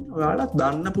පුළුවන් වෙන්නේ ඔයාලා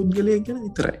දන්න පුද්ගලයෙක් ගැන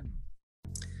විතරයි.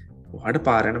 ඔයාට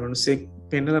පාර යන මිනිස්සෙක්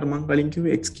පෙන්නලා මම කලින්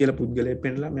කිව්වේ X කියලා පුද්ගලයෙක්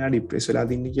පෙන්නලා මෙයා ડિප්‍රෙස් වෙලා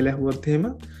දින්නේ කියලා හුවත් එහෙම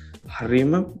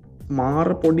හරියම මාර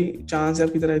පොඩි chance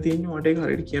එකක් විතරයි තියෙන්නේ ඔයාට ඒක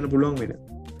හරියට කියන්න පුළුවන් වෙන.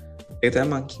 ඒ තමයි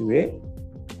මම කිව්වේ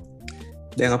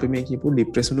දැන් අපි මේ කියපු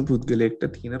ડિප්‍රෙස් වුණු පුද්ගලයෙක්ට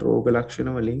තියෙන රෝග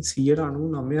ලක්ෂණ වලින්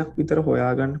 99% විතර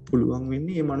හොයාගන්න පුළුවන්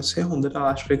වෙන්නේ මේ මිනිස්සයා හොඳට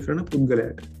ආශ්‍රය කරන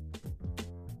පුද්ගලයාට.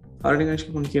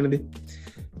 හරිනිකංශක මං කියන දේ.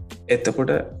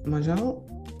 එතකොට මචං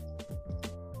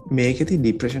මේකෙදි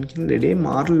ડિප්‍රෙෂන් කියන ලෙඩේ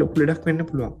මාර ලොකු ලෙඩක් වෙන්න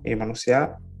පුළුවන්. ඒ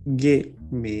මිනිස්සයාගේ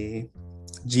මේ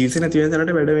ජීවිතේ නැති වෙන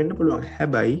තැනට වැඩ වෙන්න පුළුවන්.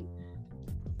 හැබැයි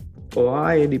ඔයා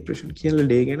ඒ ડિප්‍රෙෂන් කියන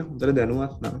ලෙඩේ ගැන හොඳට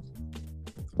දැනුවත් නම්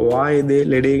ඔයා ඒ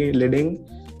ලෙඩෙන්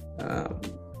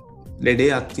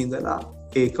ලෙඩේ අත්විඳලා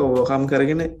ඒක ඕවර්කම්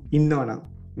කරගෙන ඉන්නවනම්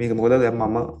මේක මොකද දැන්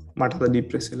මට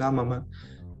ડિප්‍රෙස් වෙලා මම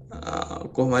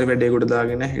කොහොම හරි වැඩේ ගොඩ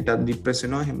දාගෙන හෙටත් ડિප්‍රෙස්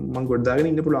වෙනවා මම ගොඩ දාගෙන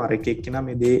ඉන්න පුළුවන්. අර එක එක්කෙනා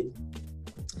මේ දේ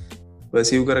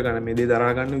වර්සිව් කරගන්න මේ දේ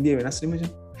දරා ගන්න විදිය වෙනස් නේ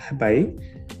මචං. හැබැයි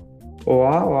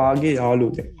ඔයා වාගේ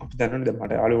යාළුවෝ දැන් අපි දන්නවනේ දැන්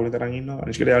මට යාළුවෝ ඕන තරම් ඉන්නවා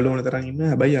අනිෂ්කට යාළුවෝ ඕන තරම් ඉන්නවා.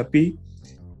 හැබැයි අපි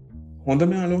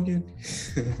හොඳම යාළුවෝ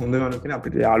කියන්නේ හොඳම යාළුවෝ කියන්නේ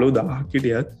අපිට යාළුවෝ 1000ක්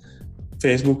හිටියත්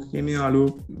Facebook කියන්නේ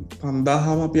යාළුවෝ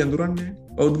 5000ම අපි අඳුරන්නේ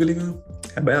පෞද්ගලිකව.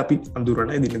 හැබැයි අපි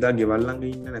අඳුරන එදිනෙදා ගෙවල් ළඟ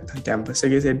ඉන්න නැත්නම් කැම්පස්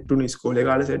එකේ සෙට් වුණු ඉස්කෝලේ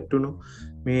කාලේ සෙට් වුණු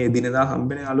මේ එදිනෙදා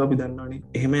හම්බෙන යාළුවෝ අපි දන්නවනේ.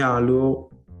 එහෙම යාළුවෝ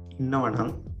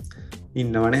ඉන්නවනම්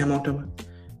ඉන්නවන හැමෝටම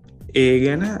ඒ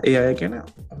ගැන ඒ අය ගැන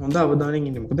හොඳ අවධානයෙන්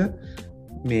ඉන්න මොකද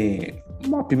මේ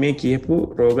අපි මේ කියපු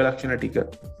රෝග ලක්ෂණ ටික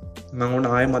මංගුණ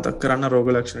ආය මතක් කරන්න රෝග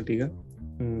ලක්ෂණ ටික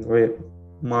ඔය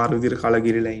මාරුදිර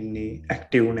කලගිරිලා ඉන්නේ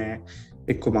ඇක්ටිව් නෑ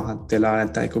එක්ක මහත් වෙලා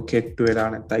නැත එක කෙට්ටු වෙලා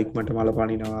නැත ඉක්මට මල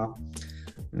පනිනවා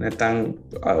නැතන්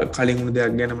කලින් උුණු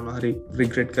දෙයක් ගැන මනහරි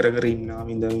රිග්‍රෙට් කර ඉන්නවා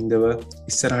විඳ ඉදව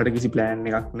ඉස්සරහට කිසි ප්ලෑන්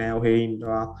එකක් නෑ ඔහේ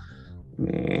ඉන්නවා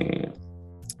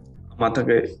මතක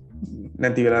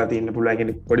නැති වෙලා තින්න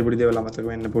පුළුවගෙන පොඩිපුඩි දෙවල මතක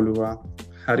වෙන්න පුළුවන්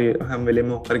හරි හම්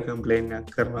වෙලෙම හරි කම්පලේන්යක්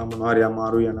කරනවා මොනවාරි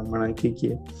අමාරු යනම්මනයි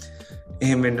කිය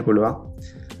එහෙම වෙන්න පුළුවන්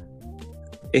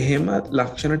එහෙම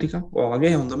ලක්ෂණ ටිකක්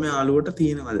වගේ හොඳම යාලුවට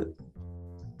තියෙනවද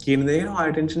කියන දෙගෙන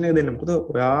ආයටෙන්ෂන දෙන්නමකද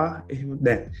ඔයා එහෙම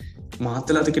දැන්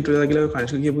මාතලාත කෙටලා කියල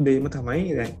කංශ කියපු දේම තමයි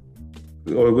දැන්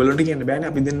ඔයගොලට කියන්න බෑන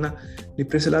අපි දෙන්න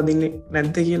ඩිප්‍රෙසලා දින්න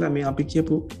නැන්ත කියලා මේ අපි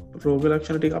කියපු රෝග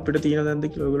ලක්ෂණට අපිට තියෙන දැන්ද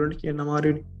කිය ඔයගොලට කියන්න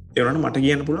මාරට එවනට මට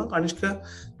කියන්න පුළුවන් කනිෂ්ක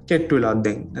කෙට්ටු වෙලා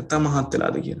දැන් නැත්තා මහත්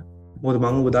වෙලාද කියලා මොද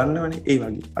මං දන්නවන ඒ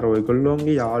වගේ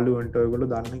අරොයකොල්ලොන්ගේ යාලුවන්ට ඔයගොල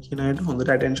දන්න කියනයට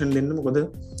හොඳට ඇටෙන්ෂන් දෙන්න මොකද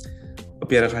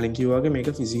අපිර කලින් කිවගේ මේක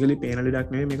ෆිසිකලි පේන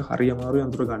ඩක්නේ මේක හරි අමාරු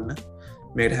අඳුර ගන්න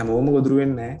මේට හැමෝම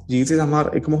ගොදුරුවෙන්න ජීවිත සමහර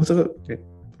එක මොහොතක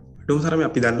ඩුම් සරම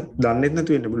අපි දන්නෙත්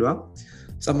නැතු වෙන්න පුළුවන්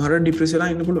සමහර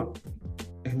ඩිප්‍රෙසලා ඉන්න පුළුවන්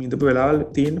එහමිදපු වෙලාල්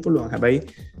තියෙන්න්න පුළුවන් හැබැයි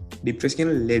ඩිප්‍රෙස්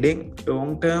කියන ලෙඩෙන්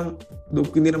ටෝන්ටර්ම්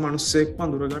දුක්විදින මනුස්සෙක්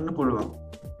අඳුරගන්න පුළුවන්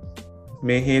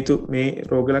මේ හේතු මේ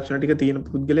රෝග ලක්ෂණ ටික තියෙන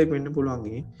පුද්ගලයෙක් වෙන්න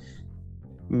පුළුවන්ගේ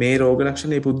මේ රෝග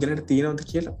ලක්ෂණ පුද්ගලට තියෙනවද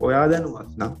කියලා ඔයා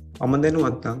දැනුවත්නම් අම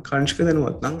දැනුවත්නම් කංශක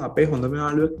දැනුවත්නම් අපේ හොඳම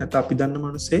යාලුවක් නැත අපි දන්න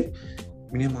මනුසේ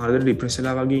මිනි මාර්ග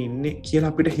ඩිප්‍රෙසලා වගේ ඉන්න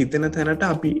කියලා අපිට හිතන තැනට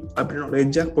අපි අපිට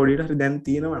නොලෙජ්ජක් පොඩිට හරි දැන්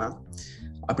තියෙනවන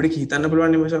අපිට හිතන්න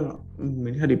පුළුවන් නිමසන්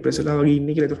මිනි ඩිප්‍රෙසලා වගේ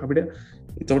ඉන්න කියලතු අපිට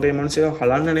එතකොට මන්සේ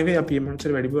හලන්න නෙවේ අපි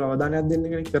මන්සර වැඩිපු අවධානයක් දෙන්න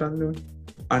කෙනෙක් කරන්න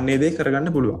අන්නේ දේ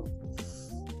කරගන්න පුළුවන්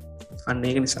අන්න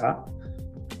ඒක නිසා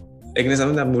එකන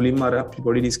සම මුලින් මර අපි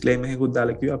පොඩි ඩිස්කලේමයකුත්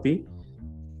දාලකිව අපි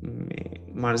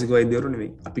මානසික වෛද්‍යවරු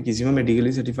නෙවෙයි අපි කිසිම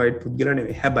මෙඩිකලි සටිෆයිඩ් පුද්ගල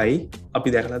නෙවේ හැබයි අපි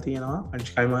දැකලා තියෙනවා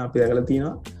අංශකයිම අපි දැකලා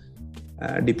තියෙනවා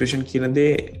ඩිප්‍රේෂන්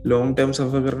කියනදේ ලෝන් ටර්ම්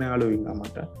සෆ කරන යාලු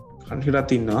ඉන්නමට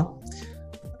කංශිරත් ඉන්නවා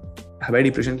හැබයි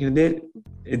ඩිප්‍රේෂන් කියනදේ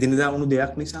එදිනදා වුණු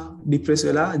දෙයක් නිසා ඩිප්‍රෙස්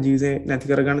වෙලා ජීවිතේ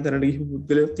නැති කරගන්න තැනට ගිහපු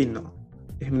පුද්ගලයෝ ඉන්නවා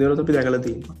එහෙම දේවල් අපි දැකලා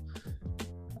තියෙනවා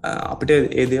අපිට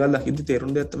ඒ දේවල් දකිද්දි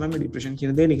තේරුම් දෙයක් තමයි මේ ඩිප්‍රෙෂන්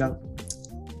කියන දේ නිකන්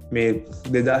මේ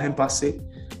 2000න් පස්සේ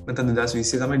නැත්නම්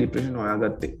 2020 තමයි ඩිප්‍රෙෂන්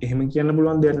හොයාගත්තේ. එහෙම කියන්න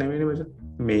පුළුවන් දෙයක් නෙමෙයි මචං.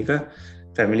 මේක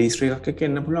ෆැමිලි හිස්ටරි එකක් එක්ක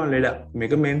එන්න පුළුවන් ලෙඩක්.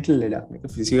 මේක මෙන්ටල් ලෙඩක්. මේක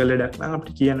ෆිසිකල් ලෙඩක් නම්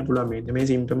අපිට කියන්න පුළුවන් මේ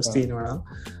සිම්ප්ටම්ස් තියෙනවා නම්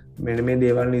මෙන්න මේ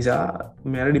දේවල් නිසා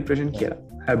මෙයාට ඩිප්‍රෙෂන් කියලා.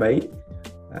 හැබැයි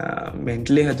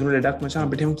මෙන්ටලි හැදුණු ලෙඩක් මචං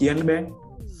අපිට එහෙම කියන්න බෑ.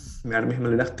 මෙයාට මෙහෙම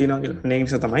ලෙඩක් තියෙනවා කියලා. ඒ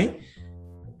නිසා තමයි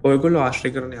ඔයගොල්ලෝ ආශ්‍රය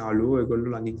කරන යාළුවෝ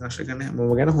ඔයගොල්ලෝ ළඟින් ආශ්‍රය කරන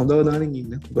හැමෝම ගැන හොඳ අවධානයෙන්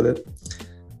ඉන්න. මොකද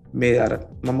මේ අර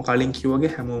මම කලින්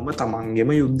කිව්වගේ හැමෝම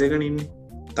තමන්ගේම යුද්ධයක ඉන්නේ.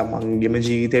 තමන්ගේම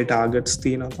ජීවිතේ ටාගට්ස්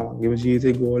තියෙනවා. තමන්ගේම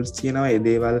ජීවිතේ ගෝල්ස් තියෙනවා. ඒ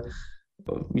දේවල්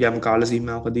යම් කාල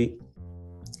සීමාවකදී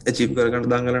අචීව් කරගන්න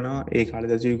දඟලනවා. ඒ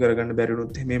කාලෙදී අචීව් කරගන්න බැරි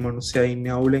වුණොත් මේ මිනිස්සයා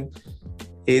ඉන්නේ අවුලෙන්.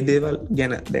 ඒ දේවල්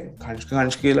ගැන දැන්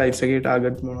කංශකගේ ලයිෆ් එකේ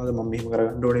ටාගට් මොනවද මම මෙහෙම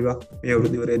කරගන්න ඕනේ බා මේ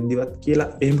අවුරුදු ඉවරෙද්දිවත් කියලා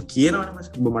එහෙම කියනවනේ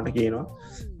මචං. ඔබ මට කියනවා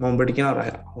මම ඔබට කියනවා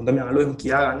හොඳම යාළුවෝ එහෙම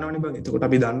කියා ගන්නවනේ බං. එතකොට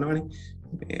අපි දන්නවනේ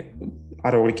මේ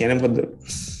අර ඔය කියන්නේ මොකද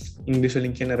ඉංග්‍රීසි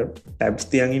වලින් කියන අර ටැබ්ස්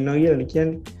තියන් ඉන්නවා කියලා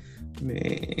කියන්නේ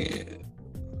මේ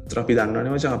අපි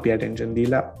දන්නවනේ මචං. අපි ඇටෙන්ෂන්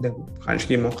දීලා දැන්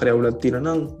කංශකේ මොකක් හරි අවුලක් තියෙනවා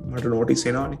නම් මට නෝටිස්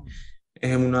එනවනේ.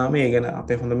 එහෙම වුණාම ඒ ගැන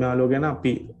අපේ හොඳම යාළුවෝ ගැන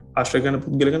අපි ආශ්‍රය කරන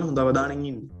පුද්ගල ගැන හොඳ අවධානයෙන්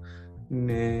ඉන්න.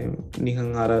 නිකන්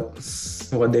අර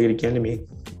මොකක්ද ඒකට කියන්නේ මේ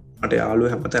මට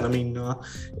යාළුවෝ හැම තැනම ඉන්නවා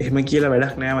එහෙම කියලා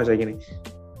වැඩක් නෑ මචං. කියන්නේ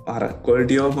අර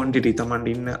quality of quantity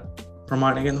තමන්ට ඉන්න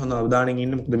ප්‍රමාණයෙන් හොඳ අවධානයෙන්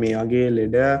ඉන්න. මොකද මේ වගේ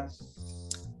ලෙඩ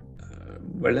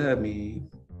වල මේ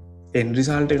end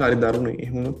result එක හරි දරුණුයි.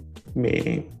 එහෙම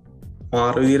මේ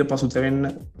මාර විදියට පසුතැවෙන්න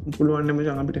පුළුවන් නේ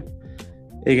මචං අපිට.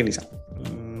 ඒක නිසා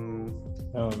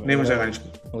නේ මචං.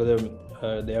 මොකද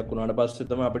දෙයක් වුණාට පස්සේ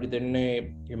තමයි අපිට දෙන්නේ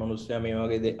මේ මිනිස්සයා මේ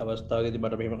වගේ අවස්ථාවකදී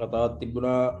මට මෙහෙම කතාවක්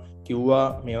තිබුණා කිව්වා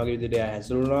මේ වගේ විදිහට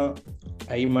හැසිරුණා.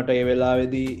 ඇයි මට ඒ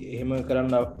වෙලාවේදී එහෙම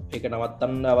කරන්න ඒක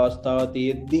නවත්තන්න අවස්ථාවක්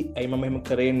තියෙද්දි ඇයි මම එහෙම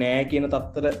කරේ නෑ කියන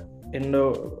තත්තර එන්න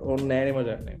ඕනේ නෑනේ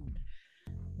මචං.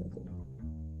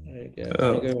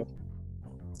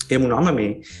 ඒ මුණාම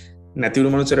මේ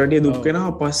නැතිවුණු මනුස්සරට දුක්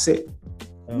වෙනවා පස්සේ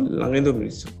ළඟින් දුක්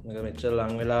මිනිස්සු. මෙච්චර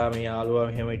ලං වෙලා මේ යාළුවා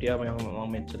මෙහෙම හිටියා මම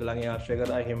මෙච්චර ළඟින් ආශ්‍රය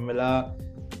කරා එහෙම වෙලා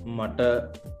මට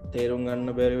තේරුම්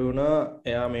ගන්න බැරි වුණා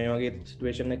එයා මේ වගේ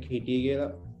සිටුේෂන් එකක හිටියේ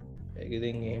කියලා. ඒක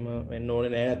ඉතින් එහෙම වෙන්න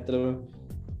ඕනේ නෑ ඇත්තටම.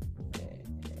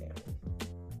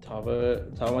 තව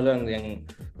මචං දැන්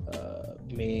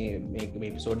මේ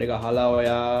එපිසෝඩ් එක අහලා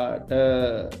ඔයාට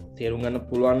තේරුම් ගන්න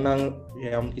පුළුවන් නම්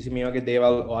යම් කිසි මේ වගේ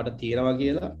දේවල් ඔයාට තියෙනවා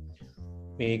කියලා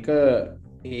මේක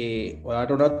ඒ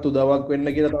ඔයාට උනත් උදවක්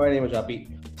වෙන්න කියලා තමයි නේම අපි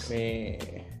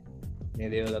මේ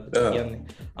දේවදත්ත කියන්නේ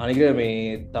අනික මේ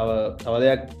තව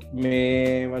දෙයක්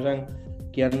මේ මචන්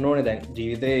කියන්න ඕනේ දැන්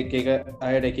ජීවිතය එක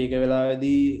අයට එක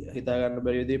වෙලාදී හිතාගන්න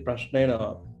බැරිවිදි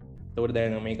ප්‍රශ්නයනවා තවට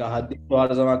දැන මේක හදදි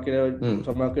වාට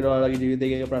සමක්කරවාලගේ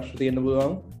ජීවිතය ප්‍රශ්න තියන්න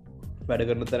පුළුවන් වැඩ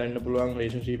කරන තරන්න පුළුවන්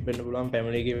ලේශිප් වෙන්න පුළුවන්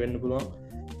පැමලික වෙන්න පුළුවන්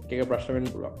එක ප්‍රශ්න වෙන්න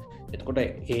පුළුවන් එතකොට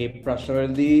ඒ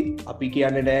ප්‍රශ්නවලදී අපි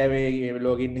කියන්න නෑවේ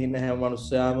ලෝගින් හින්න හැම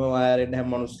මනුස්්‍යයාම වාරෙන් හැම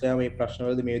මනුස්්‍යයා මේ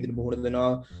ප්‍රශ්නවලද මේ විදිරි මුහුණ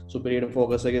දෙනවා සුපරියට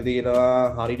ෆෝකස එක තියෙනවා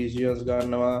හරි ඩිසිියන්ස්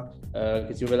ගන්නවා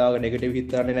කිසි වෙලාග නෙගටව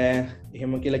හිතන්න නෑ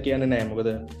එහෙම කියලා කියන්න නෑ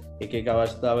මොකද එක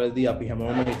අවස්ථාවලදී අපි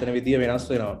හැමෝම හිතන විදිිය වෙනස්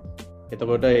වෙනවා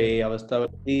එතකොට ඒ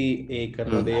අවස්ථාවදී ඒ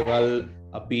කරන දේවල්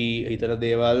අපි හිතන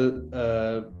දේවල්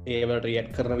ඒවලට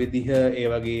රියට් කරන විදිහ ඒ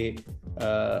වගේ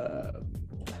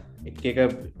එක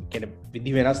කෙන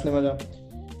විදි වෙනස් නමද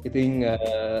ඉතිං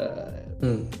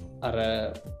අර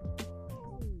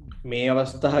මේ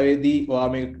අවස්ථාවේදී වා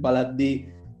මේ බලද්දී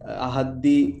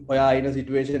අහද්දී ඔයා අයින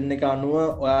සිටුවේෂන් එක අනුව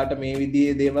ඔයාට මේ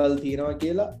විදිේ දේවල් තියෙනවා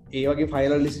කියලා ඒ වගේ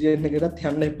ෆයිනල් ලිසිජන එකටත්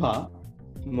යන්න එපා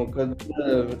මොකද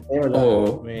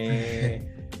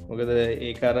මොකද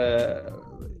ඒකර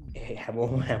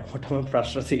හැමෝම හැමෝටම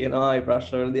ප්‍රශ්න තියෙනවා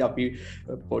ප්‍රශ්නවලද අපි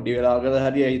පොඩි වෙලාගද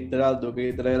හරි හිතර දුක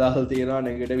විතර වෙලාහල් තියෙනවා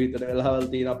නැගට විතර වෙලාවල්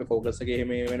තියෙන අප ෆෝකසක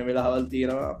හෙම වෙන වෙලාවල්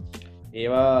තියෙනවා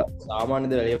ඒවා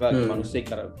සාමාන්‍යද ඒවා මනුස්සෙක්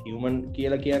කර හිවමන්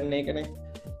කියලා කියන්නේ එකනේ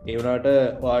ඒවනාට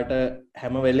වාට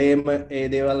හැම වෙලේම ඒ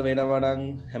දේවල් වෙනවනං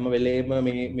හැම වෙලේම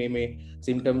මේ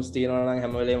සිම්ටම්ස් තියනවන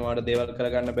හැමලේ මට දේවල්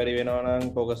කරගන්න බැරි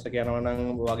වෙනවනම් පෝකස්සක යනවනං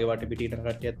වගේ වට පිටිට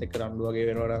කටියත් එක් රන්ඩුවගේ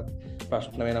වෙනවන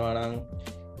ප්‍රශ්න වෙනවනං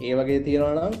ඒ වගේ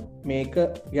තියෙනවනම් මේක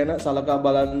ගැන සලකා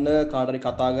බලන්න කාටරි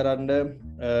කතා කරන්න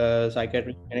සයිකට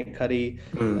කෙනෙක් හරි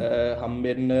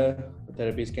හම්බෙන්න්න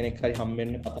තෙරපිස් කෙනෙක් හරි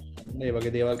හම්බෙන්න්න කතාන්න ඒ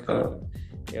වගේ දේවල් කර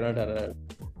එනට අර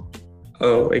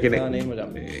එක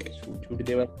චුටි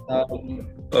දේව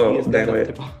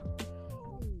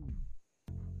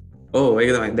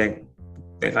ඒක තමයි දැන්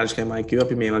කාශකමයිකව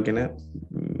අපි මේවා ගැන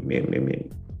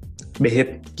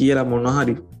බෙහෙත් කියලා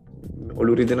මොන්නහරි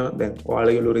ඔලුරිදින දැන්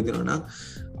වාලග ලුරිදිනනා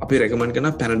අපි රැකමන් කන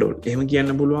පැනඩෝල් එහෙම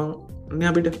කියන්න පුළුවන්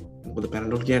අපිට මොකද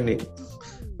පැනඩෝල් කියන්නේ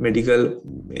මෙඩිකල්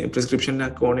ප්‍රස්ක්‍රපෂන්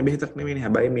ඕන බෙහිතක් නෙවෙන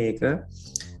හැබයි මේක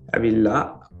ඇවිල්ලා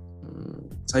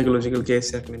සයිකලෝජිකල්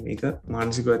කේසයක් මේක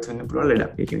මානසික ඇත්වන්න පුළුව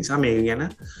ලෙඩක් එක නිසා මේ ගැන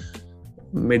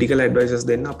මෙඩිකල් ඇඩ්වයිසස්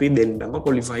දෙන්න අපි දෙන්නම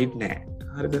කොලිෆයිට් නෑ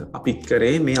හරිද අපිත්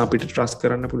කරේ මේ අපිට ට්‍රස්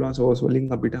කරන්න පුළුවන් සෝස්වලින්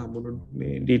අපිට හමුණු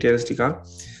ඩීටේල්ස් ටිකක්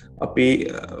අපි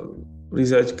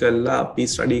රිසර්ච් කල්ලා අපි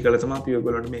ස්ටඩී කලතම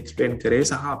පියෝගලොන්ට එක්ස්පලේන් කරේ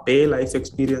සහ අපේ ලයිෆ්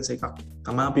එක්ස්පිරියන්ස එකක්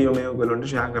තමා පියෝ මේ ගොලොන්ට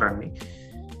ශා කරන්නේ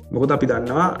මොකද අපි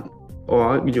දන්නවා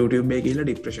YouTube කියල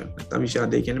ඩිප්‍රේෂන් ත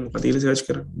විශාදය කියන මොකතිල සර්ච්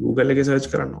කර Google එක සර්ච්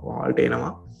කරන්න වාල්ට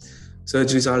එනවා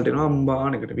සර්ච් රිසල්ටනවා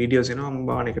අම්බානකට වීඩියෝසෙන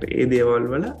අම්බානකට ඒ දේවල්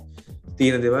වල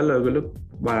තියෙන දෙවල් ඔයගොලු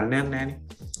බලන්නයන් නෑන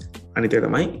අනිත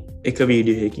තමයි එක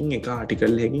වීඩියෝහකින් එක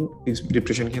ආටිකල්හකින්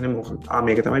ඩිප්‍රේෂන් කියන මොක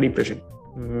මේක තමයි ඩිප්‍රේෂන්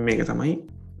මේක තමයි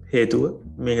හේතුව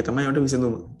මේක තමයි ට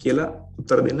විසඳුම කියලා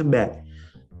උත්තර දෙන්න බෑ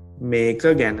මේක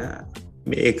ගැන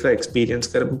මේක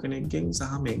එක්ස්පිරියන්ස් කරපු කෙනෙක්ගෙන්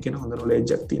සහ මේකෙන හොඳ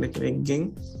නොලේජ්ජක් තියන කෙනෙක්ගෙන්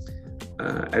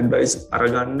ඇඩ්බයිස්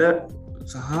අරගණ්ඩ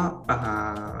සහ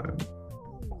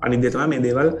අනිදතම මේ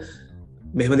දේවල්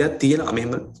මෙහම දෙයක් තියෙන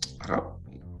මෙම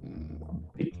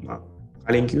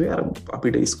කලින්කිවේ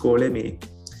අපිට ස්කෝලේ මේ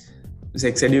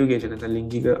සෙක්ඩියගේෂනත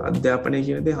ලිංගික අධ්‍යාපනය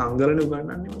කියනද හංගලන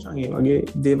උගන්නන්න වසගේ වගේ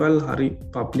දේවල් හරි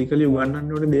පප්ලිකලි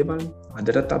උගන්නන්න ඕන දේවල්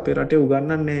අදටත් අපේ රටේ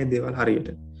උගන්නන්නේ දේවල් හරියට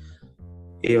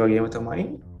ඒ වගේම තමයි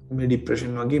මේ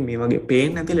ඩිප්‍රේෂන් වගේ මේ වගේ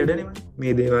පේන ඇති ලෙඩනම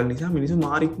මේ දේවල් නිසා මිනිසු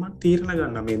මාරික්මත් තීරණ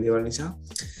ගන්න මේ දේවල් නිසා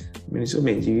මිනිසු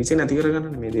මේ ජීවිසය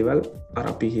නැතිකරගන්න මේ දේවල්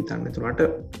අරපි හිතන්න තුනට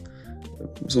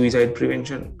සුවිසයිඩ්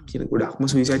ප්‍රවෙන්ෂන් කියන ගොඩක්ම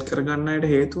සුවිසයිඩ් කරගන්නයට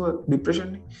හේතුව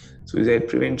ඩිප්‍රේෂන් සුවිසයිඩ්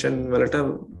ප්‍රවෙන්ෂන් වලට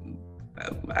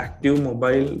ඇක්ටව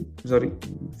මොබයිල් සොරි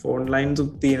ෆෝන් ලයින්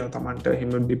තුත්තියන තමන්ට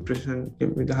හෙම ඩිප්‍රේෂන්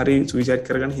හරි සුවිසයිඩ්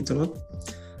කරගන්න හිතනොත්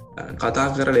කතා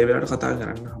කර ලේවලට කතා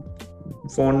කරන්න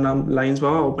ෆෝන් නම් ලයින්ස්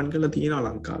බව ඕපන් කල තියෙන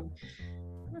ලංකා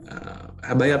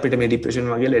හැබයි අපිට මේ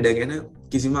ඩිප්‍රේෂන් වගේ ලෙඩගෙන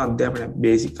කිසිම අධ්‍යාපන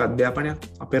බේසික් අධ්‍යාපනයක්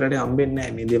අපරට හම්බෙන්න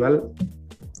මේ දෙවල්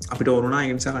අපිට ඕරුණා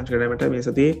ඉනිසා කංශකරමට මේ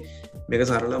සතිේ මේක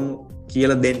සරලම්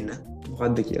කියල දෙන්න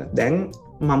මොකක්ද කියලා දැන්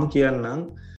මම කියන්නම්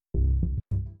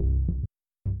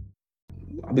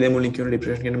අපි මුලින් කියන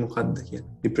ඩිප්‍රේෂන් කියන මොකක්ද කියලා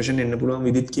ඩිප්‍රේෂන් එන්න පුළුවන්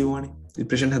විදිහත් කියවනේ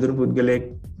ඩිප්‍රේෂන් හැදුණු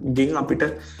පුද්ගලයෙක්ගෙන් අපිට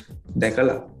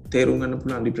දැකලා තේරුම් ගන්න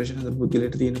පුළුවන් ඩිප්‍රේෂන් හැදුණු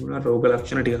පුද්ගලයාට තියෙන පුළුවන් රෝග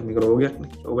ලක්ෂණ ටික මේක රෝගයක්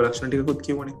නේ රෝග ලක්ෂණ ටිකකුත්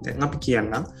කියවනේ දැන් අපි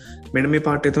කියන්නම් මෙන්න මේ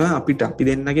පාර්ට් එක තමයි අපිට අපි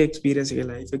දෙන්නගේ එක්ස්පීරියන්ස් එක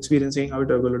ලයිෆ් එක්ස්පීරියන්ස් එකෙන්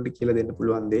අපිට ඔයගොල්ලන්ට කියලා දෙන්න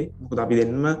පුළුවන් දේ මොකද අපි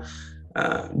දෙන්නම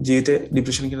ජීවිතේ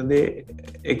ඩිප්‍රෙෂන් කියන දේ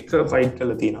එක්ක ෆයිට්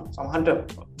කරලා තියෙනවා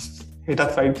සමහරට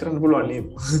හෙටත් ෆයිට් කරන්න පුළුවන් නේද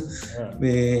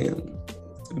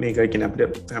මේක කියන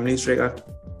අපිට ෆැමිලි ස්ට්‍රේ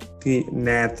එකක්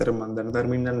නෑ අතර මන්දන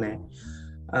ධර්මින්න නෑ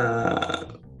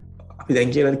අපි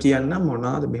දැන් කියලා කියන්න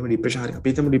මොනාද මෙම ඩිප්‍රේෂන් හරි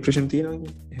අපිටම ඩිප්‍රේෂන්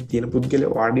තියෙනවා තියෙන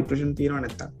පුද්ගලයා වා ඩිප්‍රේෂන් තියෙනවා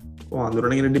නැත්තම්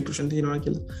අඳුරනගෙන ඩිප්‍රේෂන් තියෙනවා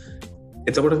කියලා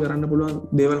එතකොට කරන්න පුළුවන්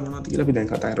දේවල් මොනවද කියලා අපි දැන්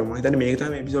කතා කරමු මම හිතන්නේ මේක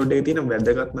තමයි එපිසෝඩ් එකේ තියෙන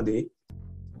වැදගත්ම දේ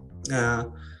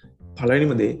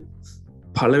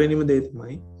පළවෙනිම දේ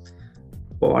තමයි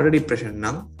ඔයාට ඩිප්‍රේෂන්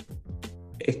නම්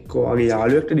එක්කෝ වගේ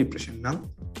යාළුවෙක්ට ඩිප්‍රේෂන් නම්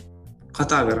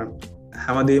කතා කරන්න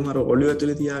හැමදේම අර ඔළුව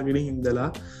ඇතුලේ තියාගෙන ඉඳලා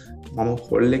මම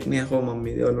කොල්ලෙක් නෑ කො මම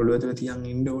මේ දේවල් ඔළුව ඇතුලේ තියන්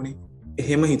ඉන්න ඕනේ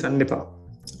එහෙම හිතන්න එපා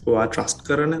ඔයා ට්‍රස්ට්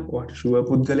කරන ඔයාට ෂුවර්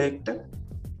පුද්ගලයෙක්ට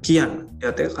කියන්න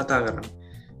එයාට කතා කරන්න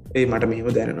ඒ මට මෙහෙම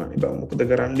දැනෙනවා නේ බං මොකද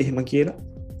කරන්න එහෙම කියලා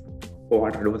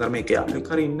ඔයාට අඩුම තරමේ එක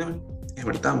යාළුවෙක් හරි ඉන්නවනේ එහෙම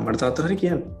නැත්නම් අම්මට තාත්තට හරි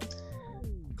කියන්න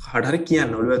කාට හරි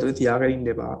කියන්න ඔළුව ඇතුලේ තියාගෙන ඉන්න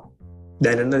එපා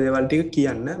දැනෙන දේවල් ටික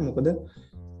කියන්න මොකද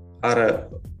අර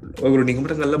ඔයගොල්ලෝ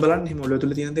නිකමට කරලා බලන්න එහෙම ඔළුව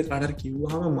ඇතුලේ තියෙන දේ කාට හරි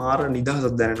කිව්වහම මාර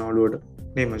නිදහසක් දැනෙනවා ඔළුවට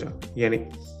නේ මචං කියන්නේ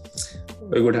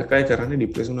ඔය ගොඩක් අය කරන්නේ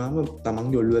ඩිප්‍රෙස් වුණාම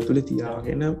තමන්ගේ ඔළුව ඇතුලේ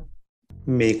තියාගෙන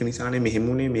මේක නිසානේ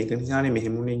මෙහෙමුනේ මේක නිසානේ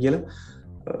මෙහෙමුනේ කියලා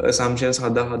assumptions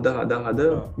හදා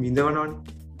විඳවනවනේ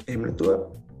එහෙම නැතුව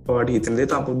ඔයාට හිතන දේ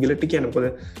තව පුද්ගලට කියන්න මොකද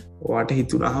ඔයාට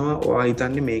හිතුනහම ඔයා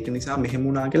හිතන්නේ මේක නිසා මෙහෙම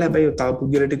වුණා කියලා හැබැයි තව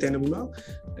පුද්ගලට හිතෙන්න පුළුවන්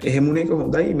එහෙමුනේ එක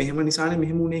හොඳයි මෙහෙම නිසානේ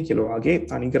මෙහෙම වුණේ කියලා ඔයාගේ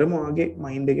තනිකරම ඔයාගේ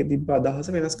මයින්ඩ් එකේ තිබ්බ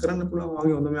අදහස වෙනස් කරන්න පුළුවන්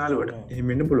ඔයාගේ හොඳම යාළුවට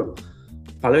එහෙම වෙන්න පුළුවන්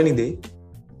පළවෙනි දේ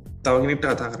තව කෙනෙක්ට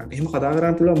කතා කරන්න එහෙම කතා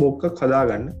කරන්න පුළුවන් බොක්කක්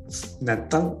හදාගන්න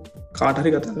නැත්තම් කාට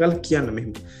හරි කතා කරලා කියන්න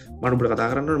මෙහෙම මට ඔබට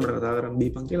කතා කරන්න ඕනේ මට කතා කරන්න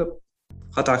දීපන් කියලා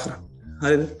කතා කරන්න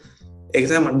හරිද ඒක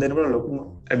තමයි මට දෙන්න පුළුවන් ලොකුම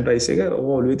ඇඩ්වයිස් එක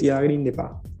ඔය ඔළුවේ තියාගෙන ඉන්න එපා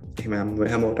එහෙම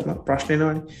හැමෝටම ප්‍රශ්න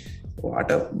එනවනේ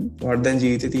ඔයාට දැන්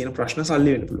ජීවිතේ තියෙන ප්‍රශ්න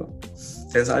සල්ලි වෙන්න පුළුවන්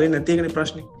දැන් සල්ලි නැති එකනේ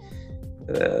ප්‍රශ්නේ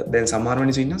දැන් සමහර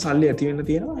මිනිස්සු ඉන්න සල්ලි ඇති වෙන්න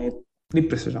තියෙනවා ඒ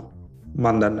ડિප්‍රෙස් වෙනවා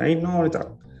මන් දන්නා ඉන්නවා ඕනේ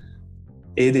තරම්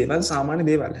ඒ දේවල් සාමාන්‍ය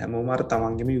දේවල් හැමෝම අර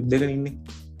තමන්ගේම යුද්ධයක ඉන්නේ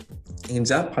ඒ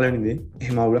නිසා පළවෙනි දේ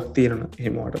එහෙම අවුලක් තියෙනවා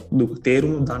එහෙම වට දුක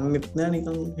තේරුම දන්නෙත් නෑ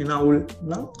නිකන් එන අවුල්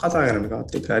නම් කතා කරන්න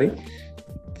කාත් එක්ක හරි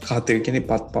කාත් එක්ක කෙනෙක්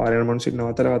පත් පාර යන මිනිස්සුත්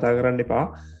නවතලා කතා කරන්න එපා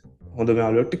හොඳම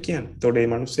යාළුවෙක්ට කියන්න. එතකොට මේ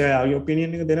මිනිස්සයා යාගේ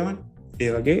ඔපිනියන් එක දෙනවනේ. ඒ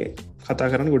වගේ කතා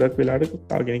කරන්න ගොඩක් වෙලාවට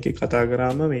තව කෙනෙක් එක්ක කතා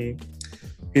කරාම මේ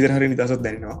විතර හරිය නිදහසක්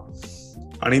දැනෙනවා.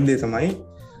 අනිත් දේ තමයි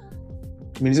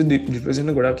මිනිස්සු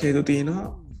ડિප්‍රෙෂන් එක ගොඩක් හේතු තියෙනවා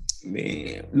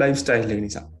මේ ලයිෆ් ස්ටයිල් එක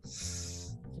නිසා.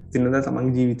 දිනදා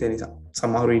තමන්ගේ ජීවිතය නිසා.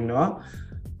 සමහරු ඉන්නවා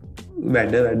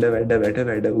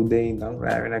වැඩ උදේ ඉඳන්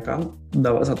රැ වෙනකම්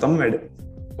දවස් 7ම වැඩ.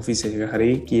 ඔෆිස් එක හරි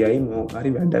කියයි මොකක්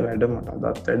හරි වැඩ මට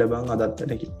අදත් වැඩ බං අදත්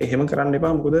වැඩ කියලා. එහෙම කරන්න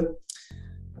එපා මොකද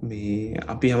මේ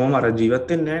අපි හැමෝම අර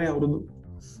ජීවත් වෙන්නේ නැහැ නේ අවුරුදු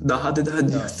 10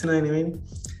 ජීවත් වෙනා නෙවෙයිනේ.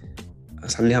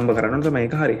 සල්ලි හම්බ කරන්න ඕන තමයි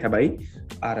ඒක හරි. හැබැයි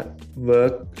අර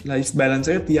work life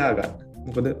balance එක තියාගන්න.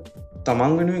 මොකද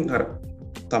තමන් වෙනුවෙන් අර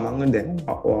තමන් දැන්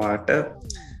ඔයාට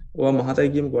ඔයා මහතයි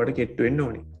කියමුකෝ ඔයාට කෙට්ටු වෙන්න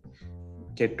ඕනේ.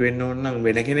 කෙට්ටු වෙන්න ඕන නම්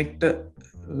වෙන කෙනෙක්ට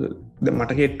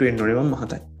මට කෙට්ටු වෙන්න ඕනේ මම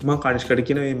මහතයි. මම කනිෂ්කට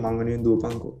කියන මේ මං වෙනුවෙන්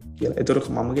දුවපන්කෝ කියලා. ඒතකොට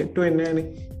මම කෙට්ටු වෙන්නේ නැහැ නේ.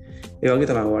 ඒ වගේ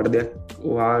තමයි ඔයාට දෙයක්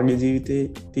ඔයාගේ ජීවිතේ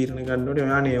තීරණ ගන්න ඕනේ.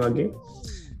 ඔයානේ ඒ වගේ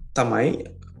තමයි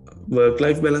work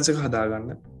life balance එක හදාගන්න.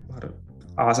 අර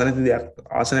ආස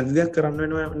නැති දෙයක්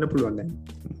කරන්න වෙන්න පුළුවන් දැන්.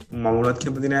 මම උනත්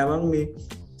කැමති නෑ මං මේ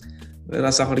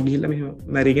රස්සාවට ගිහිල්ලා මෙහෙම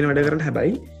මැරිගෙන වැඩ කරන්න.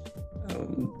 හැබැයි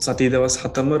සතිය දවස්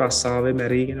 7ම රස්සාවේ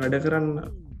මැරිගෙන වැඩ කරන්න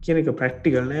කියන එක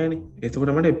ප්‍රැක්ටිකල් නෑනේ.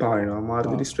 එතකොට මට එපා වෙනවා.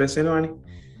 මාර්ගයට ස්ට්‍රෙස් එනවානේ.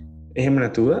 එහෙම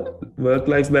නැතුව work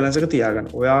life balance එක තියාගන්න.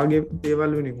 ඔයාගේ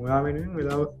දේවල් වෙනුවෙන් ඔයා වෙනුවෙන්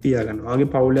වෙලාව තියාගන්න.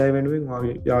 ඔයාගේ පවුල අය වෙනුවෙන්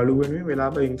ඔයාගේ යාළුවෝ වෙනුවෙන්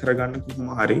වෙලාව වෙන් කරගන්න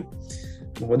කොහොම හරි.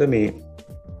 මොකද මේ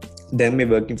දැන්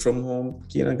මේ working from home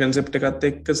කියන concept එකත්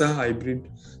එක්ක සහ hybrid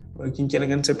working කියන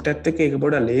concept එකත් එක්ක ඒක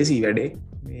පොඩ්ඩක් ලේසි වැඩේ.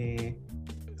 මේ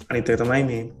අනිත් එක තමයි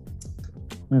මේ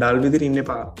ඩල් විදිහට ඉන්න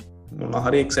එපා. මොන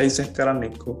හරි එක්සර්සයිස් එකක් කරන්න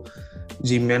එක්කෝ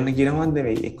ජිම් යන්න කියනවත්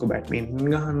නෙවෙයි එක්කෝ බැඩ්මින්ටන්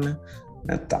ගහන්න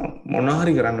නැත්තම් මොන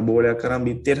හරි කරන්න බෝලයක් කරන්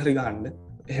බිත්තියට හරි ගහන්න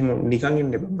එහෙම නිකන්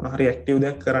ඉන්න එපා මොන හරි ඇක්ටිව්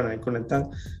දෙයක් කරන්න එක්කෝ නැත්තම්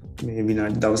මේ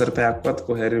විනාඩි දවසට පැයක්වත්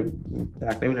කොහේ හරි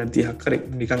පැයක් නෙවෙයි විනාඩි 30ක් හරි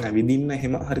නිකන් ඇවිදින්න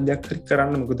එහෙම හරි දෙයක් හරි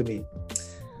කරන්න මොකද මේ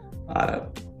අර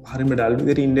හරිම ඩල්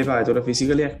විදිහට ඉන්න එපා ඒතකොට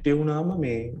ෆිසිකලි ඇක්ටිව් වුණාම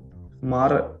මේ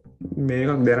මාර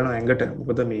මේකක් දැනෙනවා ඇඟට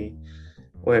මොකද මේ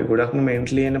ඔය ගොඩක්ම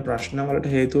මෙන්ටලි එන ප්‍රශ්න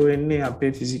වලට හේතුව වෙන්නේ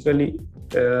අපේ ෆිසිකලි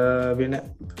වෙන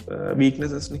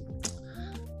වීක්නසස් නේ.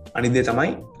 අනිත් දේ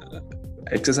තමයි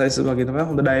එක්සර්සයිස් වගේ තමයි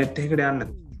හොඳ ඩයට් එකකට යන්න.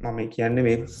 මම කියන්නේ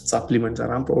මේ සප්ලිමන්ට්ස්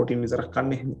අරන් ප්‍රෝටීන් විතරක්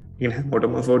කන්න එහෙම. ඉතින්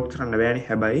හැමෝටම අෆෝඩ් කරන්න බෑනේ.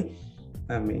 හැබැයි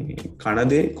මේ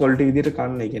කන දේ ක්වොලිටි විදිහට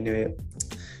කන්න. ඒ කියන්නේ ඔය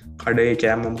කඩේ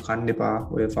කෑම කන්න එපා.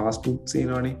 ඔය ෆාස්ට් ෆුඩ්ස්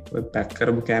එනවනේ. ඔය පැක්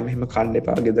කරපු කෑම එහෙම කන්න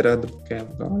එපා. ගෙදර හදපු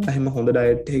කෑම කන්න. එහෙම හොඳ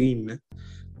ඩයට් එකක ඉන්න.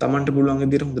 තමන්ට පුළුවන්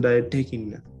විදිහට හොඳ ඩයට් එකක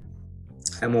ඉන්න.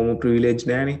 හැමෝම ප්‍රිවිලේජ්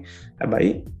නෑනේ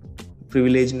හැබැයි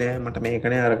ප්‍රිවිලේජ් නෑ මට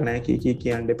මේකන අරකනෑ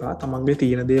කියන්න එපා තමන්ගේ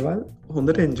තියෙන දේවල්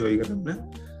හොඳට එන්ජෝයි කරන්න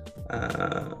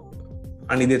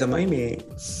අනිදේ තමයි මේ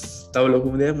තව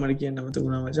ලොකුම දෙයක් මට කියන්න නමත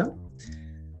ගුණා මචා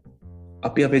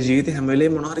අපි අපේ ජීවිත හැමලේ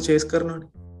මොනහරි චේස් කරනවාන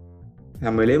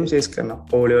හැමලේම චේස් කරන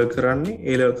ඕලෙවල් කරන්නේ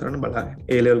ඒලවල් කරන්න බලාගෙන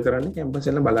ඒලවල් කරන්න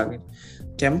කැම්පසන්න බලාගෙන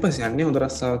කැම්පස් යන්නේ හොඳ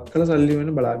රස්සාක් කළ සල්ලි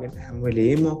වෙන බලාගෙන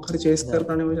හැමලේ මොක්කර චේස්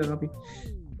කරන මච අපි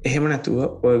එහෙම නැතුව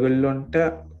ඔයගොල්ලොන්ට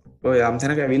ඔය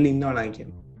යම්තැනක ඇවිල් ඉන්නවනා කිය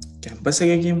කැම්පස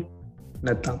එකකින්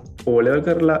නැත්තම් ඕලෙවල්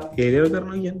කරලා ඒලවල්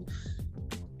කරනවා කියන්න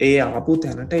ඒ ආපු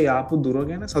තැනට යාපු දුර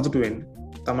ගැන සතුටු වෙන්න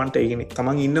තමන්ට ඒගෙන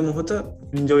තමන් ඉන්න මොහොත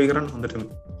ඉන්ජෝයි කරන්න හොඳටම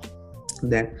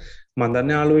දැන්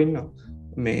මන්දන්න යාලු ඉන්න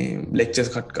මේ ලෙක්චස්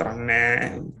කට් කරන්න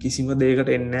කිසිම දේකට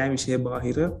එන්නෑ විෂය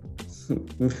බාහිර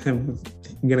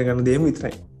ගෙන ගන්න දේම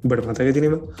විතරයි බට මතක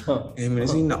තිනව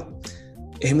එමනිසි ඉන්න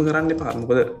එහෙම කරන්න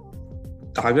පාමකොද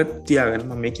ටාගට්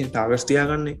තියාගන්න මේක ටාගස්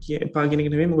තියාගන්න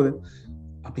පාගෙනකට වේ මොකද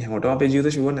අපි හමට අපේ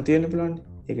ජීත ශුව නැතියන්න පුලන්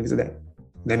ඒකනිස දැ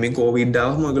දැම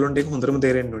කෝවිඩ්ඩාව මගලොන්ට හොඳරම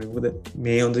තේරෙන් නොනකද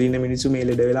මේ හොඳ ඉන්න මිනිසු මේ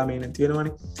ලෙඩ වෙලා මේ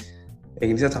නැතිවෙනවාන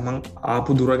ඒනිසා තමන්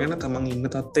ආපු දුරගැන තමන් ඉන්න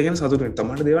තත්වගෙන සතුරෙන්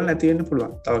තමන්ට දෙවල් නැතිවෙන්න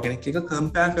පුළුවන් තව කෙනෙක් එක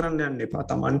කම්පෑ කරන්න යන්න එපා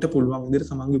තමන්ට පුළුවන් විදිර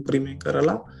තමන්ගේ උපරීමය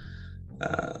කරලා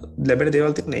ලැබෙන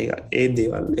දේවල්තින ඒ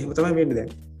දේවල් එහම තමයි වෙන්න දැන්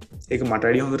ඒක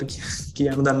මටඩි හොඳර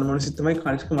කියන්න දන්න මනු සිතමයි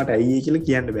කාශක මට ඇයි කියල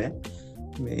කියන්න බෑ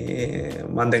මේ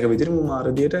මන්දක විදිර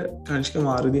මාරදියට කංශක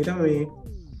මාරදියට මේ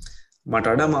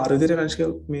මටඩා මාරදිර කංශක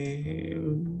මේ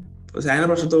සෑන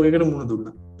ප්‍රශ්තෝකට මුණ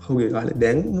දුන්න පහුගේ කාලේ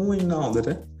දැන් මූ ඉන්න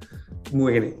හොඳට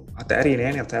මුවගෙන අතෑරී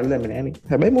නෑන අතැල් දැම නෑන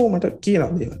හැබැයි මෝ මට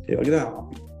කියන දේව ඒවගේ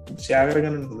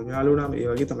ශයාකරගන්න හොඳ යාලුනාම ඒ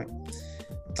වගේ තමයි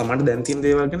තමට දැන්තින්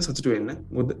දේවල්ගෙන සතුට වෙන්න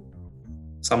මුද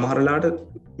සමහරලාට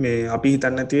මේ අපි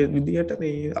හිතන්න ඇතිය විදිහට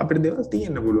මේ අපට දෙවල්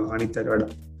තියෙන්න්න පුළුව අනිත්තට වඩා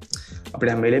අපට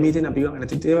හැමල මීතෙන් අපි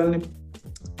නැති දේවල්න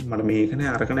මට මේකන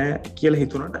අරකනෑ කියල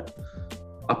හිතුනට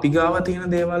අපි ගාව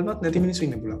තියෙන දේවල්වත් නැති මිනිස්සු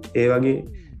ඉන්න පුල ඒ වගේ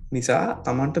නිසා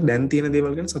තමන්ට දැන් තියෙන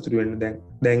දේවල්ගෙන් සතුරු වෙන්න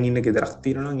දැන් ඉන්න ගෙදරක්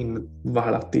තියෙනවා ඉන්න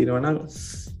වහලක් තියෙනවනම්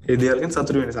ඒ දේවල්ගෙන්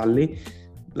සතුරු වෙන සල්ලි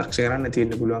ලක්ෂ කරන්න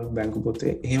තියෙන පුළුවන් බැංකු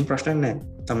පොත්තේ එහෙම ප්‍රශ්න නෑ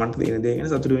තමන්ට තියෙන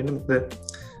දේගෙන සතුරු වෙන්න මොකද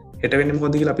හෙට වෙන්න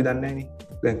මොකද කියලා අපි දන්නේ නෑනේ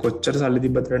දැන් කොච්චර සල්ලි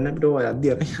තිබ්බත් වෙන්න අපිට ඔය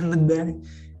අද්දි අර යන්න බෑනේ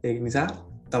ඒක නිසා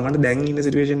තමන්ට දැන් ඉන්න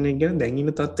සිටුේෂන් එක ගැන දැන්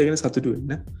ඉන්න තත්ත්වය ගැන සතුටු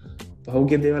වෙන්න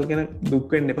පහුගිය දේවල් ගැන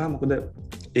දුක් වෙන්න එපා මොකද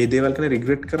ඒ දේවල් ගැන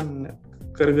රිග්‍රෙට් කරන්න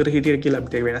කර හිටිය කියලා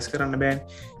අපිට වෙනස් කරන්න බෑ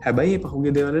හැබැයි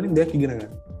පහුගිය දේවල් වලින් දෙයක් ඉගෙන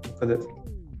ගන්න මොකද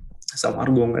සමහර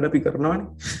ගොන් වැඩ අපි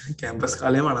කරනවානේ කැම්පස්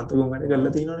කාලේම අනන්ත ගොන් වැඩ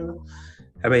කරලා තියෙනවනේ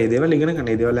හැබැයි ඒ දේවල් ඉගෙන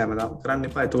ගන්න ඒ දේවල් හැමදාම කරන්න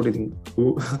එපා ඒතකොට ඉතින්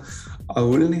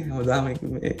අවුල්නේ හැමදාම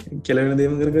කෙලවෙන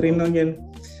දේම කර ඉන්නවා කියන්නේ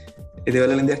ඒ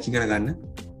දේවල් වලින් දෙයක් ඉගෙන ගන්න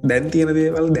දැන් තියෙන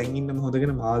දේවල් දැන් ඉන්න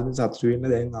මොහොතගෙන මාල්ම සතුටු වෙන්න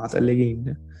දැන් ආසල්ලෙක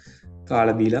ඉන්න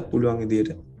කාලා දීලා පුළුවන්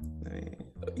විදියට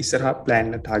ඉස්සරහා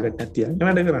ප්ලෑන් එක ටාගට් එකක් තියන්න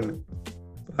වැඩ කරන්න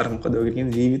අර මොකද ඔය කියන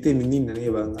ජීවිතේ මිදින්න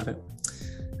නේ බං අර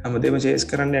හැමදේම චේස්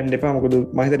කරන්න යන්න එපා මොකද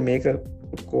මම හිතන්නේ මේක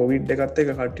කොවිඩ් එකත්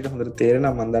එක්ක කට්ටියට හොඳට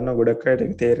තේරෙනවා මම දන්නවා ගොඩක් අයට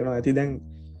ඒක තේරෙනවා ඇති දැන්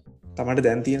තමට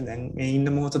දැන් තියෙන දැන් මේ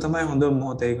ඉන්න මොහොත තමයි හොඳ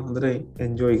මොහොත ඒක හොඳට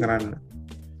එන්ජොයි කරන්න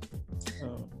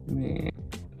මේ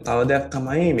තව දෙයක්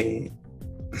තමයි මේ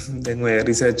දැන් ඔය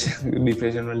රිසර්ච්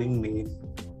ඩිප්‍රෙෂන් වලින් මේ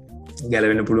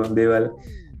ගැලවෙන්න පුළුවන් දේවල්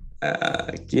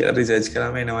කිය රිසර්ච්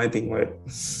කරම එනවා ඉතින් ඔය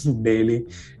ඩේලි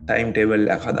ටයිම් ටේබල්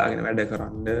එකක් හදාගෙන වැඩ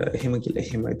කරන්න එහෙම කියලා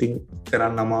එහෙම ඉතින්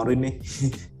කරන්න අමාරුයිනේ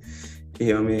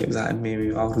ඒ මේ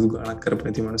අවුරුදු ගණනක් කරපු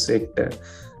නැති මිනිස්සෙක්ට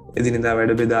එදිනෙදා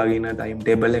වැඩ බෙදාගෙන ටයිම්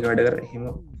ටේබල් එක වැඩ කර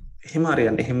එහෙම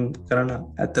හරියන්න එහෙම කරන්න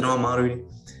ඇත්තටම අමාරුයි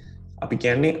අපි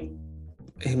කියන්නේ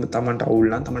එහෙම තමන්ට අවුල්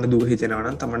නම් තමන්ට දුක හිතෙනවා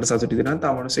නම් තමන්ට සතුට හිතෙනවා නම්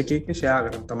තව මිනිස්සෙක් එක්ක ෂෙයා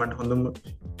කරන්න තමන්ට හොඳම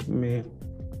මේ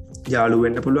යාළුවෝ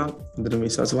වෙන්න පුළුවන් හොඳට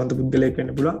විශ්වාසවන්ත පුද්ගලයෙක්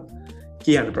වෙන්න පුළුවන්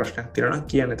කියන්න ප්‍රශ්නයක් තියෙනවා නම්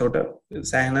කියන්න. එතකොට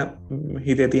සෑහෙන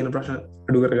හිතේ තියෙන ප්‍රශ්න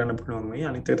අඩු කරගන්න පුළුවන් මේ.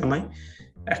 අනිත් එක තමයි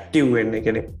ඇක්ටිව් වෙන්න. ඒ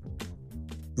කියන්නේ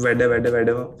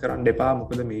වැඩ කරන්න එපා.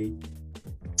 මොකද මේ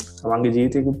තමන්ගේ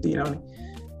ජීවිතයකුත් තියෙනවානේ.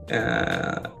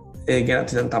 ඒ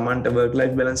කියන්නේ තමන්ට work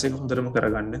life balance එක හොඳටම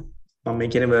කරගන්න. මම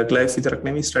මේ කියන්නේ work life විතරක්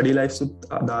නෙමෙයි study life උත්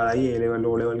අදාළයි. A level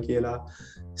O level කියලා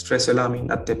stress වෙලා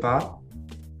මින්නත් එපා.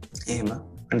 එහෙම.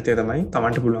 අනිත් එක තමයි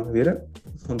තමන්ට පුළුවන්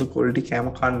විදිහට හොඳ quality කෑම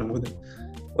කන්න. මොකද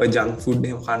ඔය ජංක් ෆුඩ්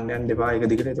එහෙම කන්න යන්න එපා එක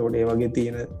දිගට. ඒකට ඒ වගේ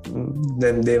තියෙන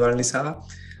දැන් දේවල් නිසා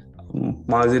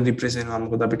මානසික ડિප්‍රෙෂන් වෙනවා.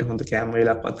 මොකද අපිට හොඳ කෑම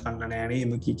වේලක්වත් කන්න නැහැ නේ.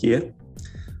 එම කිය.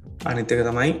 අනිත් එක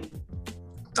තමයි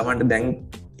තමන්ට දැන්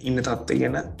ඉන්න තත්ත්වය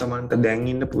ගැන තමන්ට දැන්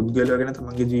ඉන්න පුද්ගලයෝ ගැන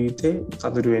තමන්ගේ ජීවිතේ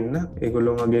සතුටු වෙන්න.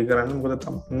 ඒගොල්ලෝ වගේ කරන්න. මොකද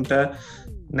තමන්ට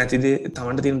නැති දේ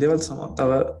තමන්ට තියෙන දේවල්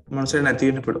තව මනුස්සයෙක්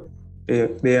නැති වෙන්න පුළුවන්. ඒ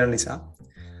දේවල් නිසා.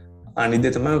 අනිත්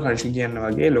දේ තමයි කල්ෂි කියන්න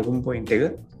වගේ ලොකුම පොයින්ට් එක.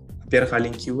 අපි අර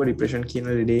කලින් කිව්වා ડિප්‍රෙෂන්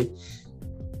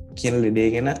කියන ලෙඩේ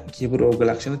ගැන කියපු රෝග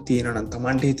ලක්ෂණ තියෙනවා නම්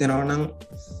තමන්ට හිතෙනවා නම්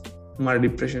මට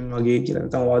ඩිප්‍රෙෂන් වගේ කියලා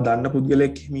තවා දන්න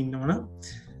පුද්ගලෙක් ඉන්නවන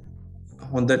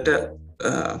හොඳට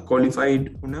කොලිෆයිඩ්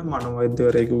වුණ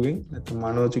මනවෛද්‍යවරයකුගෙන් නැත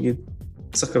මනෝචිකි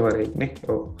සකවරයෙක්නේ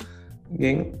ඕ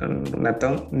ගෙන්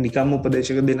නැතම් නිකම්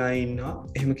උපදේශක දෙනා ඉන්නවා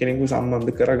එහෙම කෙනෙකු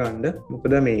සම්බන්ධ කරගණ්ඩ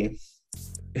මොකද මේ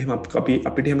එහෙම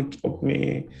අපිට එහෙම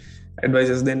මේ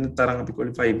ඇඩවයිසස් දෙන්න තරම් අපි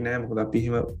කොලිෆයිඩ් නෑ මොකද අපි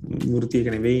එහෙම වෘතිය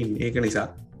කන වෙයින් ඒක නිසා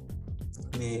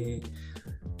මේ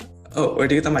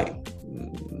ඔටික තමයි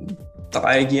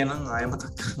තාය කියන ආය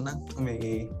මතක් කරන්න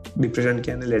මේ ඩිප්‍රෂන්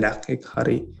කියන්න ලෙඩක් එක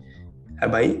හරි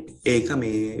හැබැයි ඒක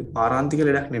මේ පාරාන්තික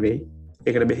ලෙඩක් නෙවෙයි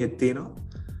ඒකට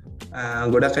බෙහෙත්තියනවා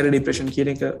ගොඩක් අර ඩිප්‍රෂන් කියන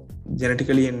එක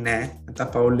ජනටිකලියෙන් නෑ ඇත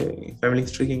පවුල් පැමිලික්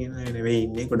ස්ට්‍රිකින් නෙවෙයි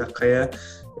ඉන්නේ ගොඩක් අය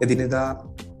එදිනෙදා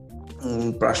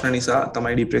ප්‍රශ්න නිසා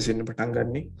තමයි ඩිප්‍රෙසින්න පටන්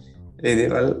ගන්නේ ඒ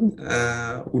දේවල්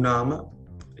උනාම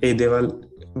ඒ දේවල්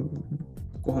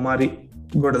කොහොමරි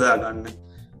ගොඩදා ගන්න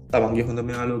තමන්ගේ හොඳ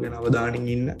මෙයාලෝ ගැන අවධානින්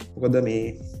ඉන්න මොකද මේ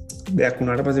දෙයක්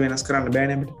වුණට පස වෙනස් කරන්න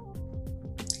බෑනැමට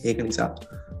ඒක නිසා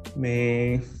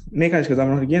මේ කශක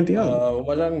තමට කිය තිය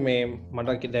උමලන් මේ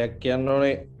මටකි දෙයක් කියන්න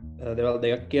ඕනේ දෙවල්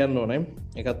දෙයක් කියන්න ඕනේ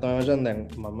එකත් වශන් දැන්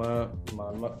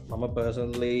මම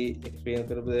පර්සන්ලි එක්ස්පියන්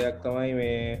කරපු දෙයක් තමයි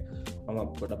මේ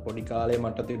මම පොට පොඩි කාලේ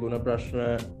මට තිබුණ ප්‍රශ්න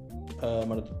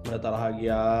මට තරහ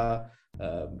ගියා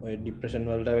ඩිප්‍රෂන්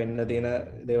වලට වෙන්න තියෙන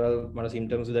දෙවල් මට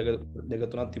සිින්ටම්ස්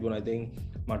දෙකතුනත් තිබුණ ඉතින්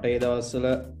මට ඒ දවස්සල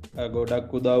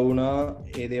ගොඩක් උදවුණා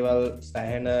ඒ දේවල්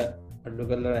සෑහෙන අඩු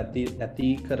කරලා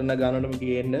නැති කරන ගණනම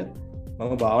කියන්න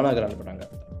මම භාවනා කරන්න පටන්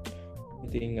ගත්තා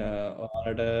ඉතිං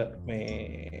ඔයාලට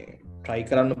මේ ට්‍රයි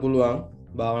කරන්න පුළුවන්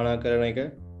භාවනා කරන එක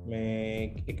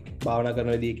මේ භාවනා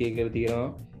කරන දී කර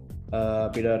තියෙනවා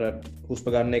පිඩර පුස්ප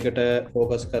ගන්න එකට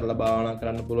ෆෝකස් කරලා භාවනා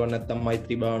කරන්න පුළුවන් නැත්තම්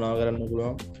මෛත්‍රී භාවනා කරන්න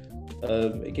පුළුවන්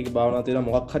එක භාවනා තියෙන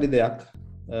මොකක් හරි දෙයක්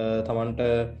තමන්ට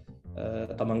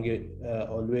තමන්ගේ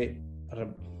ඔල්ුවේ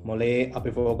මොලේ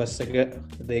අපි ෆෝකස් එක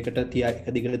දෙකට එක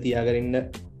දිගට තියාගරන්න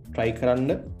ට්‍රයි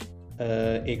කරන්න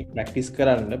ඒ ප්‍රක්ටිස්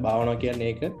කරන්න භාවනා කියන්න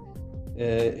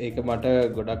ඒක මට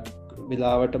ගොඩක්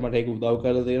වෙලාවට මට එක උදව්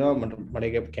කර දෙනවා මට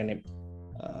එක කැනෙ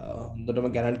හොඳටම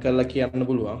ගැනට් කරලා කියන්න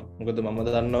පුළුවන් මොකද මම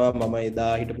දන්නවා මම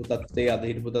එදා හිටපු තත්වේ අද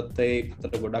හිටපු තත්වේ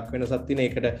තට ගොඩක් වෙන සත්තින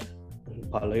එකට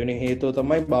පලයුණ හේතුව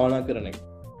තමයි භාවනා කරන එක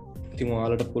ඉතින්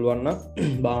වාලට පුළුවන්න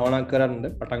භාවනා කරන්න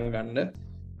පටන් ගන්න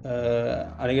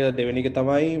අනික දෙවැනික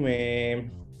තමයි මේ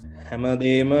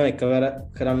හැමදේම එකවර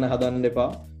කරන්න හදන්න එපා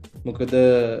මොකද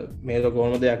මේක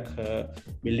කෝන දෙයක්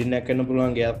බිල්ලින්නක් කන්න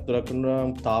පුළුවන් ගේ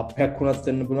අත්තුරකුණ තාපයක් වුණත්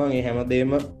වෙන්න පුළුවන් ඒ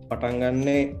හැමදේම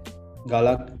පටන්ගන්නේ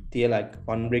ගලක් තියලක්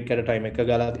පන්බ්‍රික් කට ටයිම එක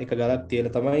ගලක් තියල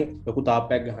තමයි ලොකු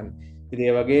තාපයක් ගහන්න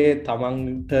ඉදේ වගේ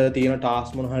තමන්ට තියෙන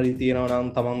ටාස්මොන හරි තියෙනව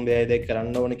නම් තමන් බෑද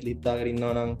කරන්න ඕන කිලිත්තා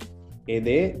කරන්නවා නම්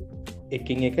ඒදේ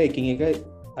එකින් එක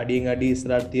අඩියෙන් අඩි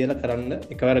ස්රාට තියල කරන්න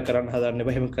එකවර කරන්න හදන්න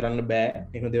බහෙම කරන්න බෑ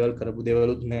එම දෙවල් කරපු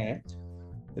දෙවලුත් නෑ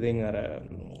ඉතින් අර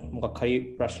මොකක් හරි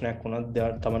ප්‍රශ්නයක් වුණත්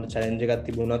තමට චලෙන්ජ එකත්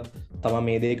තිබුණත් තම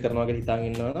මේ දේ කරනවාගේ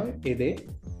හිතාගන්නවා ඒදේ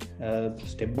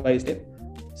ස්ටෙබ් බයි ස්ටෙප්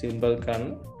සිම්පල් කරන්න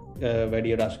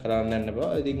වැඩිය රශ් කරන්න එන්න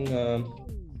බා ඉතිං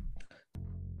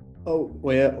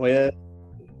ඔය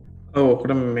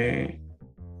ඕකට මේ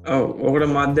ඕකට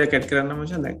මාධ්‍යයක් කැට් කරන්න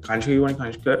මචන් දැ කංශකවන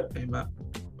කංශක එම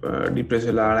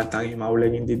ඩිප්‍රෙසලා නැතගේ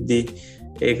මවුලකින් දිද්දී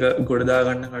ඒක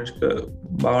ගොඩදාගන්න කංශක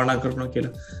භාවනා කරනවා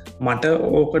කියලා මට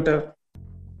ඕකට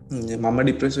මම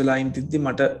ඩිප්‍රෙස්වෙලායින් තිද්දි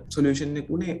මට සොලියෂන්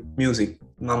එකුණේ මියසික්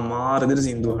මං මාරදිර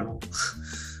සිින්දුහනවා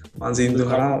මන් සිින්දු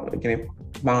හර එකන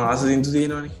මං ආස සිින්දු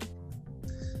තියෙනවානේ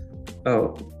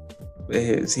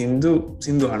සිින්දු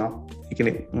හනවා එකන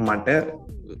මට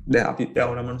ද අපි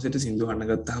යවන මනුසට සිින්දු හන්න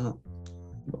ගත්තාම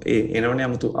එනවන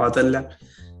අමුතු ආතල්ලක්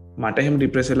මට එම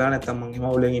ඩිප්‍රෙසලා නැතම් මගේ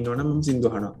මවුලෙන් ඉන්නවන ම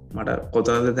සිින්දුහන මට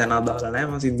කොතනද තැනා දාලනෑ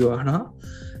ම සිින්දුවහනවා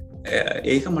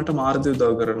ඒක මට මාර්ධය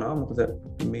උදව කරනවා මොකද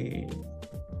මේ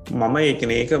මම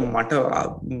ඒකන ඒක මට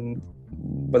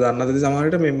බදන්නද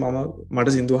සමහට මේ මම මට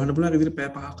සිින්දුවහන්න පුළ ඉදිරි පෑ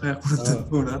පහකයක්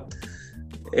වුණත්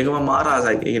ඒකම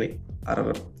මාරාසයි ඒකන අර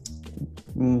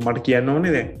මට කියන්න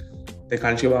ඕනේ දැන්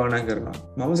කංශි භාවනා කරනවා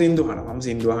මම සිින්දුහන ම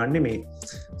සිින්දුවහන්නේ මේ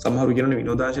සමහරු කියන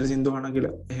විනෝදාශර සිින්දුවහන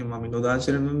කියලා එහෙම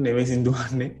විනෝදාශරන නෙවේ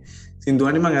සිින්දුවන්නේ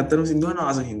සිින්දුවනම ඇත්තන සිින්දුවන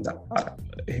ආස හිද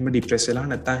එහෙම ඩිප්‍රෙස්සලා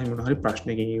නැතා හෙමන හරි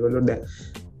ප්‍රශ්නයකිවල ද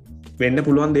වෙන්න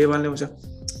පුළුවන් දේවල්ල වච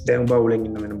දැම් බවුලෙන්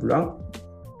ඉන්න වෙන පුළුවන්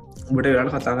උබට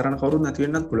වෙලාට කතා කරන්න කවරු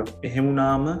නැතිවෙන්නත් පුළ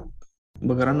එහෙමුණාම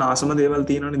ඔබ කරන්න ආසම දේවල්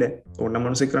තියනනි ද ඔන්න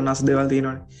මනුසි කරන්න අස දේවල්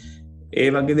තියෙනවන ඒ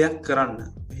වගේ දෙයක් කරන්න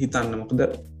හිතන්න මොකද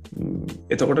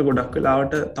එතකොට ගොඩක්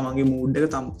වෙලාවට තමගේ මූඩ්ඩක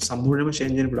තම් සම්පූර්ණම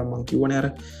ශේජන පුළම්මන් කිවනර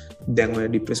දැන්ව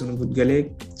ඩිප්‍රෙසුණු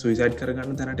පුද්ගලෙක් සුයිසයිඩ්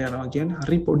කරගන්න තැනට යනවා කියන්න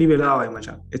හරි පොඩි වෙලාවයි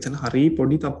මචා එතන හරි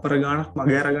පොඩි තප්පර ගානක්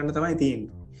මගෑරගන්න තමයි තියෙන්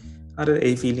අර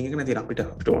ඒ ෆිලිං එක නැති අපිට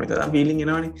අපිට ඕන ත ෆිලිං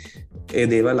එනවාන ඒ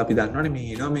දේවල් අපි දන්නවන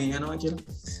මේ නවා මේ යනවා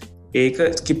කියලා ඒක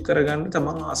ස්කිප් කරගන්න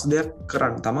තමන් ආස දෙයක්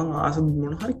කරන්න තමන් ආස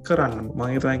මොන හරි කරන්න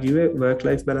මගේ පැකිවේ වර්ක්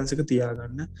ලයිෆ් බලන්ස එක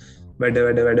තියාගන්න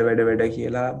වැඩ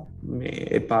කියලා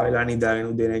මේ පාවෙලා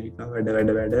නිදාගෙන දෙනකින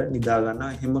වැඩ නිදාගන්න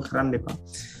එහෙම කරන්න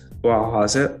එපා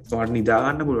ආහස වාට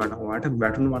නිදාගන්න පුළුවන් වාට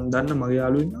බැටුණු වන්දන්න මගේ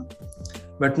යාලුන්න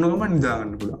බැට්නුවම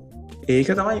නිදාගන්න පුළුවන් ඒක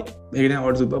තමයි ඒන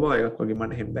හොට සුපපා එකක් වගේ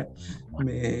මට හෙම්බ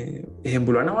මේ එහෙම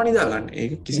පුලුවන වනිදාගන්න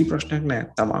ඒක කිසි ප්‍රශ්නයක් නෑ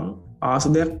තමන් ආස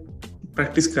දෙයක්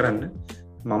ප්‍රක්ටිස් කරන්න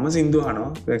මම සිින්දු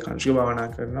හනවා කංශික භාවනා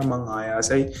කරන මං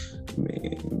ආයාසයි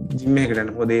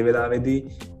ජිම්මයකටන පොදේ වෙලා වෙදී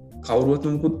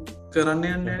කවුරුවත්මකුත් කරන්න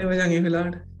යන්න ෑන වජන්ගේ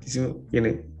වෙලාට කිසිම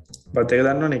ගෙන පත්තක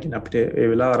දන්න එක අපිට ඒ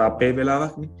වෙලා රපේ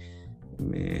වෙලාවක්න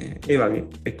ඒ වගේ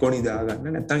එක්කෝ නිදාගන්න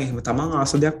නැත්තන් එහෙම තමන්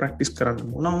ආස දෙයක් ප්‍රක්ටිස් කරන්න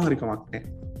මොනවහරිකමක් නෑ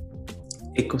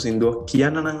එක්කො සිින්දුවක්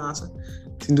කියන්න නං ආස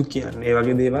සිින්දු කියන්න ඒ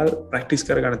වගේ දේවල් ප්‍රක්ටිස්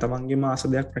කරගන්න තමන්ගේ ආස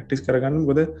දෙයක් ප්‍රක්ටිස් කරගන්න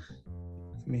ගොද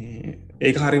මේ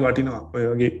ඒක හරි වටිනවා ඔය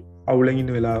වගේ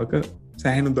අවුලගින්න වෙලාවක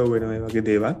සෑහෙනු දව වෙනව වගේ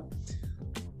දේවල්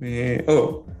මේ ඕ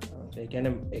ඒකැන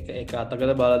එක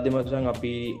අතකද බාලධ්‍යමචන්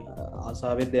අපි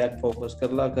ආසාාවත් දෙයක් ෆෝකස්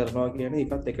කරලා කරනවා කියන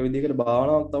එකත් එක විදිකට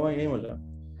භාවනාවක් තමයි මට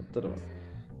උත්තරම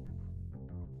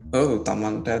ඔවු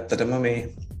තමන්ට ඇත්තටම මේ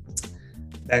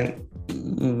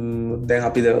දැන්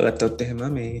අපි දගත්තොත් එහෙම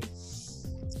මේ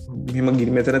මෙම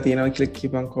ගිරි මෙතර තියෙනව කියලෙක්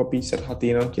කිපන් කොපි සරහ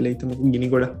තියෙනවා කියලා ඉතමක ගිනි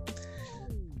ගොඩ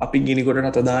අපි ගිනිකොට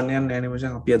අතදානයන්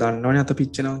නෑනමචන් අපි දන්නවන අත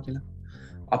පිච්චනවා කියලා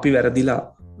අපි වැරදිලා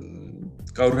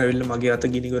කවරහවිල්ල මගේ අත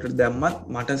ගිනිකොට දැම්මත්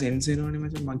මට සෙන්සේනවන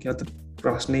මච මගේ අත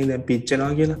ප්‍රශ්නය දැන්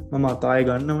පිච්චනවා කියලා මම අතාය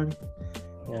ගන්නවන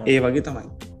ඒ වගේ තමයි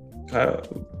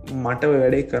මට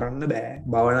වැඩේ කරන්න බෑ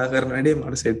භවනා කරන වැඩේ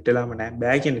මට සෙට්ටලාම නෑ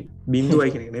බෑ කෙන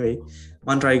බින්දුවයි කෙනෙ නෙවෙයි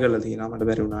මන් ට්‍රයි කරල තියෙන මට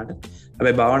බැරුණාට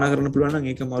ඇබයි භාවනා කරන පුළුවන්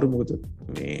ඒක මරු මුකතු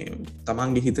මේ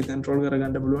තමන්ගේ හිත කන්ට්‍රෝල්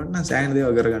කරගන්න පුළුවන්න සෑන්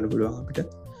දේව කරගන්න පුළුවන්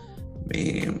අපිට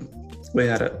මේ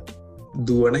අර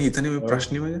දුවන හිතනම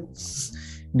ප්‍රශ්නවය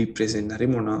ඩිප්‍රෙසෙන් හරි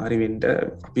මොනාරිවෙන්ට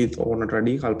අපි ඕනට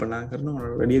රඩි කල්පනා කරන ඕන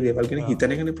වැඩිය දේවල්ගෙන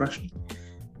හිතනකන ප්‍රශ්න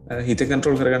හිත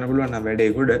කන්ට්‍රෝල් කරගන්න පුළුවන්න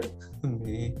වැඩේගොඩ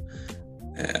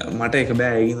මට එක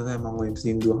බෑගිත මම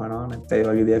සිින්දු හනා නැත්තයි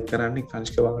වගේ දෙයක් කරන්නේ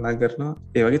කංශක වගනා කරනවා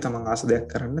ඒවගේ තමන් ආස දෙයක්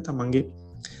කරන්න තමන්ගේ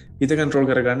හිත කන්ට්‍රෝල්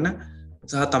කරගන්න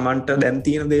සහ තමන්ට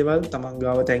දැන්තියන දේවල් තමන්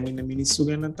ගාව තැන්ගන්න මිනිස්සු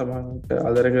ගැන තමන්ට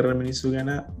අදර කරන මිනිස්සු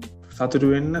ගැන සතුරු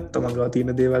වෙන්න තමන්ගා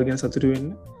තියන දේවල් ගැන සතුරු වෙන්න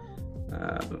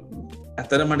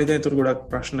ඇතර මනිත තුර ගොඩක්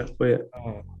ප්‍රශ්න ඔය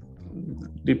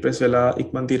ඩිප්‍රෙස් වෙලා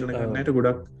ඉක්මන් තීරණ කරන්නට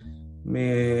ගොඩක්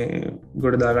මේ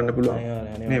ගොඩ දාගන්න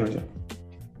පුළුවන් මේ වච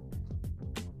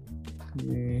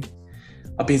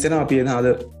අපි හිතන අපි නාද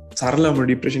සරලම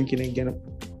ඩිප්‍රේෂන් කෙනෙක් ගැන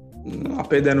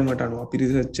අපේ දැනුමට අනුව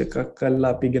පිරිසච්ච එකක්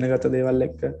කල්ලා අපි ගෙන ගත දේවල්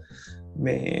එක්ක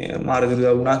මේ මාරදුරද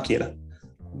වුණා කියලා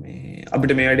මේ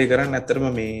අපිට මේ වැඩේ කරන්න ඇත්තරම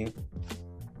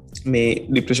මේ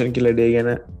ඩිප්‍රේෂන් කියලඩේ ගැන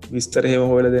විස්තරහෙම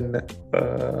හොල දෙන්න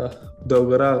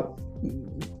දවගරා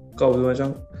කවුද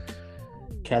මචන්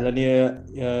කැලනිය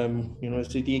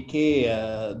යුනිවර්සිටිය එකේ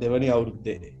දෙවනි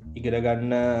අවුරුද්දේ ඉගෙන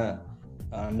ගන්න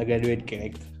අන්න ගැඩුවට්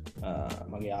කෙනෙක්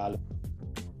මගේ යාල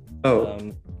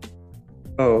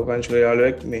පංශක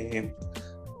යාලුවක් මේ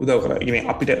උදව් කරගෙන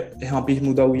අපිට එහ අපි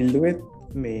මුදව් ඉල්ලුවත්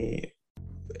මේ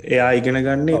එයා ඉගෙන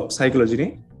ගන්නේ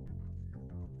සයිකලෝජිනේ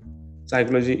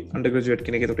සයිකලෝජි අන්ඩග්‍රජුවට්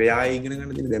කෙනෙ තුට යා ඉගෙන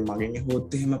ගන්න ති දැ මගෙන්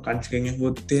හොත්තෙම කංශකෙන්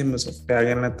හොත්තේම සොෆ්ටෑ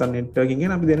ගැනත්තන්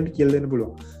නෙට්ටකින් අපි දැනට කියල්ලන්න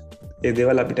පුළුව ඒ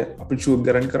දෙවල් අපිට අපි චූත්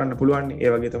ගරන් කරන්න පුළුවන්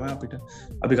ඒවගේ තම අපිට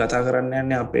අපි කතා කරන්න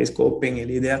යන්න අපේ ස්කෝපෙන්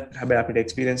එලි දෙයක් හැබ අපිට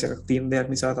එක්ස්පිරෙන්න්ස එකක් තිීන් දෙයක්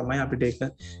නිසා තමයි අපිට එක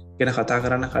ගෙන කතා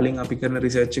කරන්න කලින් අපි කරන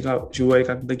රිසර්ච්චික ශුව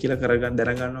එකක්ද කියලා කරගන්න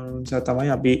දැනගන්න නිසා තමයි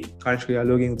අපි කාංශක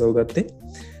යාලෝගින් උදවගත්තේ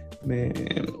මේ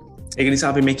ඒක නිසා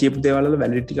අපි මේ කියපු දේවල්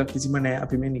වැලිටිකක් කිසිම නෑ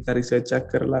අපි මේ නික රිසර්ච්චක්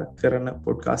කරලා කරන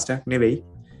පොඩ්කාස්ටක් නෙවෙයි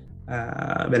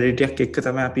වැලිටියක් එක්ක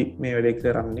තමයි අපි මේ වැඩේ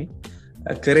කරන්නේ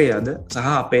කරේ අද සහ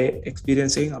අපේ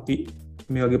එක්ස්පිරෙන්න්සෙන් අපි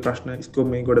මේ වගේ ප්‍රශ්න ස්කෝ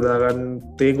මේ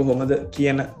ගොඩදාගන්තයක හොමද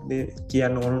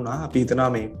කියන්න ඕනුනා අපි හිතනා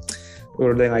මේ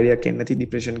ගොඩ අයිඩියක් එන්නති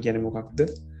ඩිප්‍රේෂන් කියන මොකක්ද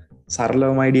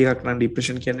සරලව මයිඩියක් නම්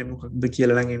ඩිප්‍රේෂන් කියන මොකක්ද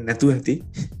කියලගෙන් නැතු ඇති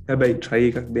හැබැයි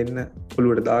ට්‍රයි එකක් දෙන්න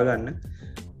පුළුවට දාගන්න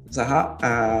සහ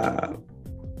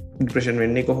ඩිප්‍රේෂන්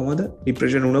වෙන්නේ කොහොමද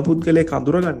ඩිප්‍රේෂන් උන පුද්ගලය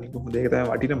කඳුරගන්න කොහොද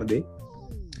ඒකතම වටිනමදේ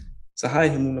සහ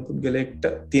එහෙමුණ පුද්ගලෙක්ට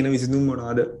තියෙන විසිදුම්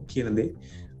මොනාද කියනදේ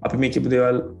අපි මේ කිපු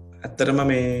දේවල් ඇත්තරම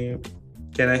මේ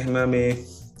කැනහෙම මේ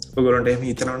ඔගොලට එම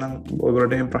හිතනවනම්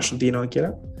ඔගොලට එම ප්‍රශ්න තියනවා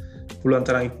කියලා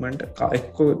පුළුවන්තර ඉක්මට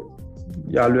එක්කෝ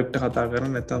යාලුවෙක්ට කතා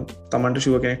කරන්න නැතම් තමන්ට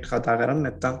ශුව කෙනෙක්ට කතා කරන්න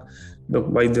නැත්තම් ඩොක්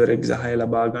බයිදවරෙක් සහය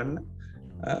ලබාගන්න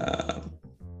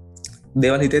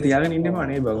දෙවල් හිතේ තියාගෙන ඉන්න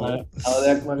අනේ බව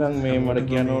අවදයක් මකන් මේ මට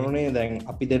කියන්න ඕනේ දැන්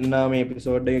අපි දෙන්න මේ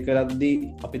පිසෝඩ් එක කරද්දී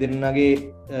අපි දෙන්නගේ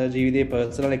ජීවිතය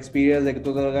පර්සනල් එක්ස්පිරියස්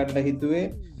එකතු කරගන්න හිතුවේ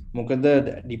මොකද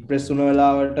ඩිප්‍රෙස් වුන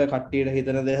වෙලාවට කට්ටියට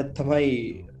හිතන දෙයක් තමයි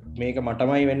මේක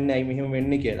මටමයි වෙන්න ඇයි මෙහෙම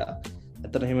වෙන්න කියලා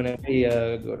ඇතන හෙමන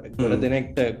ගොඩ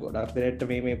දෙනෙක්ට ගොඩක් දෙනෙක්ට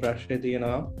මේ ප්‍රශ්නය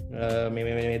තියෙනවා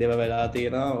මේ දෙව වෙලා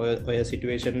තියෙන ඔය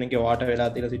සිටුවේෂන් එක වාට වෙලා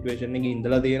තියෙන සිටුවේෂන් එක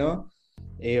ඉඳලා තියෙනවා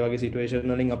ඒ වගේ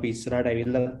සිටුවේෂන් වලින් අපි ඉස්සරහට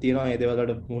ඇවිල්ල තියෙනවා ඒ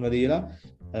දෙවලට මුහුණ දීලා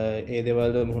ඒ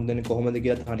දෙවල් මුහුණදනි කොහොමද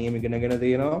කියලා තනියම ඉගෙනගෙන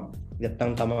තියෙනවා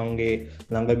නැත්තම් තමන්ගේ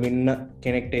ළඟමින්න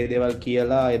කෙනෙක්ට ඒ දේවල්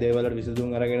කියලා ඒ දේවල්වලට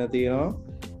විසඳුම් අරගෙන තියෙනවා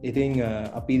ඉතින්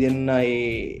අපි දෙන්න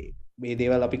මේ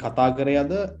දේවල් අපි කතා කරේ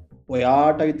අද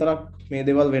ඔයාට විතරක් මේ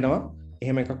දේවල් වෙනවා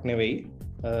එහෙම එකක් නෙවෙයි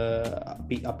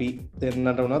අපි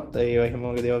දෙන්නට වනත් ඒ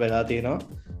එහෙමගේ දේව වෙලා තියෙනවා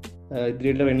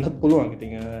ඉදිරියට වෙන්නත් පුළුවන්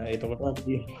ඉතින් ඒතකොට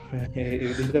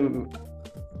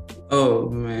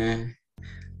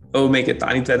මේක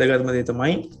තනි වැදගත්ම දේ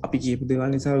තමයි අපි කීප දෙවල්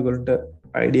නිසා ගොලට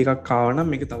අයිඩිය එකක් කාවනම්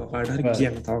මේක තවකාට හරි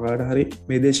කියන්න තවකාට හරි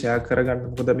මේ දේශයක්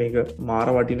කරගන්න කොද මේක මාර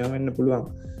වටිනා වෙන්න පුළුවන්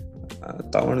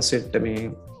තවන සෙට්ට මේ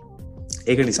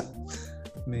ඒක නිසා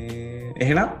මේ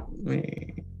එහෙනම්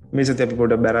මේ සති අපි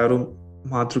පොඩ බැරරුම්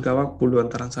මාතෘකාවක් පුළුවන්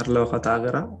තරන් සරලව කතා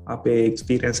කර අපේ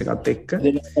එක්ස්පීරන්ස එකත් එක්ක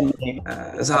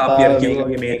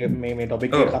මේ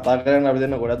ටොපික් කතා කරන්න අපි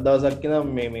දෙන්න ගොඩක්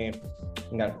දවසක්කින මේ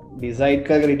ඩිසයිට්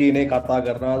කරිටනේ කතා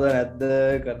කරනවාද නැද්ද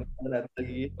කරන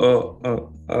නැත්තකි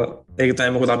ඒක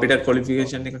තයිමක අපිට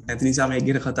කොලිෆිකේෂන් එක නැති නිසාම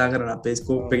එගෙන කතා කරන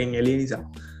පේස්කෝප් එකෙන් එලි නිසා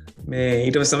මේ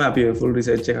ඊටවසම අපි ෆුල්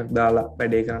රිසර්ච් එකක් දාලා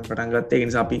වැඩේ කරන්න පටන්ගත්තේ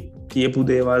නිසා අපි කියපු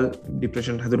දේවල්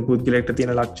ඩිප්‍රේෂන් හතුර පුද්ගලෙක්ට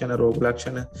තියෙන ලක්ෂණ රෝග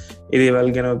ලක්ෂණ ඒදේවල්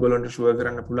ගැන ගොලොන්ට ශුව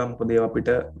කරන්න පුළන් කොදේ අපිට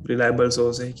ප්‍රිලයිබල්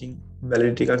සෝසයකින්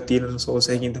වැලිටිකක් තියෙන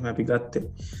සෝසයකින් තම අපි ගත්තේ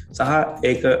සහ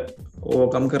ඒක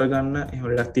ඕකම් කරගන්න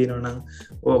එහොලක් තියෙනවනම්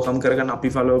ඕකම් කරගන්න අපි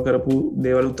ෆලෝ කරපු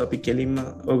දේවලුත් අපි කෙලින්ම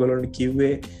ඕගොලොන්ට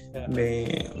කිව්වේ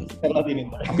මේ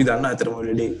අපි දන්න අතරම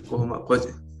ලෙඩේ කොහොම කොච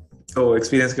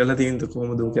එක්ස්පිරන්ස් කරලා තියන්තු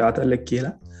කොහොම දූක අතල්ලෙක්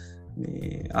කියලා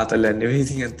ආතල්ලන්නේ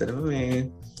ඉතින් ඇත්තරම මේ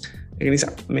එක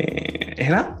නිසා මේ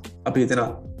එහෙනම් අපි හිතනවා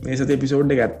මේ සති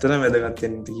එපිසෝඩ් එක ඇත්තටම වැදගත්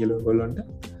වෙන කියලා ඔයගොල්ලන්ට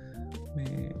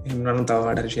මේ එහෙම තව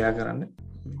කාට හරි ෂෙයා කරන්න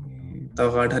තව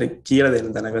කාට හරි කියලා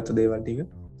දෙන්න දැනගත්ත දේවල් ටික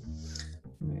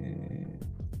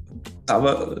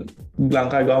තව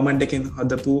ලංකා ගවර්න්මන්ට් එකෙන්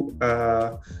හදපු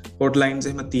හොට්ලයින්ස්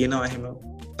එහෙම තියෙනවා එහෙම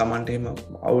Tamanට එහෙම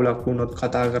අවුලක් වුණොත්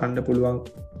කතා කරන්න පුළුවන්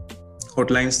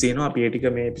හොටලයින්ස් තියෙනවා අපි ඒටික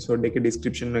මේ පිසෝඩ් එක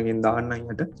ඩිස්ක්‍රපෂන් වගෙන්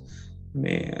දාන්නට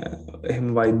මේ එහෙම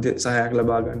වෛද්‍ය සහයක්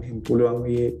ලබාගන්න හිම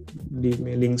පුළුවන්ගේ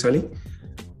මේ ලිංක්ස් වලින්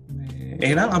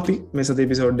එහෙනම් අපි මේ සති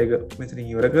පිසෝඩ් එක මෙතන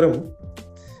ඉවර කරමු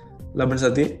ලබන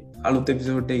සති අලුත්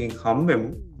එපිසෝඩ් එකකින් හම්බෙමු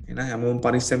එහෙනම් හැමෝම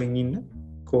පරිස්සමෙන් ඉන්න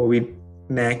කොවිඩ්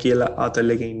නෑ කියලා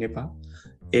ආතල් එකේ ඉන්න එපා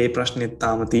ඒ ප්‍රශ්නෙත්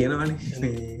තාම තියෙනවානේ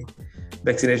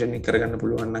වැක්සිනේෂන් එක කරගන්න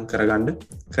පුළුවන් නම් කරගන්න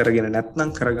කරගෙන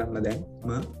නැත්නම් කරගන්න දැන්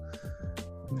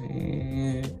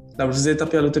දවසේ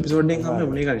අපි අලුත් එපිසෝඩ් එකෙන්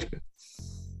හම්බෙමු නේ කනිෂ්ක.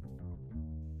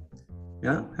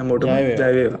 හැමෝටම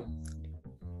ජය වේවා.